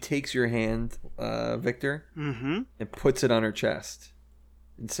 She takes your hand, Victor, and puts it on her chest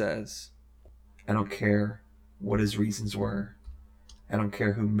and says, I don't care what his reasons were. I don't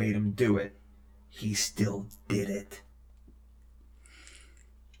care who made him do it. He still did it.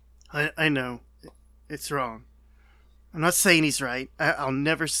 I know. It's wrong. I'm not saying he's right. I'll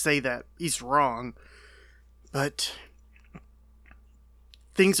never say that. He's wrong. But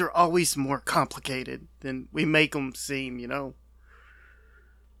things are always more complicated than we make them seem, you know?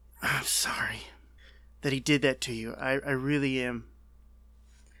 I'm sorry that he did that to you. I really am.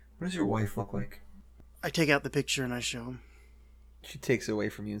 What does your wife look like? I take out the picture and I show him. She takes it away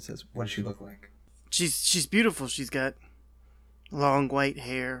from you and says, what does she look like? She's beautiful. She's got long white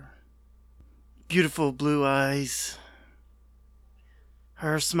hair, beautiful blue eyes.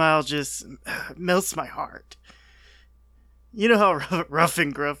 Her smile just melts my heart. You know how rough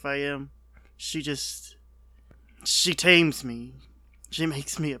and gruff I am. She tames me. She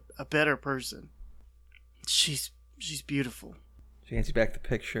makes me a better person. She's beautiful. She hands you back the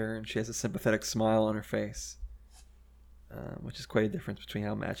picture, and she has a sympathetic smile on her face, which is quite a difference between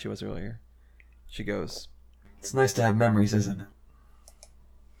how mad she was earlier. She goes, it's nice to have memories, isn't it?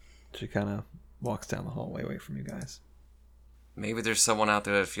 She kind of walks down the hallway away from you guys. Maybe there's someone out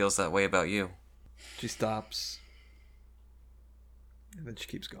there that feels that way about you. She stops, and then she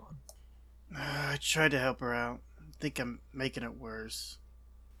keeps going. I tried to help her out. I think I'm making it worse.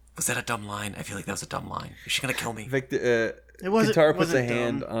 Was that a dumb line? I feel like that was a dumb line. Is she gonna kill me? Victor, It wasn't. Katara puts a wasn't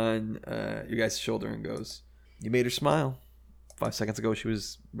hand dumb. on your guys' shoulder and goes, you made her smile. 5 seconds ago, she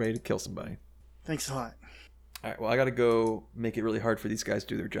was ready to kill somebody. Thanks a lot. All right, well, I got to go make it really hard for these guys to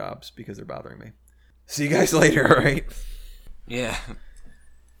do their jobs because they're bothering me. See you guys later, all right? Yeah.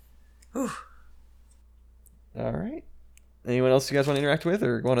 Whew. All right. Anyone else you guys want to interact with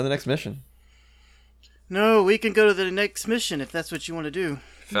or go on to the next mission? No, we can go to the next mission if that's what you want to do.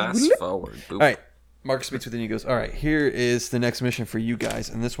 Fast forward. Boop. All right. Marcus speaks with you and he goes, all right, here is the next mission for you guys,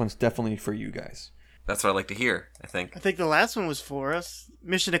 and this one's definitely for you guys. That's what I like to hear, I think. I think the last one was for us.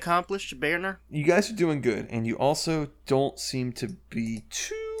 Mission accomplished, Banner. You guys are doing good, and you also don't seem to be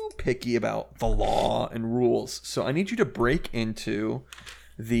too picky about the law and rules. So I need you to break into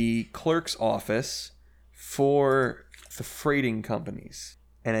the clerk's office for the freighting companies.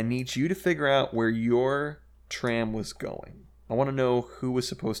 And I need you to figure out where your tram was going. I want to know who was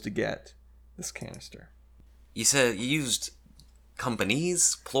supposed to get this canister. You said you used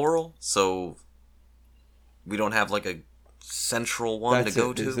companies, plural, so we don't have like a central one That's to go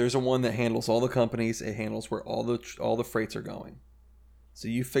it. to? There's a one that handles all the companies. It handles where all the freights are going. So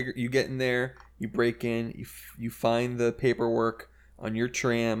you get in there, you break in, you find the paperwork on your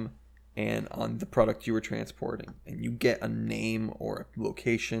tram and on the product you were transporting, and you get a name or a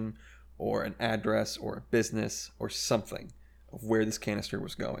location or an address or a business or something of where this canister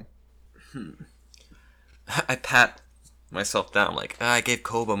was going. I pat myself down like, I gave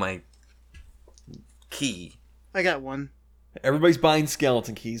Koba my key. I got one. Everybody's buying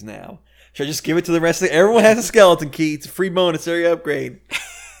skeleton keys now. Should I just give it to the rest of it? Everyone has a skeleton key. It's a free bonus area upgrade.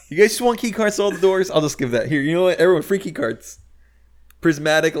 You guys just want key cards to all the doors? I'll just give that. Here, you know what? Everyone, free key cards.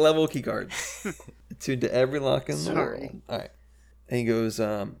 Prismatic level key cards. Attuned to every lock in the world. All right. And he goes,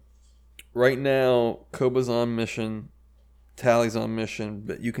 right now, Koba's on mission. Tally's on mission.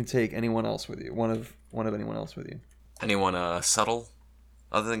 But you can take anyone else with you. One of anyone else with you. Anyone subtle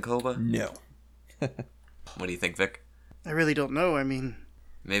other than Koba? No. What do you think, Vic? I really don't know. I mean,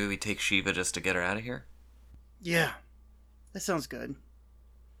 Maybe we take Shiva just to get her out of here? yeah. That sounds good.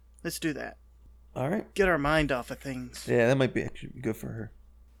 Let's do that. All right. Get our mind off of things. Yeah, that might be actually good for her.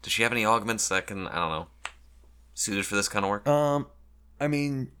 Does she have any augments that can, I don't know, suited for this kind of work? I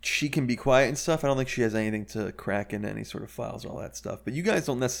mean, she can be quiet and stuff. I don't think she has anything to crack into any sort of files or all that stuff. But you guys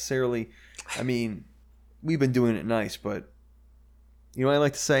don't necessarily... I mean, we've been doing it nice, but... You know what I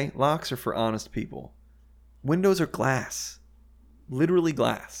like to say? Locks are for honest people. Windows are glass. Literally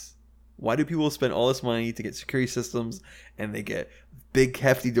glass. Why do people spend all this money to get security systems and they get big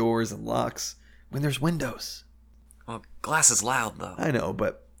hefty doors and locks when there's windows? Well, glass is loud, though. I know,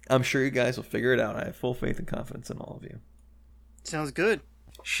 but I'm sure you guys will figure it out. I have full faith and confidence in all of you. Sounds good.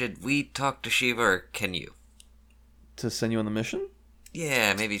 Should we talk to Shiva, or can you? To send you on the mission?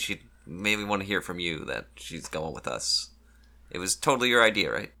 Yeah, maybe we want to hear from you that she's going with us. It was totally your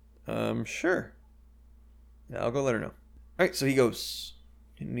idea, right? Sure. Yeah, I'll go let her know. All right, so he goes,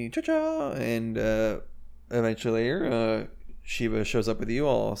 cha-cha, and eventually later, Shiva shows up with you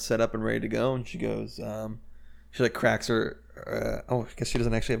all set up and ready to go, and she goes, she like cracks her. I guess she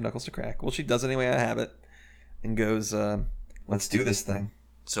doesn't actually have knuckles to crack. Well, she does anyway. I have it, and goes, let's do this thing.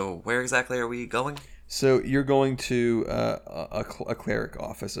 So where exactly are we going? So you're going to a cleric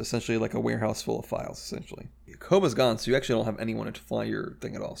office, essentially like a warehouse full of files, essentially. Koba's gone, so you actually don't have anyone to fly your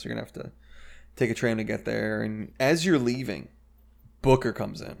thing at all. So you're gonna have to take a train to get there. And as you're leaving, Booker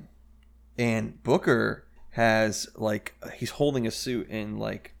comes in, and Booker has like he's holding a suit in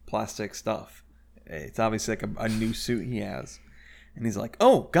like plastic stuff. It's obviously like a new suit he has, and he's like,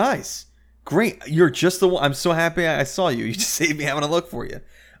 "Oh, guys, great! You're just the one. I'm so happy I saw you. You just saved me having to look for you.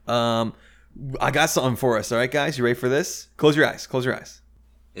 I got something for us. All right, guys, you ready for this? Close your eyes. Close your eyes.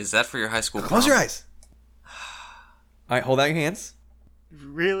 Is that for your high school? Close your eyes. All right, hold out your hands.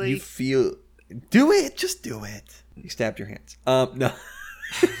 Really? You feel. Do it. Just do it. You stabbed your hands. No.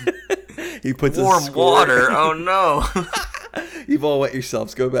 He puts Warm water. Oh no. You've all wet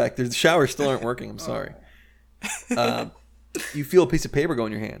yourselves. Go back. The showers still aren't working. I'm sorry. You feel a piece of paper go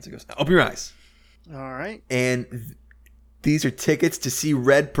in your hands. It goes, open your eyes. All right. And these are tickets to see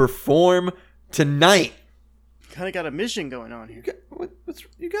Red perform tonight. Kind of got a mission going on here.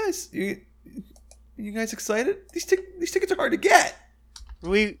 You guys excited? These tickets are hard to get.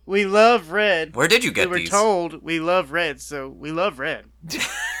 We love Red. Where did you get we these? were told we love Red, so we love Red.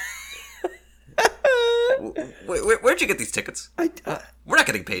 Where'd you get these tickets? We're not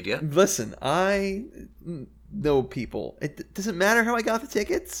getting paid yet. Listen, I know people. It doesn't matter how I got the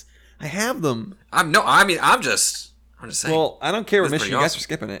tickets. I have them. I'm just saying. Well, I don't care what That's mission. pretty You guys awesome. are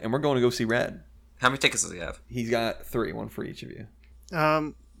skipping it, and we're going to go see Red. How many tickets does he have? He's got 3, one for each of you.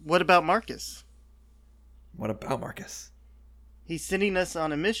 What about Marcus? What about Marcus? He's sending us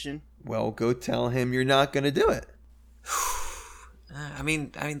on a mission. Well, go tell him you're not going to do it.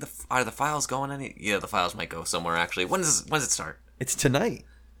 Are the files going any? Yeah, the files might go somewhere. Actually, when does it start? It's tonight.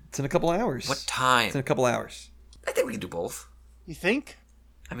 It's in a couple hours. What time? It's in a couple hours. I think we can do both. You think?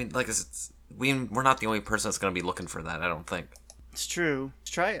 I mean, like, we're not the only person that's going to be looking for that. I don't think. It's true.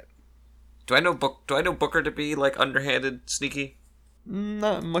 Let's try it. Do I know Booker to be like underhanded, sneaky?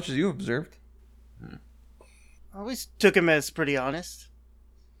 Not much as you've observed. I always took him as pretty honest.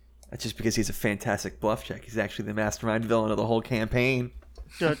 That's just because he's a fantastic bluff check. He's actually the mastermind villain of the whole campaign.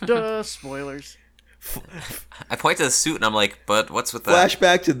 Duh, spoilers. I point to the suit and I'm like, but what's with that?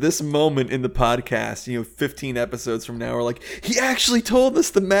 Flashback to this moment in the podcast, 15 episodes from now, we're like, he actually told us,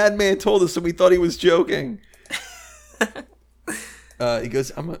 the madman told us, and we thought he was joking. He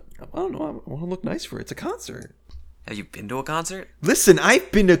goes, I don't know, I want to look nice for it. It's a concert. Have you been to a concert? Listen,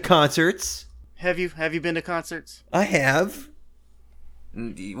 I've been to concerts. Have you been to concerts? I have.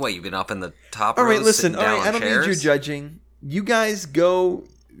 What, you've been up in the top All right, rows, listen, sitting all down right, on I don't chairs? need your judging. You guys go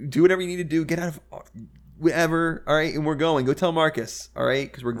do whatever you need to do. Get out of whatever, all right? And we're going. Go tell Marcus, all right?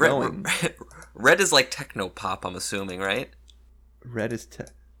 Because we're going. Red is like techno pop, I'm assuming, right? Red is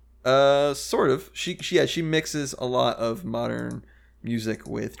sort of. She mixes a lot of modern music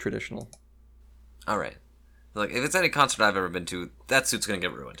with traditional. All right. Like, if it's any concert I've ever been to, that suit's gonna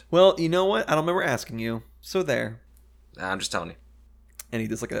get ruined. Well, you know what? I don't remember asking you. So there. I'm just telling you. And he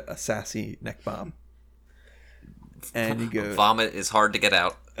does like a sassy neck bob. And he goes, Vomit is hard to get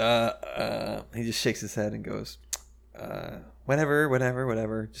out. he just shakes his head and goes,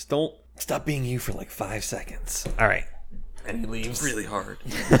 whatever. Just don't stop being you for like 5 seconds. All right. And he leaves. Really hard.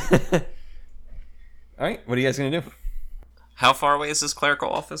 All right. What are you guys going to do? How far away is this clerical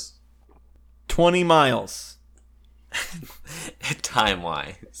office? 20 miles.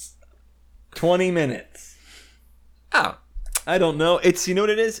 Time-wise. 20 minutes. Oh. I don't know. It's, you know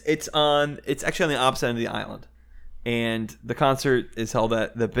what it is? It's actually on the opposite end of the island. And the concert is held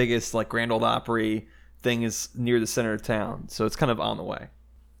at the biggest like Grand Ole Opry thing is near the center of town. So it's kind of on the way.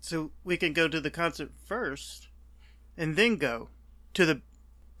 So we can go to the concert first, and then go to the...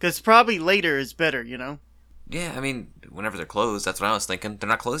 Because probably later is better, Yeah, I mean, whenever they're closed, that's what I was thinking. They're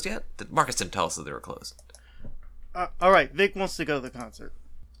not closed yet? Marcus didn't tell us that they were closed. All right, Vic wants to go to the concert.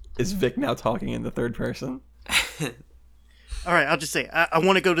 Is Vic now talking in the third person? All right, I'll just say, I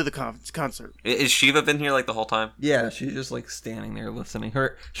want to go to the concert. Is Shiva been here like the whole time? Yeah, she's just like standing there listening.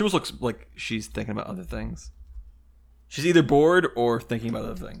 She almost looks like she's thinking about other things. She's either bored or thinking about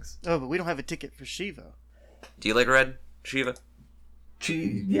other things. Oh, but we don't have a ticket for Shiva. Do you like red, Shiva?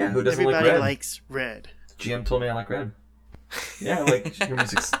 Yeah, who Everybody likes red. GM told me I like red. Yeah, like your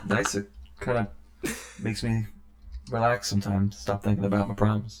music's nice. It kind of makes me relax sometimes. Stop thinking about my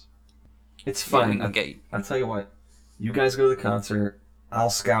problems. It's Yeah, we fine. can get you. I'll tell you what. You guys go to the concert. I'll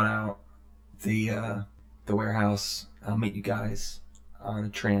scout out the warehouse. I'll meet you guys on a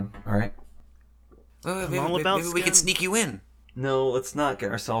tram. All right. I'm all about Maybe we can scouting. sneak you in. No, let's not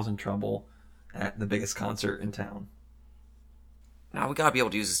get ourselves in trouble at the biggest concert in town. Now we gotta be able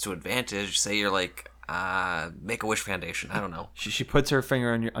to use this to advantage. Say you're like, Make-A-Wish Foundation. I don't know. She puts her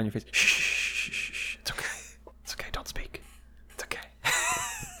finger on your face. Shh, shh, shh, shh. It's okay. It's okay. Don't speak. It's okay.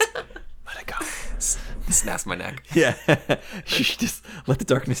 Let it go. Snaps my neck. Yeah. Just let the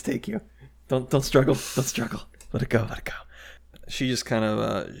darkness take you. Don't struggle. Don't struggle. Let it go. Let it go. She just kind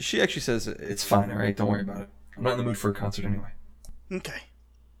of she actually says it's fine. All right. Don't worry about it. I'm not in the mood for a concert anyway. Okay.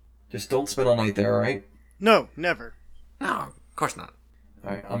 Just don't spend all night there. All right. No, never. No, of course not.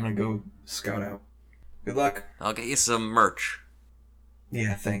 All right. I'm gonna go scout out. Good luck. I'll get you some merch.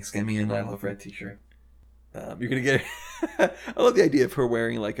 Yeah. Thanks. Get me an I Love Red T-shirt. You're gonna get. I love the idea of her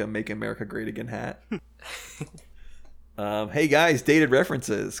wearing like a "Make America Great Again" hat. Hey guys, dated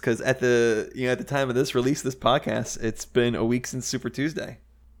references, because at the time of this release, of this podcast, it's been a week since Super Tuesday.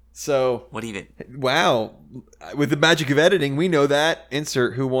 So What even? wow, with the magic of editing, we know that.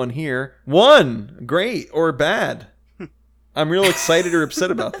 Insert who won here. Won, great or bad. I'm real excited or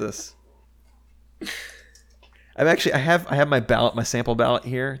upset about this. I have my ballot, my sample ballot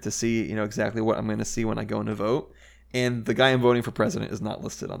here to see exactly what I'm going to see when I go in to vote, and the guy I'm voting for president is not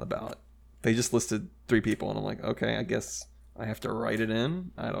listed on the ballot. They just listed 3 people, and I'm like, okay, I guess I have to write it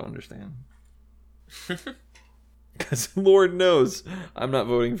in. I don't understand. Because Lord knows I'm not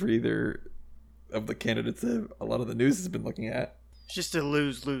voting for either of the candidates that a lot of the news has been looking at. It's just a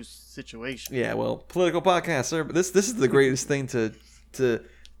lose-lose situation. Yeah, well, political podcasts, sir. But this is the greatest thing to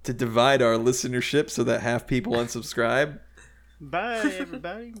divide our listenership so that half people unsubscribe. Bye,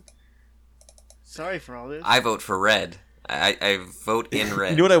 everybody. Sorry for all this. I vote for red. I vote in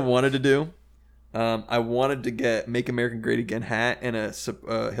red. You know what I wanted to do? I wanted to get Make America Great Again hat and a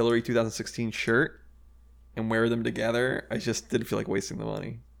Hillary 2016 shirt and wear them together. I just didn't feel like wasting the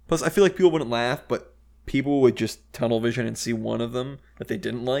money. Plus, I feel like people wouldn't laugh, but people would just tunnel vision and see one of them that they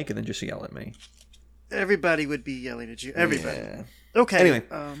didn't like and then just yell at me. Everybody would be yelling at you. Everybody. Yeah. Okay. Anyway.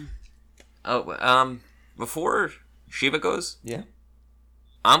 Before Shiva goes, Yeah.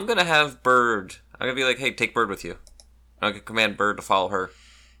 I'm gonna have Bird. I'm gonna be like, hey, take Bird with you. I'm gonna command Bird to follow her.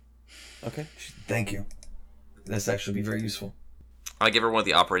 Okay. Thank you. That's actually be very useful. I give her one of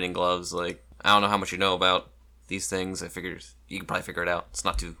the operating gloves. Like, I don't know how much you know about these things. I figured you can probably figure it out. It's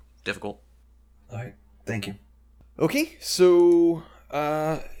not too difficult. All right. Thank you. Okay. So,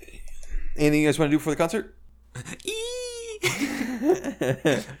 anything you guys want to do before the concert?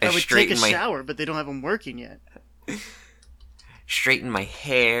 I would take a shower, but they don't have them working yet. Straighten my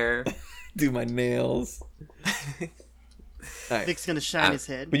hair. Do my nails. Right. Vic's gonna shine his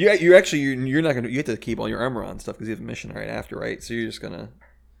head. But you're not gonna. You have to keep all your armor on stuff because you have a mission right after, right? So you're just gonna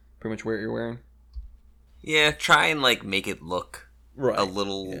pretty much wear what you're wearing. Yeah, try and like make it look Right. a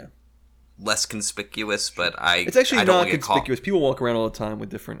little less conspicuous, but it's actually I don't not wanna get caught. conspicuous. People walk around all the time with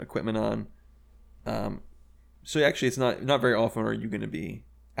different equipment on. So actually, it's not very often are you going to be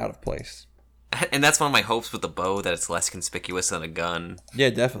out of place. And that's one of my hopes with the bow, that it's less conspicuous than a gun. Yeah,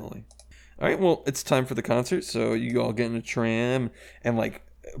 definitely. All right, well, it's time for the concert. So you all get in a tram, and like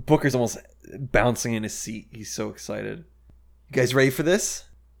Booker's almost bouncing in his seat. He's so excited. You guys ready for this?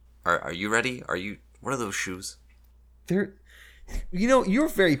 Are you ready? What are those shoes? They're, you're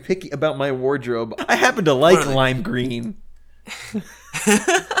very picky about my wardrobe. I happen to like lime green.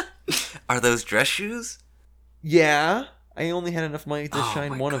 Are those dress shoes? Yeah, I only had enough money to Oh,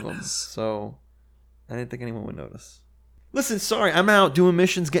 shine my one of them, goodness. so I didn't think anyone would notice. Listen, sorry, I'm out doing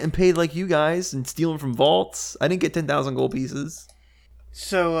missions, getting paid like you guys, and stealing from vaults. I didn't get 10,000 gold pieces.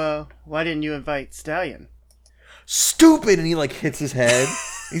 So, why didn't you invite Stallion? Stupid! And he like hits his head.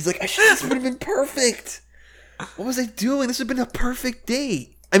 He's like, this would have been perfect. What was I doing? This would have been a perfect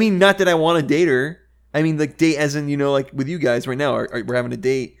date. I mean, not that I want to date her. I mean, like date as in like with you guys right now. We're having a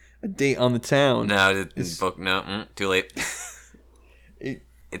date on the town. No, too late.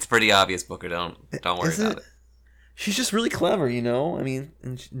 It's pretty obvious, Booker. Don't worry about it. She's just really clever, I mean,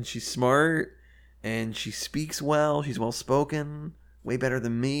 and she's smart, and she speaks well. She's well spoken, way better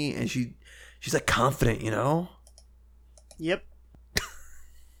than me, and she's like confident, Yep.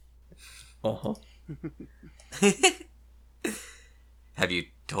 Uh-huh. Have you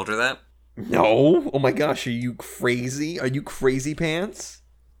told her that? No. Oh my gosh, are you crazy? Are you crazy pants?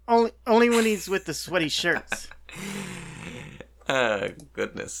 Only when he's with the sweaty shirts.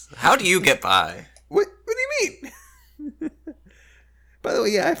 Goodness. How do you get by? What do you mean? By the way,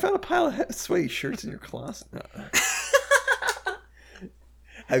 yeah, I found a pile of sweaty shirts in your closet.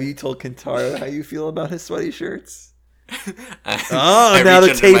 Have you told Kentaro how you feel about his sweaty shirts? Now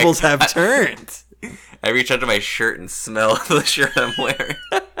the tables have turned. I reach under my shirt and smell the shirt I'm wearing.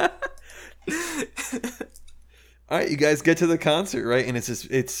 All right, you guys get to the concert, right? And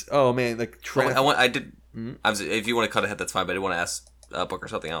it's oh man, like traffic. If you want to cut ahead, that's fine. But I did want to ask Booker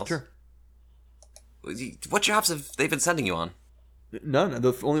something else. Sure. What jobs have they been sending you on? None.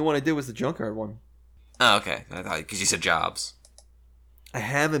 The only one I did was the junkyard one. Oh, okay. I thought because you said jobs. I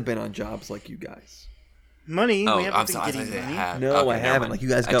haven't been on jobs like you guys. Money? Oh, we haven't I'm been sorry. getting money. No, Okay, I never haven't. mind. Like you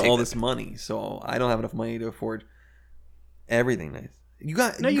guys I got take all that this back. money, so I don't have enough money to afford everything nice. You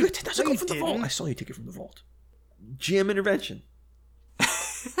got No, you you- got $10 no, go you from the vault. didn't. I saw you take it from the vault. GM intervention.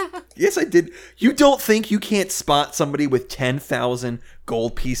 Yes, I did. You don't think you can't spot somebody with 10,000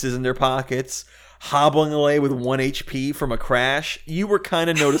 gold pieces in their pockets, hobbling away with 1 HP from a crash? You were kind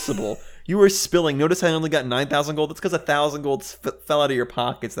of noticeable. You were spilling. Notice I only got 9,000 gold. That's because 1,000 gold fell out of your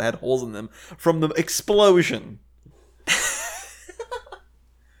pockets that had holes in them from the explosion.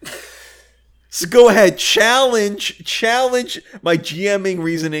 So go ahead, challenge my GMing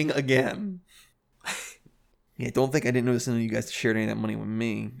reasoning again. Yeah, don't think I didn't notice any of you guys shared any of that money with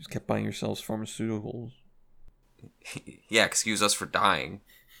me. You just kept buying yourselves pharmaceuticals. Yeah, excuse us for dying.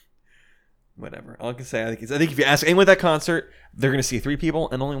 Whatever. All I can say, I think if you ask anyone at that concert, they're gonna see 3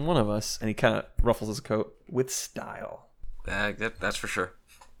 people and only one of us. And he kind of ruffles his coat with style. That's for sure.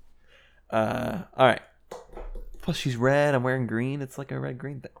 All right. Plus, she's red. I'm wearing green. It's like a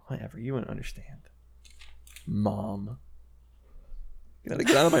red-green thing. Whatever. You wouldn't understand. Mom.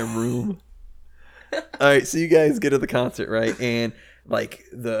 Get out of my room. All right, so you guys get to the concert, right? And like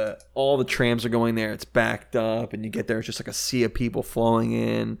all the trams are going there. It's backed up, and you get there. It's just like a sea of people flowing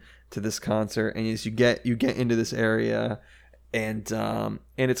in to this concert. And as you get into this area, and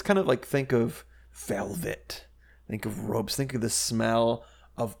it's kind of like, think of velvet, think of ropes, think of the smell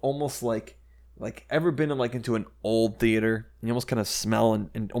of almost like ever been into an old theater? And you almost kind of smell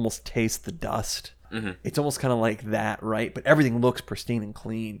and almost taste the dust. Mm-hmm. It's almost kind of like that, right? But everything looks pristine and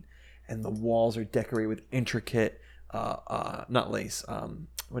clean. And the walls are decorated with intricate, not lace.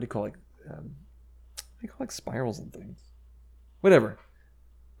 What do you call spirals and things? Whatever.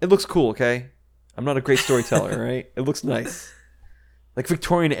 It looks cool. Okay, I'm not a great storyteller, right? It looks nice, like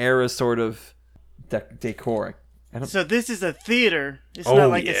Victorian era sort of decor. So this is a theater. It's Oh, not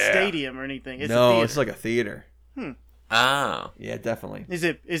like yeah. a stadium or anything. It's a No, theater. it's like a theater. Oh. Yeah, definitely. Is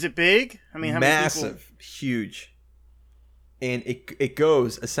it big? I mean, how many Massive, huge, and it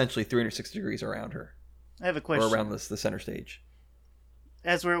goes essentially 360 degrees around her, people? I have a or question. around the center stage.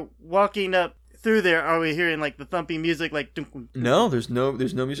 As we're walking up through there, are we hearing like the thumping music, like? Dunk, dunk, No, there's no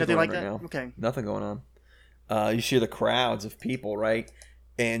music Nothing going like on right that? now. Okay. Nothing going on. You see the crowds of people, right?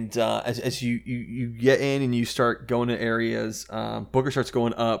 And as you get in and you start going to areas, Booker starts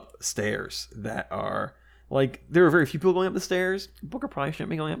going up stairs that are like, there are very few people going up the stairs. Booker probably shouldn't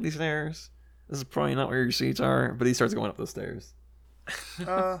be going up these stairs. This is probably not where your seats are, but he starts going up those stairs.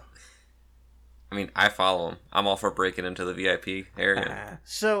 I mean, I follow him. I'm all for breaking into the VIP area.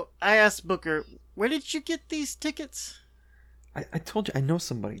 So I asked Booker, where did you get these tickets? I told you, I know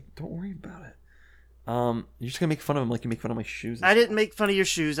somebody. Don't worry about it. You're just gonna make fun of him like you make fun of my shoes. I didn't make fun of your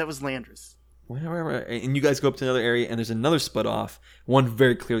shoes. That was Landris. Whatever. And you guys go up to another area, and there's another split off. One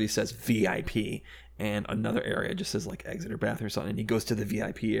very clearly says VIP, and another area just says like exit or bathroom or something. And he goes to the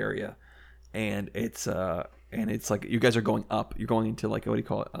VIP area, and it's like you guys are going up. You're going into like, what do you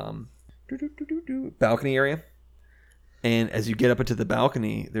call it? Balcony area. And as you get up into the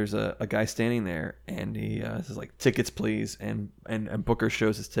balcony, there's a guy standing there, and he says like, "Tickets, please." And Booker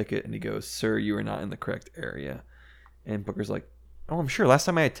shows his ticket, and he goes, "Sir, you are not in the correct area." And Booker's like, "Oh, I'm sure. Last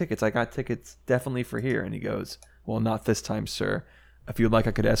time I had tickets, I got tickets definitely for here." And he goes, "Well, not this time, sir. If you'd like,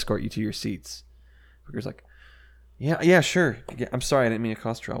 I could escort you to your seats." Booker's like, "Yeah, sure. Yeah, I'm sorry, I didn't mean to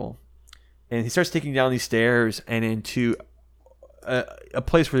cause trouble." And he starts taking down these stairs and into a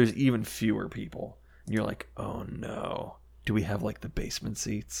place where there's even fewer people. And you're like, "Oh no, do we have like the basement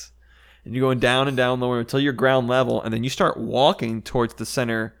seats?" And you're going down and down lower until you're ground level, and then you start walking towards the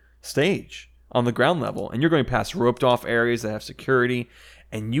center stage on the ground level, and you're going past roped off areas that have security,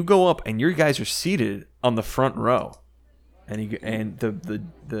 and you go up, and your guys are seated on the front row, and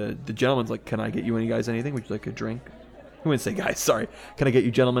the gentleman's like, "Can I get you anything? Would you like a drink?" Who wouldn't say guys? Sorry. Can I get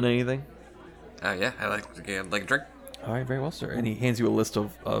you gentlemen anything? Yeah, I like a drink. All right, very well, sir. And he hands you a list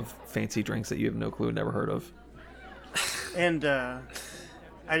of fancy drinks that you have no clue, never heard of. And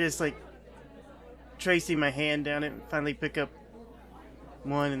I just like tracing my hand down it and finally pick up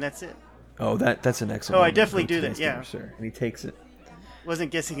one, and that's it. Oh, that's an excellent. Oh, I one. definitely Great do that, taste yeah. there, sir. And he takes it.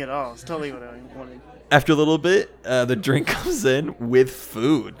 Wasn't guessing at all. It's totally what I wanted. After a little bit, the drink comes in with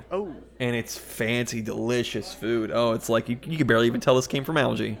food, Oh, and it's fancy, delicious food. Oh, it's like you can barely even tell this came from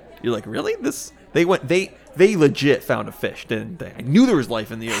algae. You're like, really? They legit found a fish, didn't they? I knew there was life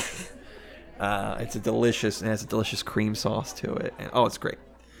in the ocean. It's it has a delicious cream sauce to it, and it's great.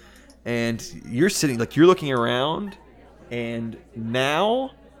 And you're sitting, like, you're looking around, and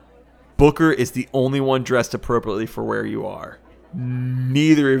now Booker is the only one dressed appropriately for where you are.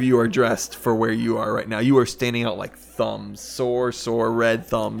 Neither of you are dressed for where you are right now. You are standing out like thumbs, sore red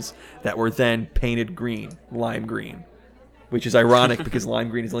thumbs that were then painted green, lime green, which is ironic because lime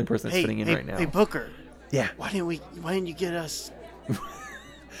green is the only person that's fitting in right now. Hey, Booker. Yeah. Why didn't you get us?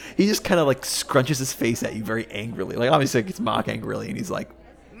 He just kind of like scrunches his face at you very angrily. Like, obviously, it's mock angrily, and he's like,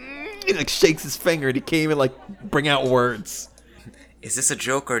 he like shakes his finger, and he can't even like bring out words. Is this a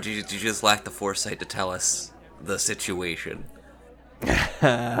joke, or did you just lack the foresight to tell us the situation?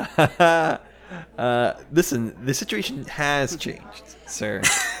 Listen, the situation has changed, sir.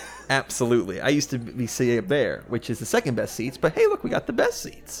 Absolutely. I used to be sitting up there, which is the second best seats, but hey, look, we got the best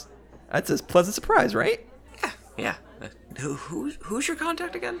seats. That's a pleasant surprise, right? Yeah. Who's your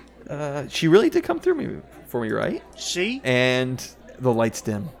contact again? She really did come through for me, right? She? And the lights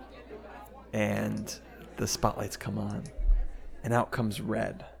dim, and the spotlights come on, and out comes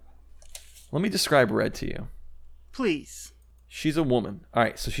Red. Let me describe Red to you. Please. She's a woman. All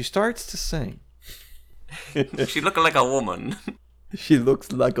right, so she starts to sing. She looking like a woman. She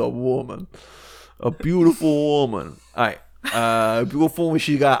looks like a woman. A beautiful woman. All right. Beautiful woman.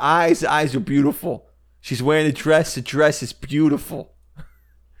 She got eyes. The eyes are beautiful. She's wearing a dress. The dress is beautiful.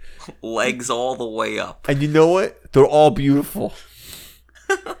 Legs all the way up. And you know what? They're all beautiful.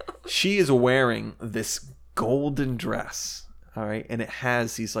 She is wearing this golden dress. All right. And it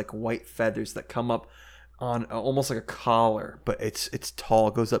has these like white feathers that come up on almost like a collar, but it's tall.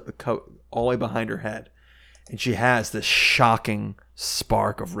 It goes up the coat all the way behind her head. And she has this shocking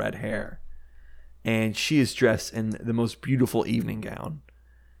spark of red hair. And she is dressed in the most beautiful evening gown.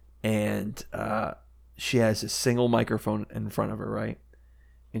 And she has a single microphone in front of her, right?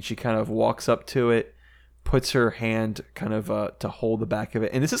 And she kind of walks up to it, puts her hand kind of to hold the back of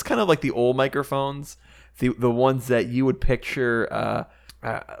it. And this is kind of like the old microphones, the ones that you would picture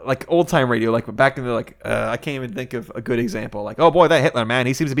like old time radio, like back in the I can't even think of a good example. Like, oh boy, that Hitler man,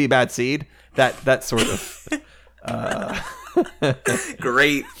 he seems to be a bad seed. That sort of.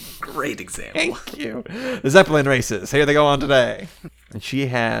 Great example. Thank you. The Zeppelin races. Here they go on today. And she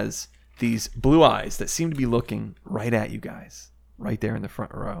has these blue eyes that seem to be looking right at you guys, right there in the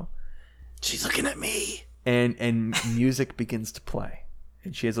front row. She's looking at me. And music begins to play.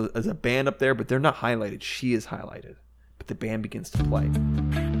 And she has a band up there, but they're not highlighted. She is highlighted. But the band begins to play.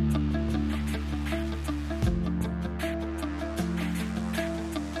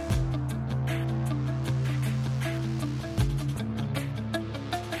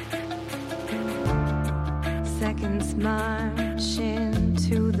 Seconds march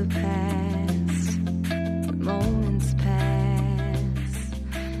into the past. Moments pass.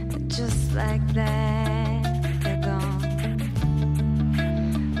 Just like that, they're gone.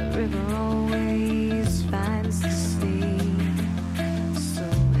 The river always finds the sea. So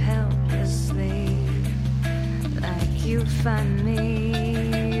helplessly, like you find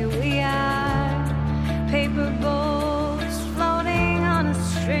me. We are paper boats floating on a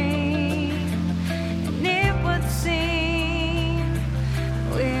stream.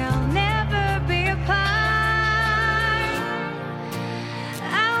 We'll never be apart. I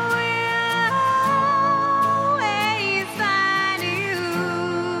will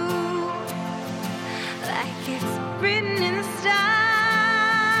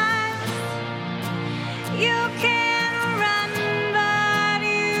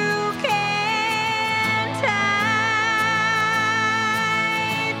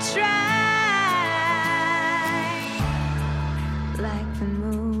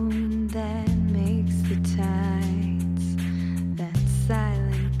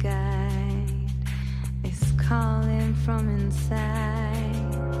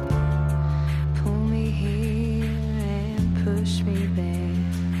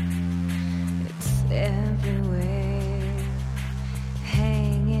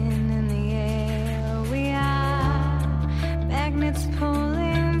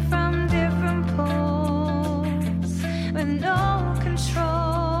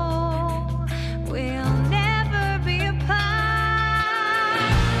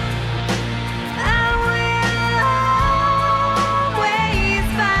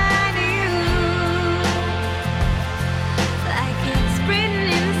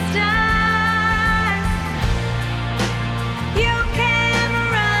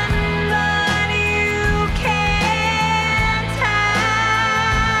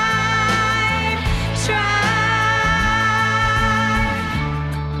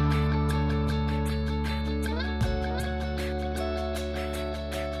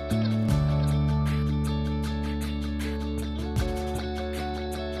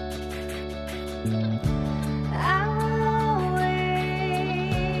Always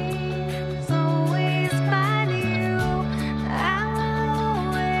find you.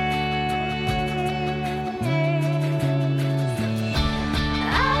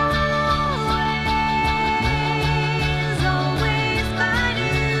 Always find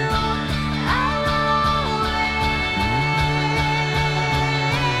you.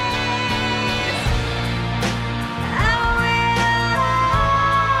 Always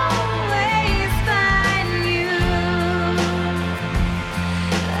find you.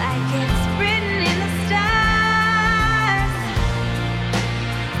 Like it's written in the stars.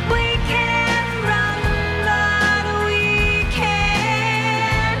 We can run, but we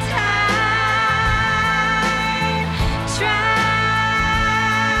can't hide. Try.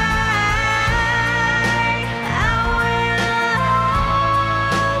 I will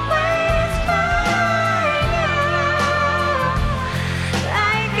always find you.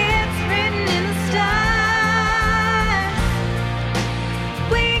 Like it's written in the stars.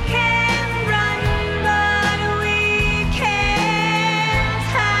 We can run, but we can't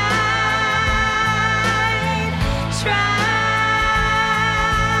hide. Try.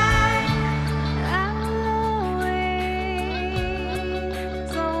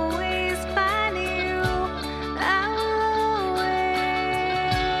 Always find you. Always.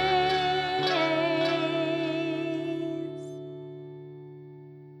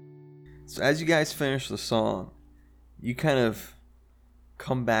 So as you guys finish the song, you kind of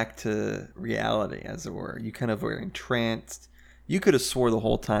come back to reality, as it were. You kind of were entranced. You could have swore the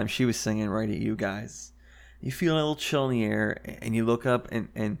whole time she was singing right at you guys. You feel a little chill in the air, and you look up,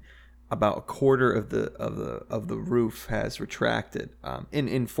 and about a quarter of the roof has retracted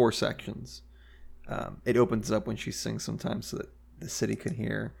in 4 sections. It opens up when she sings sometimes so that the city can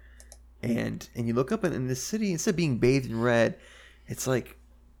hear. And you look up, and the city, instead of being bathed in red, it's like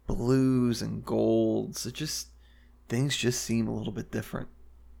blues and golds. Things just seem a little bit different.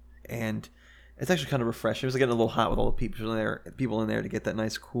 And it's actually kind of refreshing. It was getting a little hot with all the people in there to get that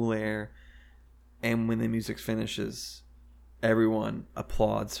nice cool air. And when the music finishes, everyone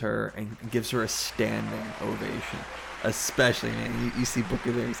applauds her and gives her a standing ovation. Especially, man, you see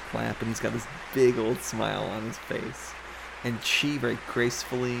Booker there, he's clapping, he's got this big old smile on his face. And she very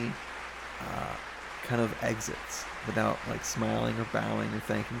gracefully kind of exits without like smiling or bowing or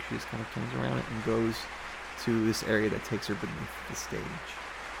thanking. She just kind of turns around and goes to this area that takes her beneath the stage.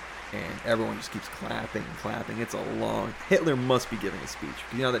 And everyone just keeps clapping and clapping. It's a long... Hitler must be giving a speech.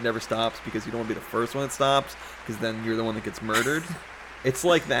 You know that never stops because you don't want to be the first one that stops because then you're the one that gets murdered. It's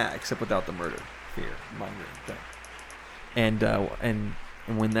like that, except without the murder, fear, mongering thing. And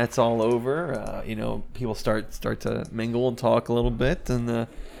when that's all over, people start to mingle and talk a little bit. And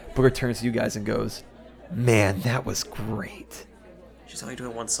Booker turns to you guys and goes, "Man, that was great." She's only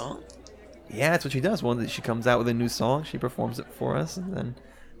doing one song? Yeah, that's what she does. She comes out with a new song, she performs it for us, and then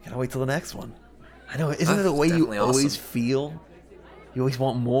gotta wait till the next one. I know, isn't it the way you definitely always awesome. feel? You always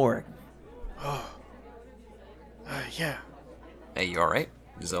want more. Yeah. Hey, you alright?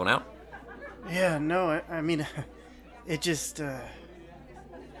 You zone out? Yeah, no, I mean, it just, it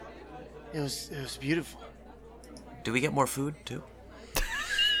was beautiful. Do we get more food, too?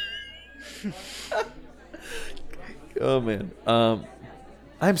 Oh man,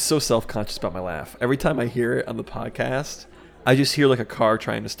 I'm so self-conscious about my laugh. Every time I hear it on the podcast, I just hear like a car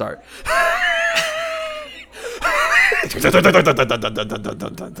trying to start.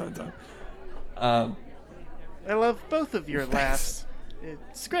 I love both of your laughs.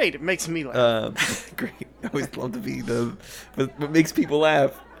 It's great. It makes me laugh. Great. I always love to be what makes people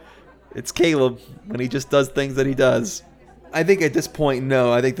laugh. It's Caleb when he just does things that he does. I think at this point,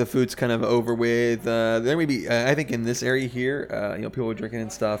 no. I think the food's kind of over with. There may be. I think in this area here, people are drinking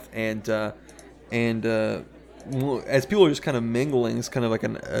and stuff, and as people are just kind of mingling, it's kind of like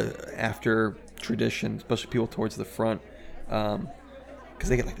an after tradition, especially people towards the front, because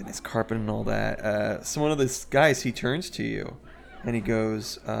they get like the nice carpet and all that. So one of these guys, he turns to you, and he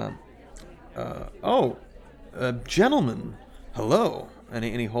goes, "Gentlemen, hello," and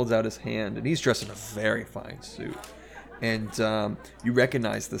he holds out his hand, and he's dressed in a very fine suit. And you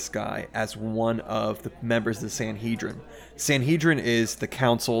recognize this guy as one of the members of the Sanhedrin. Sanhedrin is the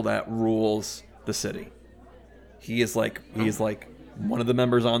council that rules the city. He is like one of the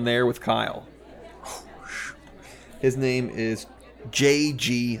members on there with Kyle. His name is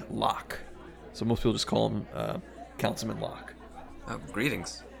J.G. Locke. So most people just call him Councilman Locke. Oh,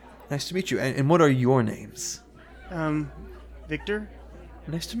 greetings. Nice to meet you. And what are your names? Victor?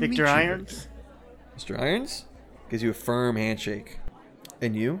 Nice to meet you. Victor Irons? Mr. Irons? Gives you a firm handshake.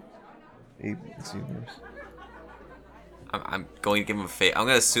 And you? He looks at you. I'm going to give him a fake. I'm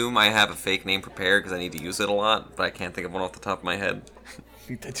going to assume I have a fake name prepared because I need to use it a lot, but I can't think of one off the top of my head.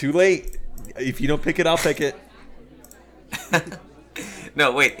 Too late. If you don't pick it, I'll pick it.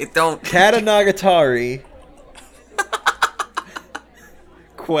 No, wait, it don't. Katanagatari.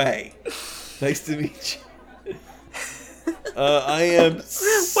 Quay. Nice to meet you. I am.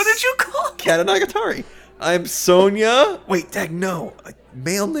 What did you call it? Katanagatari. I'm Sonia. Wait, Dag, no.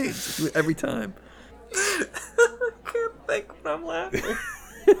 Male names. I do it every time. I can't think when I'm laughing.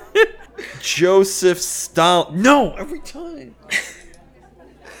 Joseph Stalin. No, every time.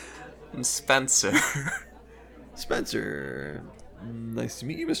 I'm Spencer. Spencer. Nice to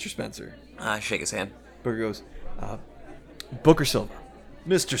meet you, Mr. Spencer. I shake his hand. Booker goes, Booker Silva.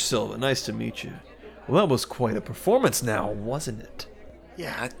 Mr. Silva, nice to meet you. Well, that was quite a performance now, wasn't it?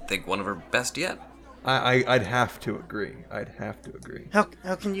 Yeah. I think one of her best yet. I'd have to agree.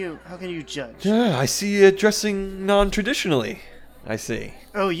 How can you judge? Yeah, I see you dressing non-traditionally. I see.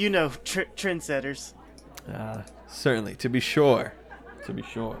 Oh, you know, trendsetters. Certainly, to be sure.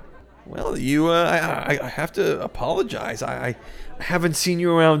 Well, you, I have to apologize. I haven't seen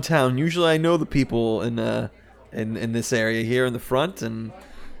you around town. Usually, I know the people in this area here in the front, and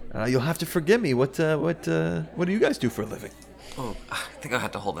you'll have to forgive me. What do you guys do for a living? Oh, I think I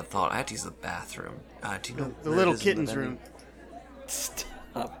had to hold that thought. I had to use the bathroom. Do you know The where little it is in kitten's the venue? room.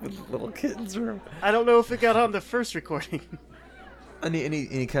 Stop with the little kid's room. I don't know if it got on the first recording.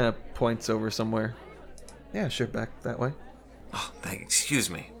 Any kind of points over somewhere? Yeah, sure, back that way. Oh, excuse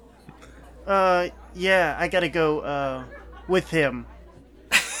me. Yeah, I gotta go, with him.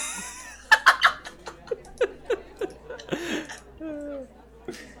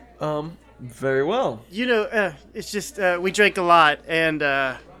 Very well. You know, it's just, we drank a lot, and,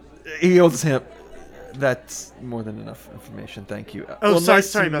 He holds his hand. That's more than enough information. Thank you. Oh, well, sorry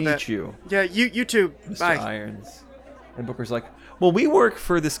nice to about meet that. you, yeah, you too. Mr. Bye. Irons. And Booker's like, well, we work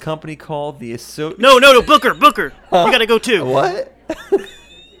for this company called the No, Booker! You gotta go too. What?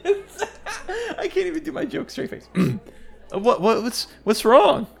 I can't even do my joke straight face. What's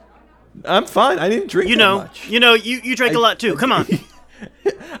wrong? I'm fine. I didn't drink You that know, much. you drank a lot too. Come on.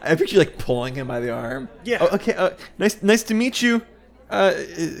 I picture you like pulling him by the arm. Yeah. Oh, okay. Nice to meet you,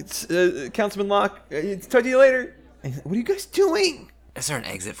 it's, Councilman Locke. Talk to you later. What are you guys doing? Is there an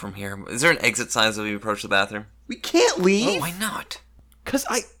exit from here? Is there an exit sign as we approach the bathroom? We can't leave. Why not? Cause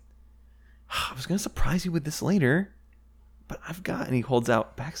I was gonna surprise you with this later, but I've got. And he holds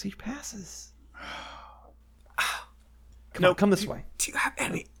out backstage passes. Come this way. Do you have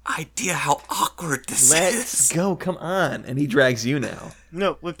any idea how awkward this Let's is? go. Come on. And he drags you now.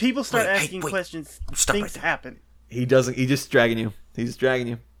 No, when people start Wait, hey, asking wait. questions, Stop things right there. happen. He doesn't. He's just dragging you.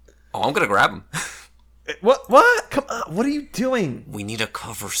 Oh, I'm gonna grab him. What? Come on. What are you doing? We need a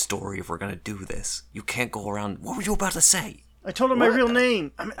cover story if we're gonna do this. You can't go around. What were you about to say? I told him my What? real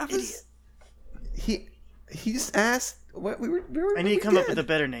name. I'm an idiot. He just asked. What we were. I need to come up with a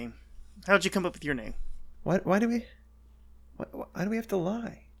better name. How'd you come up with your name? Why do we have to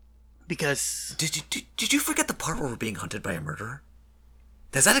lie? Because Did you forget the part where we're being hunted by a murderer?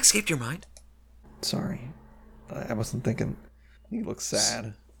 Has that escaped your mind? Sorry, I wasn't thinking. He looks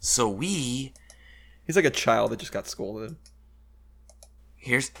sad. So He's like a child that just got scolded.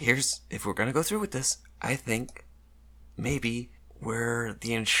 here's if we're gonna go through with this, I think maybe we're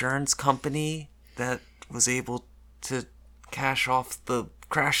the insurance company that was able to cash off the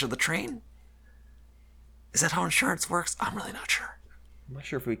crash of the train. Is that how insurance works? I'm really not sure. I'm not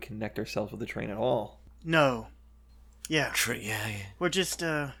sure if we connect ourselves with the train at all. no. Yeah. Yeah. We're just,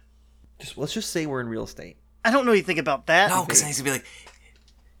 Let's just say we're in real estate. I don't know anything about that. No, because it needs to be like,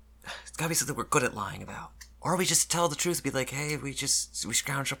 it's gotta be something we're good at lying about. Or we just tell the truth, be like, hey, we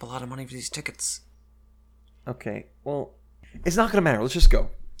scrounged up a lot of money for these tickets. Okay, well, it's not gonna matter. Let's just go.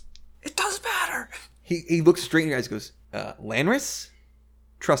 It does matter. He looks straight in your eyes and goes, Lanris,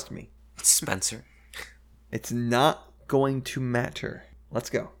 trust me. It's Spencer. It's not going to matter. Let's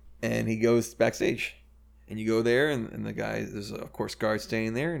go. And he goes backstage. And you go there, and the guy, there's of course guards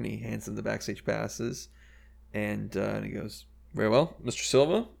staying there, and he hands them the backstage passes. And he goes, very well, Mr.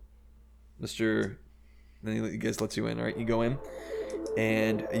 Silva. Then he guys lets you in, all right? You go in.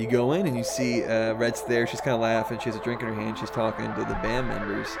 And you go in, and you see Red's there. She's kind of laughing. She has a drink in her hand. She's talking to the band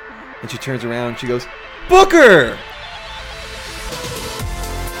members. And she turns around, and she goes, Booker!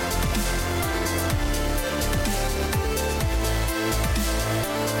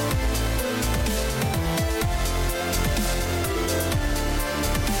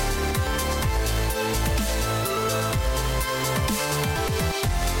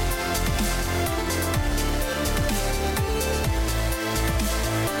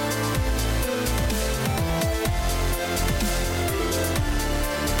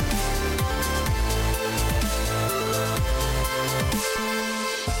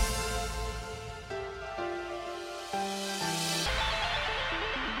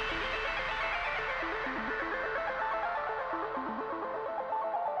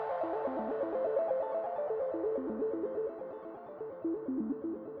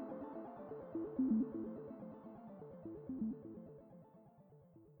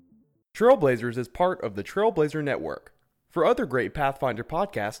 Trailblazers is part of the Trailblazer Network. For other great Pathfinder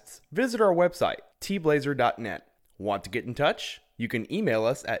podcasts, visit our website, tblazer.net. Want to get in touch? You can email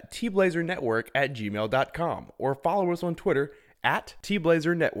us at tblazernetwork@gmail.com or follow us on Twitter at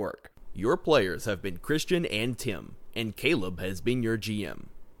tblazernetwork. Your players have been Christian and Tim, and Caleb has been your GM.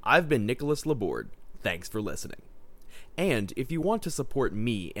 I've been Nicholas Laborde. Thanks for listening. And if you want to support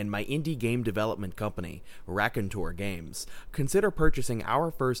me and my indie game development company, Raconteur Games, consider purchasing our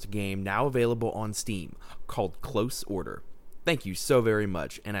first game now available on Steam, called Close Order. Thank you so very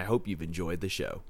much, and I hope you've enjoyed the show.